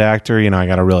method actor. You know, I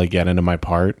got to really get into my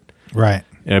part. Right.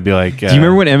 It'd be like. Do you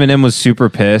remember when Eminem was super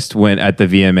pissed when at the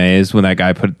VMAs when that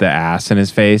guy put the ass in his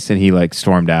face and he like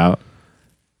stormed out?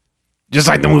 Just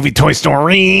like the movie Toy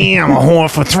Story, I'm a whore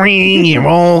for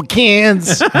 3-year-old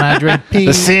kids. And I drink pee.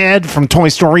 The Sid from Toy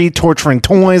Story torturing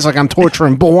toys like I'm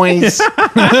torturing boys.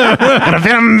 Gonna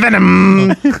venom.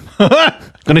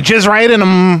 Gonna jizz right in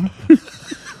them.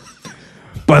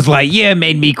 Buzz Lightyear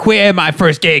made me queer. My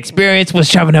first gay experience was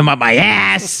shoving him up my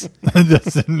ass.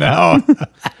 No.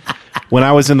 When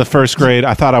I was in the first grade,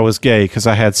 I thought I was gay because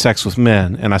I had sex with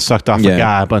men and I sucked off a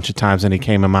guy a bunch of times and he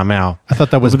came in my mouth. I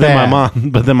thought that was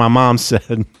But then my mom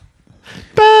said,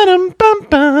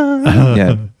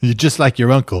 Yeah, You're just like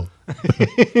your uncle.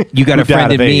 you got a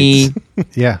friend in me.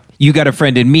 Yeah. You got a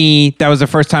friend in me. That was the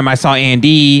first time I saw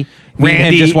Andy. Me and him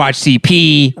Randy. just watched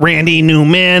CP. Randy, new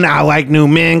men. I like new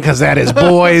men because that is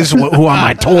boys who are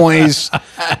my toys.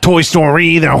 Toy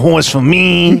Story, they're a horse for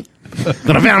me.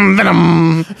 Gonna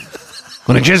venom.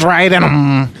 Gonna jizz right in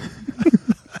them.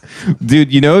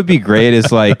 Dude, you know what'd be great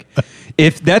is like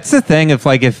if that's the thing,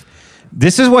 if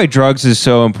this is why drugs is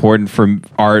so important for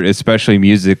art, especially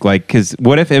music, like because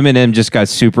what if Eminem just got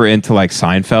super into like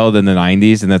Seinfeld in the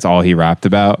 90s and that's all he rapped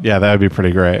about? Yeah, that would be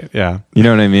pretty great. Yeah. You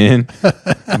know what I mean?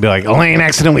 I'd be like, Elaine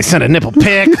accidentally sent a nipple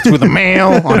pic through the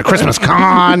mail on a Christmas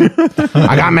con.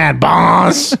 I got mad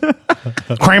boss.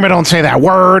 Kramer, don't say that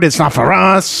word. It's not for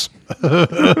us.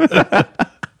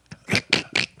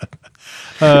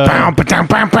 Bow, ba-dum,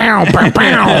 bow, bow, bow,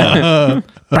 bow.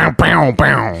 Bow, bow,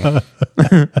 bow.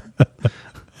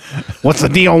 What's the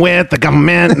deal with the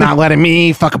government not letting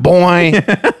me fuck a boy?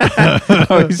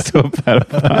 Oh, he's still a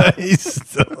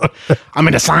pedophile. I'm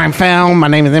into Seinfeld. My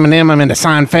name is Eminem. I'm into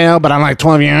Seinfeld, but I'm like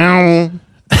 12 years old.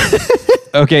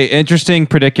 Okay, interesting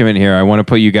predicament here. I want to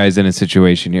put you guys in a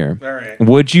situation here. All right.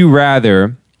 Would you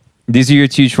rather, these are your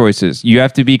two choices. You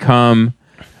have to become,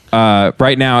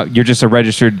 right now, you're just a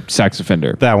registered sex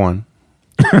offender. That one.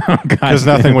 Because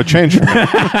nothing would change for me.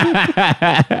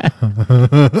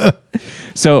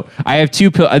 So I have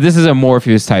two pills. This is a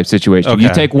Morpheus type situation. Okay.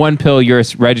 You take one pill, you're a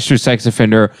registered sex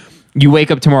offender. You wake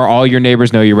up tomorrow, all your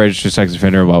neighbors know you're a registered sex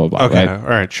offender, blah, blah, blah. Okay. Right? All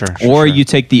right. Sure. Or you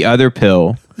take the other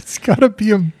pill. It's got to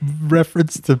be a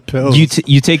reference to pills.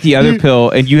 You take the other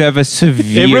pill and you have a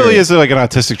severe... It really is like an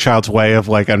autistic child's way of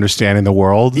like understanding the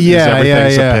world. Yeah,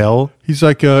 Everything's yeah. a pill. He's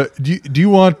like, do you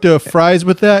want fries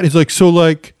with that? He's like, so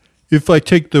like, if I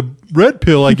take the red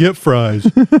pill, I get fries.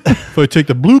 If I take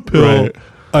the blue pill, Right.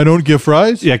 I don't get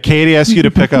fries? Yeah, Katie asks you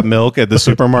to pick up milk at the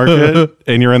supermarket,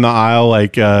 and you're in the aisle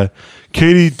like,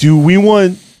 Katie,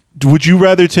 would you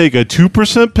rather take a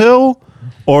 2% pill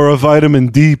or a vitamin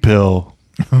D pill?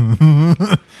 She's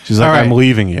like, All right. I'm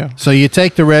leaving you. So you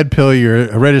take the red pill, you're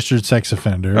a registered sex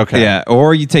offender. Okay. Yeah,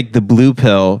 or you take the blue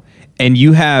pill and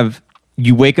you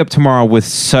wake up tomorrow with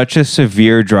such a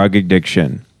severe drug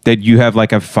addiction that you have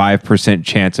like a 5%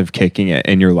 chance of kicking it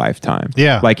in your lifetime.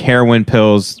 Yeah. Like heroin,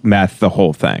 pills, meth, the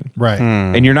whole thing. Right.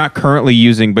 And you're not currently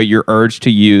using, but your urge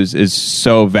to use is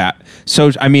so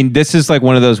I mean, this is like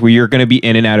one of those where you're going to be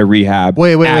in and out of rehab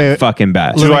at fucking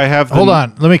best. Do I have Hold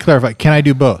on. Let me clarify. Can I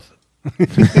do both?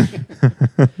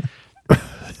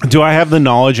 Do I have the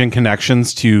knowledge and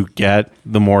connections to get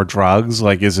the more drugs?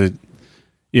 Like, is it,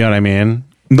 you know what I mean?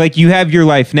 Like you have your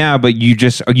life now, but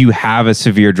you have a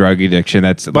severe drug addiction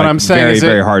that's But I'm saying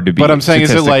very hard to beat. But I'm saying,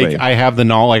 is it like statistically. I have the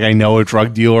knowledge? Like I know a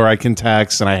drug dealer I can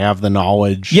text, and I have the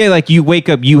knowledge. Yeah, like you wake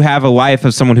up, you have a life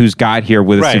of someone who's got here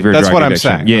with a right. severe That's drug what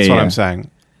addiction. I'm saying. Yeah, That's yeah. what I'm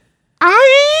saying.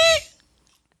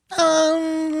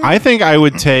 I think I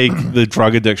would take the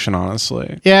drug addiction,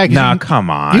 honestly. Yeah. Nah, come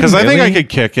on. Because I think I Really? could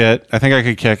kick it.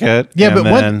 Yeah, and but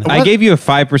what- then- I gave you a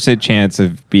 5% chance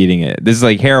of beating it. This is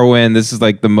like heroin. This is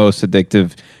like the most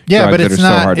addictive Yeah, drugs but that it's are so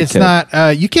not. hard to It's kick.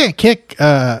 not. You can't kick.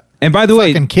 And by the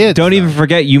way, fucking kids, don't though. even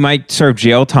forget you might serve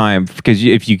jail time because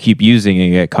if you keep using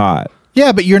and get caught.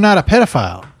 Yeah, but you're not a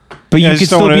pedophile. But Yeah, I you could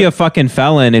just don't still wanna- be a fucking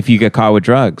felon if you get caught with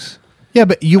drugs. Yeah,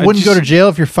 but you wouldn't go just- to jail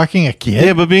if you're fucking a kid.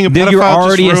 Yeah, but being a pedophile Then you're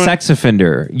already just a sex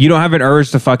offender. You don't have an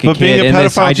urge to fuck a But being kid, a and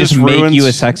this, pedophile I just just make ruins- you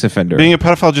a sex offender. Being a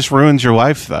pedophile just ruins your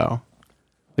life, though.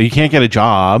 You can't get a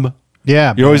job.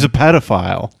 Yeah, You're always a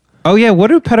pedophile. oh yeah, what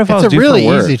do pedophiles it's a do really for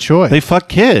work? easy choice. They fuck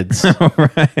kids.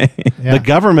 Yeah. The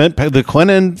government, the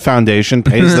Clinton Foundation,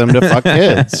 pays them to fuck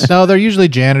kids. No, they're usually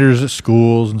janitors at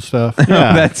schools and stuff.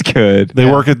 Yeah. That's good. They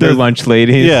work at They're the lunch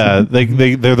ladies. Yeah,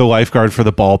 they're the lifeguard for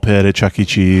the ball pit at Chuck E.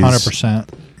 Cheese. 100%.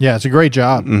 Yeah, it's a great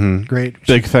job. Mm-hmm. Great.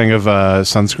 Big thing of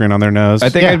sunscreen on their nose. I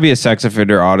think Yeah. I'd be a sex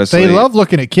offender. Honestly, They love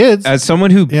looking at kids. as someone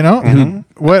who You know,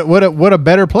 what a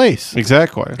better place.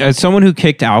 exactly. as someone who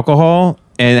kicked alcohol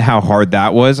and how hard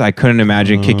that was. I couldn't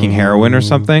imagine kicking heroin or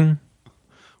something.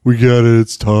 We get it.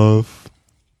 It's tough.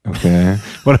 Okay,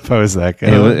 What if I was that guy?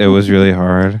 it was really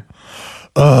hard.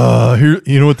 Here,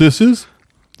 you know what this is?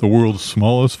 The world's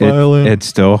smallest violin. It's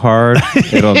still hard.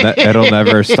 It'll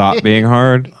never stop being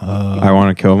hard. I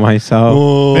want to kill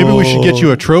myself. Maybe we should get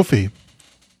you a trophy.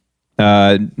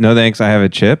 No thanks. I have a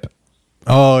chip.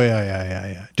 Oh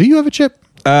yeah. Do you have a chip?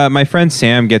 My friend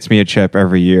Sam gets me a chip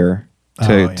every year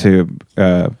to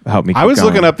help me. I keep was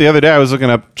going. looking up the other day. I was looking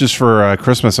up just for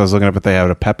Christmas. I was looking up if they had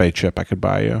a Pepe chip I could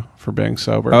buy you for being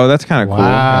sober. Oh, that's kind of cool.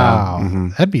 Wow,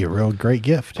 that'd be a real great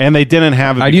gift. and they didn't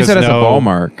have it. I'd use because that as a ball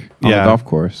mark on Yeah. the golf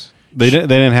course. They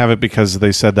didn't have it because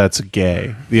they said that's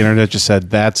gay. The internet just said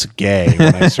that's gay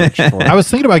when I searched for it. I was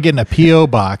thinking about getting a PO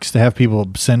box to have people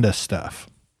send us stuff.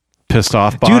 pissed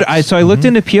off box. Dude, I looked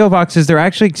into PO boxes. They're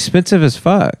actually expensive as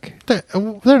fuck. They're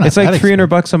not. It's like that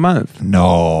 $300 a month. expensive.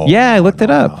 No. Yeah, I looked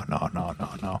it up.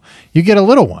 No. You get a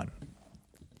little one.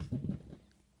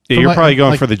 Yeah, you're like- probably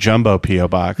going like- for the jumbo PO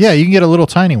box. Yeah, you can get a little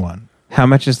tiny one. How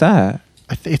much is that?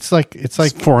 It's like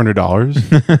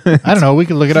 $400. I don't know. We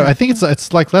could look it up. I think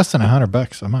it's like less than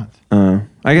 $100 a month.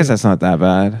 I guess that's not that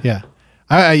bad. Yeah.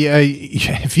 I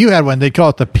if you had one, they'd call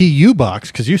it the PU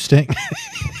box because you stink.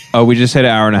 Oh, we just hit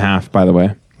an hour and a half, by the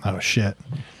way. Oh shit.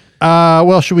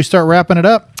 Well, should we start wrapping it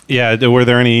up? Yeah. Were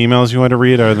there any emails you wanted to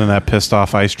read other than that pissed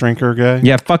off ice drinker guy?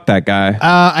 Yeah, fuck that guy.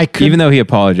 I could. Even though he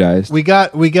apologized. we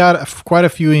got quite a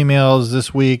few emails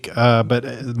this week, but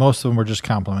most of them were just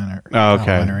complimentary. Oh, okay.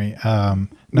 Complimentary.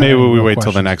 Not Maybe any we real wait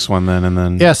till the questions. next one then, and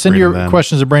then Yeah, send read your them then.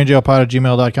 questions to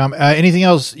brainjailpod@gmail.com. Anything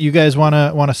else you guys want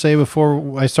to say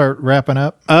before I start wrapping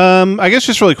up? I guess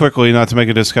just really quickly, not to make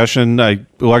a discussion.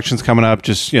 Elections coming up.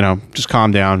 Just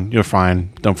calm down. You're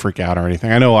fine. Don't freak out or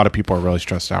anything. I know a lot of people are really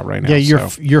stressed out right now. Yeah, you're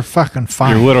so you're fucking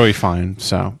fine. you're literally fine.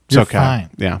 So it's You're okay. fine.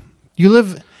 Yeah. You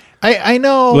live. I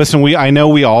know. Listen, I know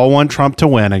we all want Trump to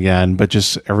win again, but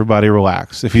just everybody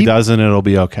relax. If he doesn't, it'll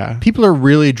be okay. People are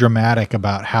really dramatic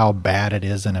about how bad it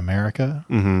is in America.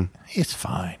 Mm-hmm. It's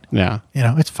fine. Yeah,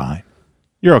 It's fine.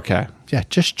 you're okay. Yeah,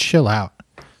 just chill out.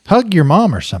 Hug your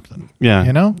mom or something. Yeah.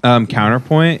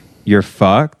 Counterpoint, you're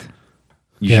fucked.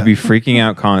 You Yeah. should be freaking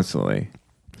out constantly.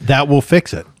 That will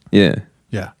fix it. Yeah.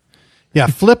 Yeah,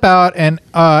 flip out and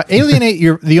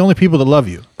alienate the only people that love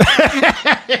you.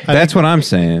 That's what I'm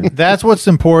saying. That's what's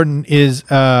important is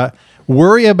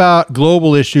worry about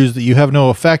global issues that you have no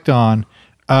effect on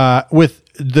with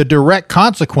the direct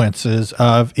consequences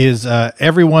of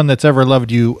everyone that's ever loved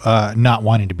you not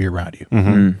wanting to be around you.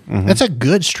 Mm-hmm. That's a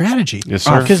good strategy. Yes,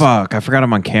 sir. Oh, fuck. I forgot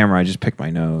I'm on camera. I just picked my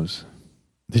nose.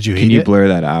 Did you Can eat you it? blur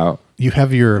that out? You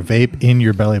have your vape in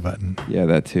your belly button. Yeah,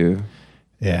 that too.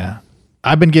 Yeah.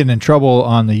 I've been getting in trouble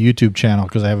on the YouTube channel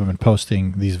because I haven't been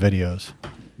posting these videos.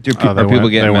 Dude, Oh, they are people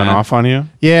went, getting they went mad? off on you?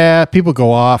 Yeah, people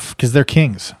go off because they're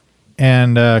kings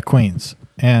and queens.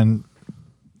 And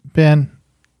Ben,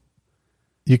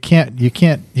 you can't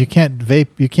vape.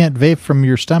 You can't vape from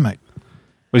your stomach.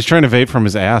 He's trying to vape from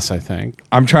his ass, I think.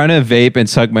 I'm trying to vape and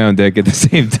suck my own dick at the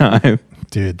same time.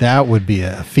 Dude, that would be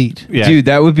a feat. Yeah. Dude,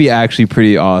 that would be actually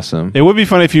pretty awesome. It would be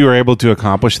fun if you were able to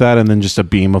accomplish that and then just a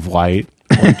beam of light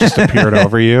just appeared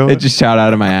over you. It just shot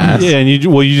out of my ass. Yeah, and you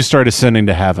just start ascending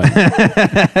to heaven.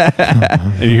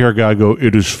 And you hear God go,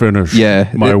 "It is finished. Yeah.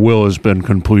 My will has been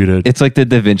completed." It's like the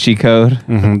Da Vinci Code.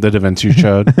 The Da Vinci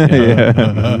Code.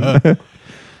 Yeah.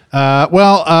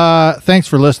 Thanks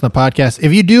for listening to the podcast.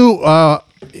 If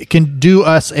you can do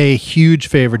us a huge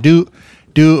favor, do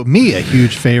me a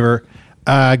huge favor.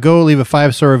 Go leave a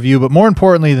 5-star review. But more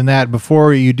importantly than that,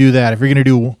 before you do that, if you're going to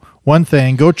do one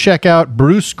thing, go check out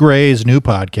Bruce Gray's new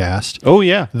podcast, Oh,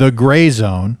 yeah. The Gray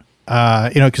Zone.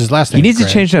 Because his last name He needs is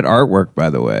to Gray. change that artwork, by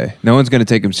the way. No one's going to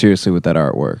take him seriously with that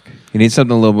artwork. He needs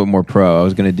something a little bit more pro. I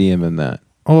was going to DM him that.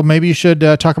 Well, maybe you should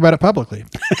talk about it publicly.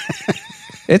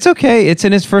 It's okay. It's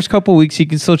in his first couple weeks. He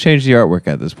can still change the artwork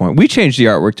at this point. We changed the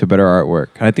artwork to better artwork.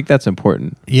 And I think that's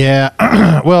important. Yeah.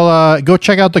 Well, go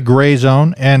check out The Gray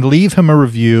Zone and leave him a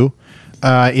review.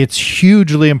 It's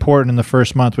hugely important in the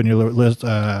first month when you're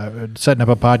setting up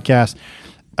a podcast.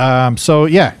 So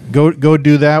yeah, go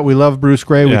do that. We love Bruce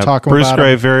Gray. We talk about Bruce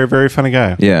Gray, him. very, very funny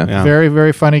guy. Yeah. Very,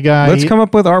 very funny guy. Let's come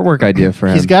up with artwork idea for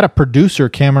him. He's got a producer,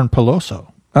 Cameron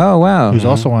Peloso, oh, wow. who's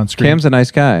also on screen. Cam's a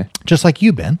nice guy. Just like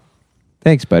you, Ben.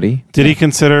 Thanks, buddy. Did he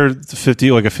consider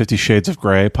a 50 Shades of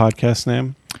Grey podcast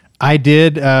name? I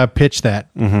did pitch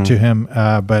that to him,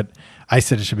 but I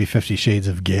said it should be 50 Shades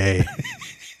of Gay.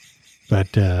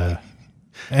 But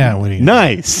yeah, what do you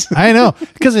Nice. I know,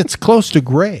 because it's close to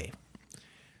gray.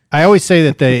 I always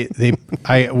say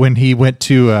that when he went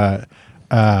to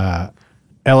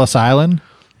Ellis Island,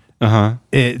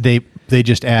 they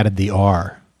just added the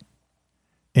R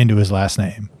into his last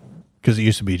name because it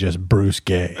used to be just Bruce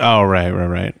Gay. Oh,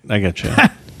 right. I get you.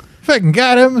 Fucking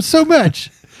got him so much,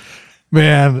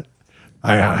 man.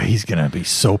 He's gonna be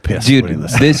so pissed, Dude, when he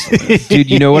listens. dude,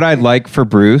 you know what I'd like for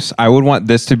Bruce? I would want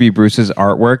this to be Bruce's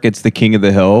artwork. It's the King of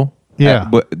the Hill. Yeah.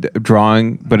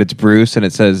 Drawing, but it's Bruce and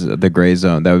it says The Gray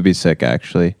Zone. That would be sick,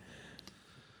 actually.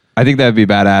 I think that would be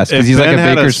badass because he's like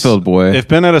a Bakersfield boy. If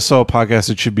Ben had a solo podcast,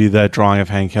 it should be that drawing of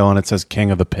Hank Hill and it says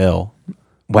King of the Pill.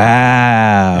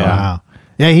 Wow. Wow.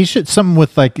 Yeah, he should something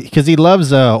with because he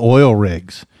loves oil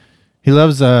rigs. He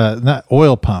loves not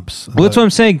oil pumps. Well, that's what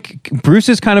I'm saying. Bruce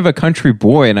is kind of a country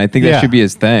boy, and I think that should be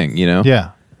his thing, you know?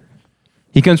 Yeah.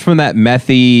 He comes from that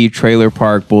methy trailer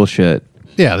park bullshit.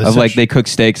 Yeah. Of like they cook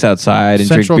steaks outside and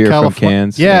drink beer from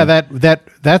cans. Yeah,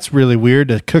 that's really weird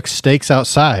to cook steaks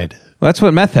outside. Well, that's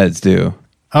what meth heads do.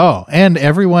 Oh, and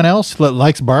everyone else that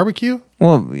likes barbecue?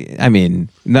 Well, I mean,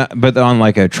 but on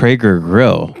like a Traeger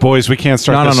grill. Boys, we can't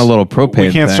start Not this, on a little propane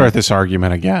We can't thing. start this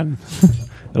argument again.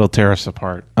 It'll tear us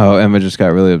apart. Oh, Emma just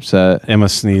got really upset. Emma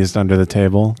sneezed under the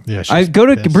table. Yeah. I go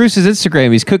to Bruce's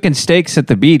Instagram. He's cooking steaks at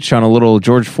the beach on a little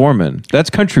George Foreman. That's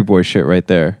country boy shit right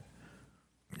there.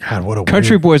 God, what a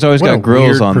Country weird, boys always what got a grills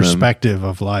weird on them. perspective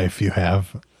of life you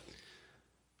have.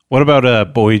 What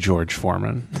about Boy George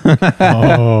Foreman?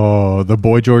 Oh, the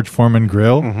Boy George Foreman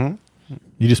grill? Mm-hmm.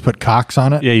 You just put cocks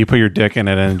on it? Yeah, you put your dick in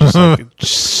it and just like...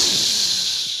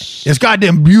 It's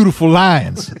goddamn beautiful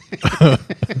lines. Look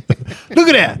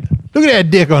at that. Look at that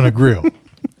dick on a grill.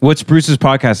 What's Bruce's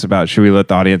podcast about? Should we let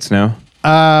the audience know?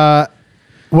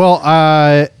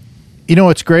 Well, you know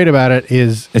what's great about it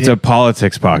is It's a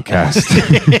politics podcast.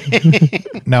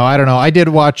 no, I don't know. I did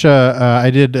watch.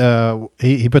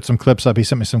 He put some clips up. He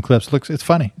sent me some clips. It's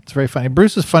funny. It's very funny.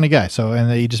 Bruce is a funny guy. So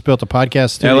and he just built a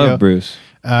podcast studio. I love Bruce.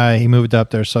 He moved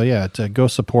up there. So yeah, go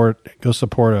support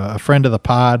a friend of the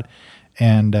pod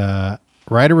and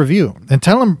write a review and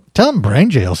tell him Brain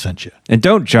Jail sent you. And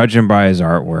don't judge him by his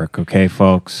artwork, okay,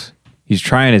 folks? He's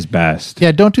trying his best.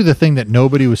 Yeah, don't do the thing that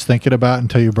nobody was thinking about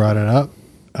until you brought it up.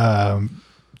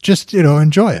 Just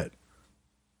enjoy it.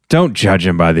 Don't judge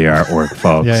him by the artwork,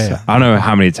 folks. Yeah. I don't know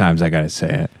how many times I got to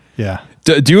say it. Yeah.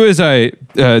 Do as I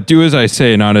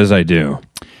say, not as I do.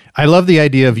 I love the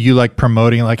idea of you like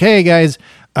promoting, like, hey guys,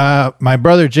 my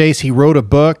brother Jace, he wrote a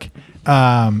book.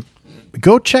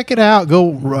 Go check it out.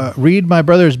 Go read my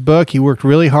brother's book. He worked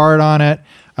really hard on it.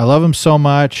 I love him so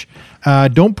much.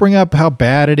 Don't bring up how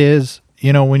bad it is,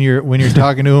 when you're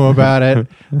talking to him about it.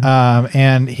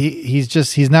 And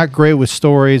he's not great with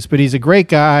stories, but he's a great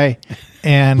guy,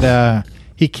 and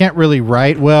he can't really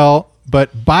write well.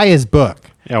 But buy his book.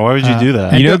 Yeah, why would you do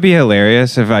that? You know, it'd be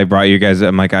hilarious if I brought you guys.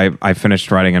 I'm like, I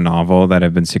finished writing a novel that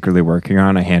I've been secretly working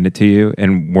on. I hand it to you,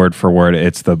 and word for word,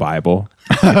 it's the Bible.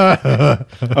 Oh,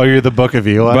 you're the Book of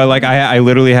Eli? But like, I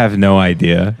literally have no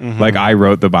idea. Mm-hmm. Like, I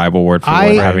wrote the Bible word for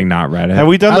word, having not read it. Have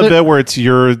we done the bit where it's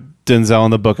your Denzel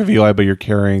in the Book of Eli, but you're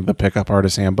carrying the Pickup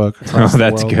Artist Handbook? Oh,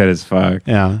 that's good as fuck.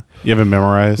 Yeah. You haven't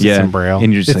memorized. Yeah. It's in Braille.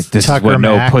 And you're just It's like, this Tucker is what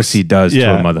no Max. pussy does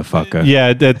Yeah. to a motherfucker. Yeah,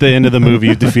 at the end of the movie,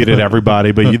 you defeated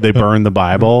everybody, but they burned the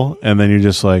Bible, and then you're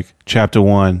just like, chapter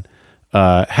 1,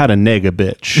 how to neg a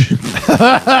bitch.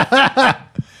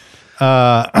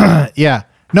 Yeah.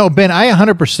 No, Ben, I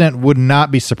 100% would not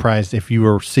be surprised if you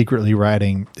were secretly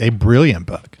writing a brilliant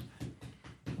book.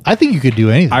 I think you could do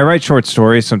anything. I write short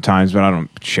stories sometimes, but I don't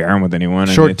share them with anyone.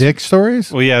 And Short it's- dick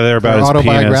stories? Well, yeah, they're about They're his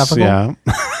penis. autobiographical? Yeah.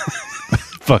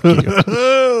 Fuck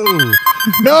you.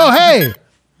 No, hey!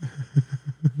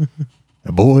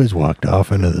 The boys walked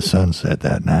off into the sunset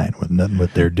that night with nothing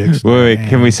but their dicks. in their Wait,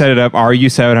 can we hands. set it up? Are you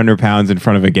 700 pounds in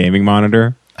front of a gaming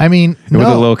monitor I mean, with a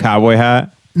no. little cowboy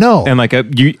hat? No. And like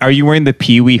are you wearing the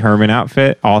Pee Wee Herman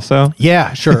outfit also?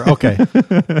 Yeah, sure. Okay.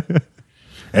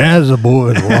 As the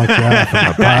boys walked out from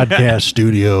the podcast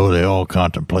studio, they all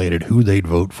contemplated who they'd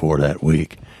vote for that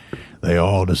week. They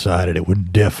all decided it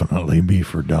would definitely be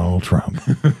for Donald Trump.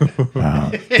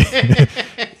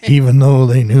 Even though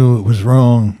they knew it was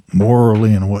wrong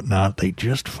morally and whatnot, they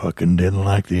just fucking didn't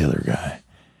like the other guy.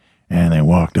 And they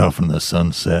walked off into the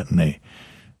sunset and they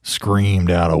screamed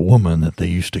out a woman that they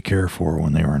used to care for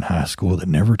when they were in high school that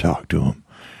never talked to them.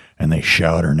 And they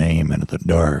shout her name into the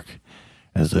dark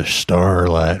as the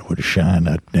starlight would shine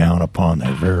down upon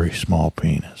their very small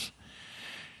penis.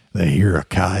 They hear a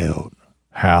coyote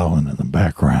howling in the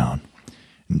background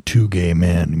and two gay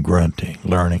men grunting,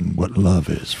 learning what love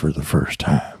is for the first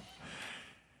time.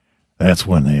 That's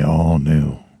when they all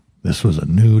knew this was a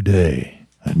new day,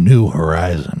 a new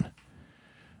horizon,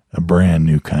 a brand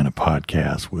new kind of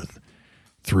podcast with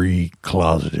three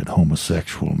closeted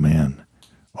homosexual men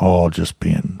all just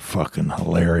being fucking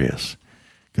hilarious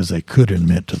because they could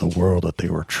admit to the world that they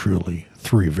were truly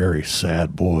three very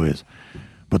sad boys,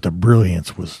 but the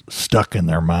brilliance was stuck in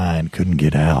their mind, couldn't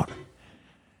get out.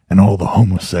 And all the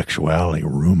homosexuality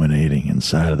ruminating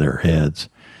inside of their heads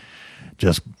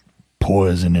just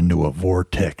poisoned into a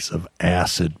vortex of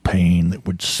acid pain that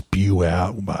would spew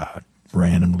out by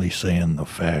randomly saying the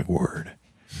fag word.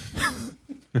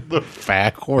 The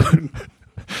fag word.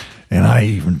 And I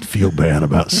even feel bad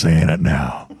about saying it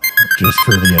now, just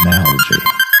for the analogy.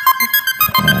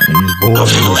 These boys The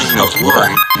feeling of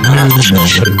one, not the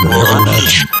mission, or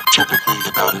unleash, typically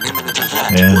about an imminent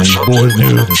event and or these something boys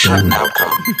knew with that a they certain would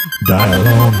outcome. die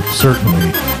alone, certainly,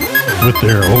 with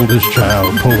their oldest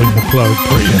child pulling the plug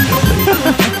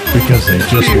preemptively because they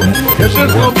just went because they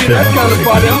weren't feeling very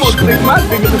good at school.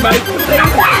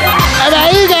 How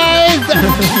about you guys?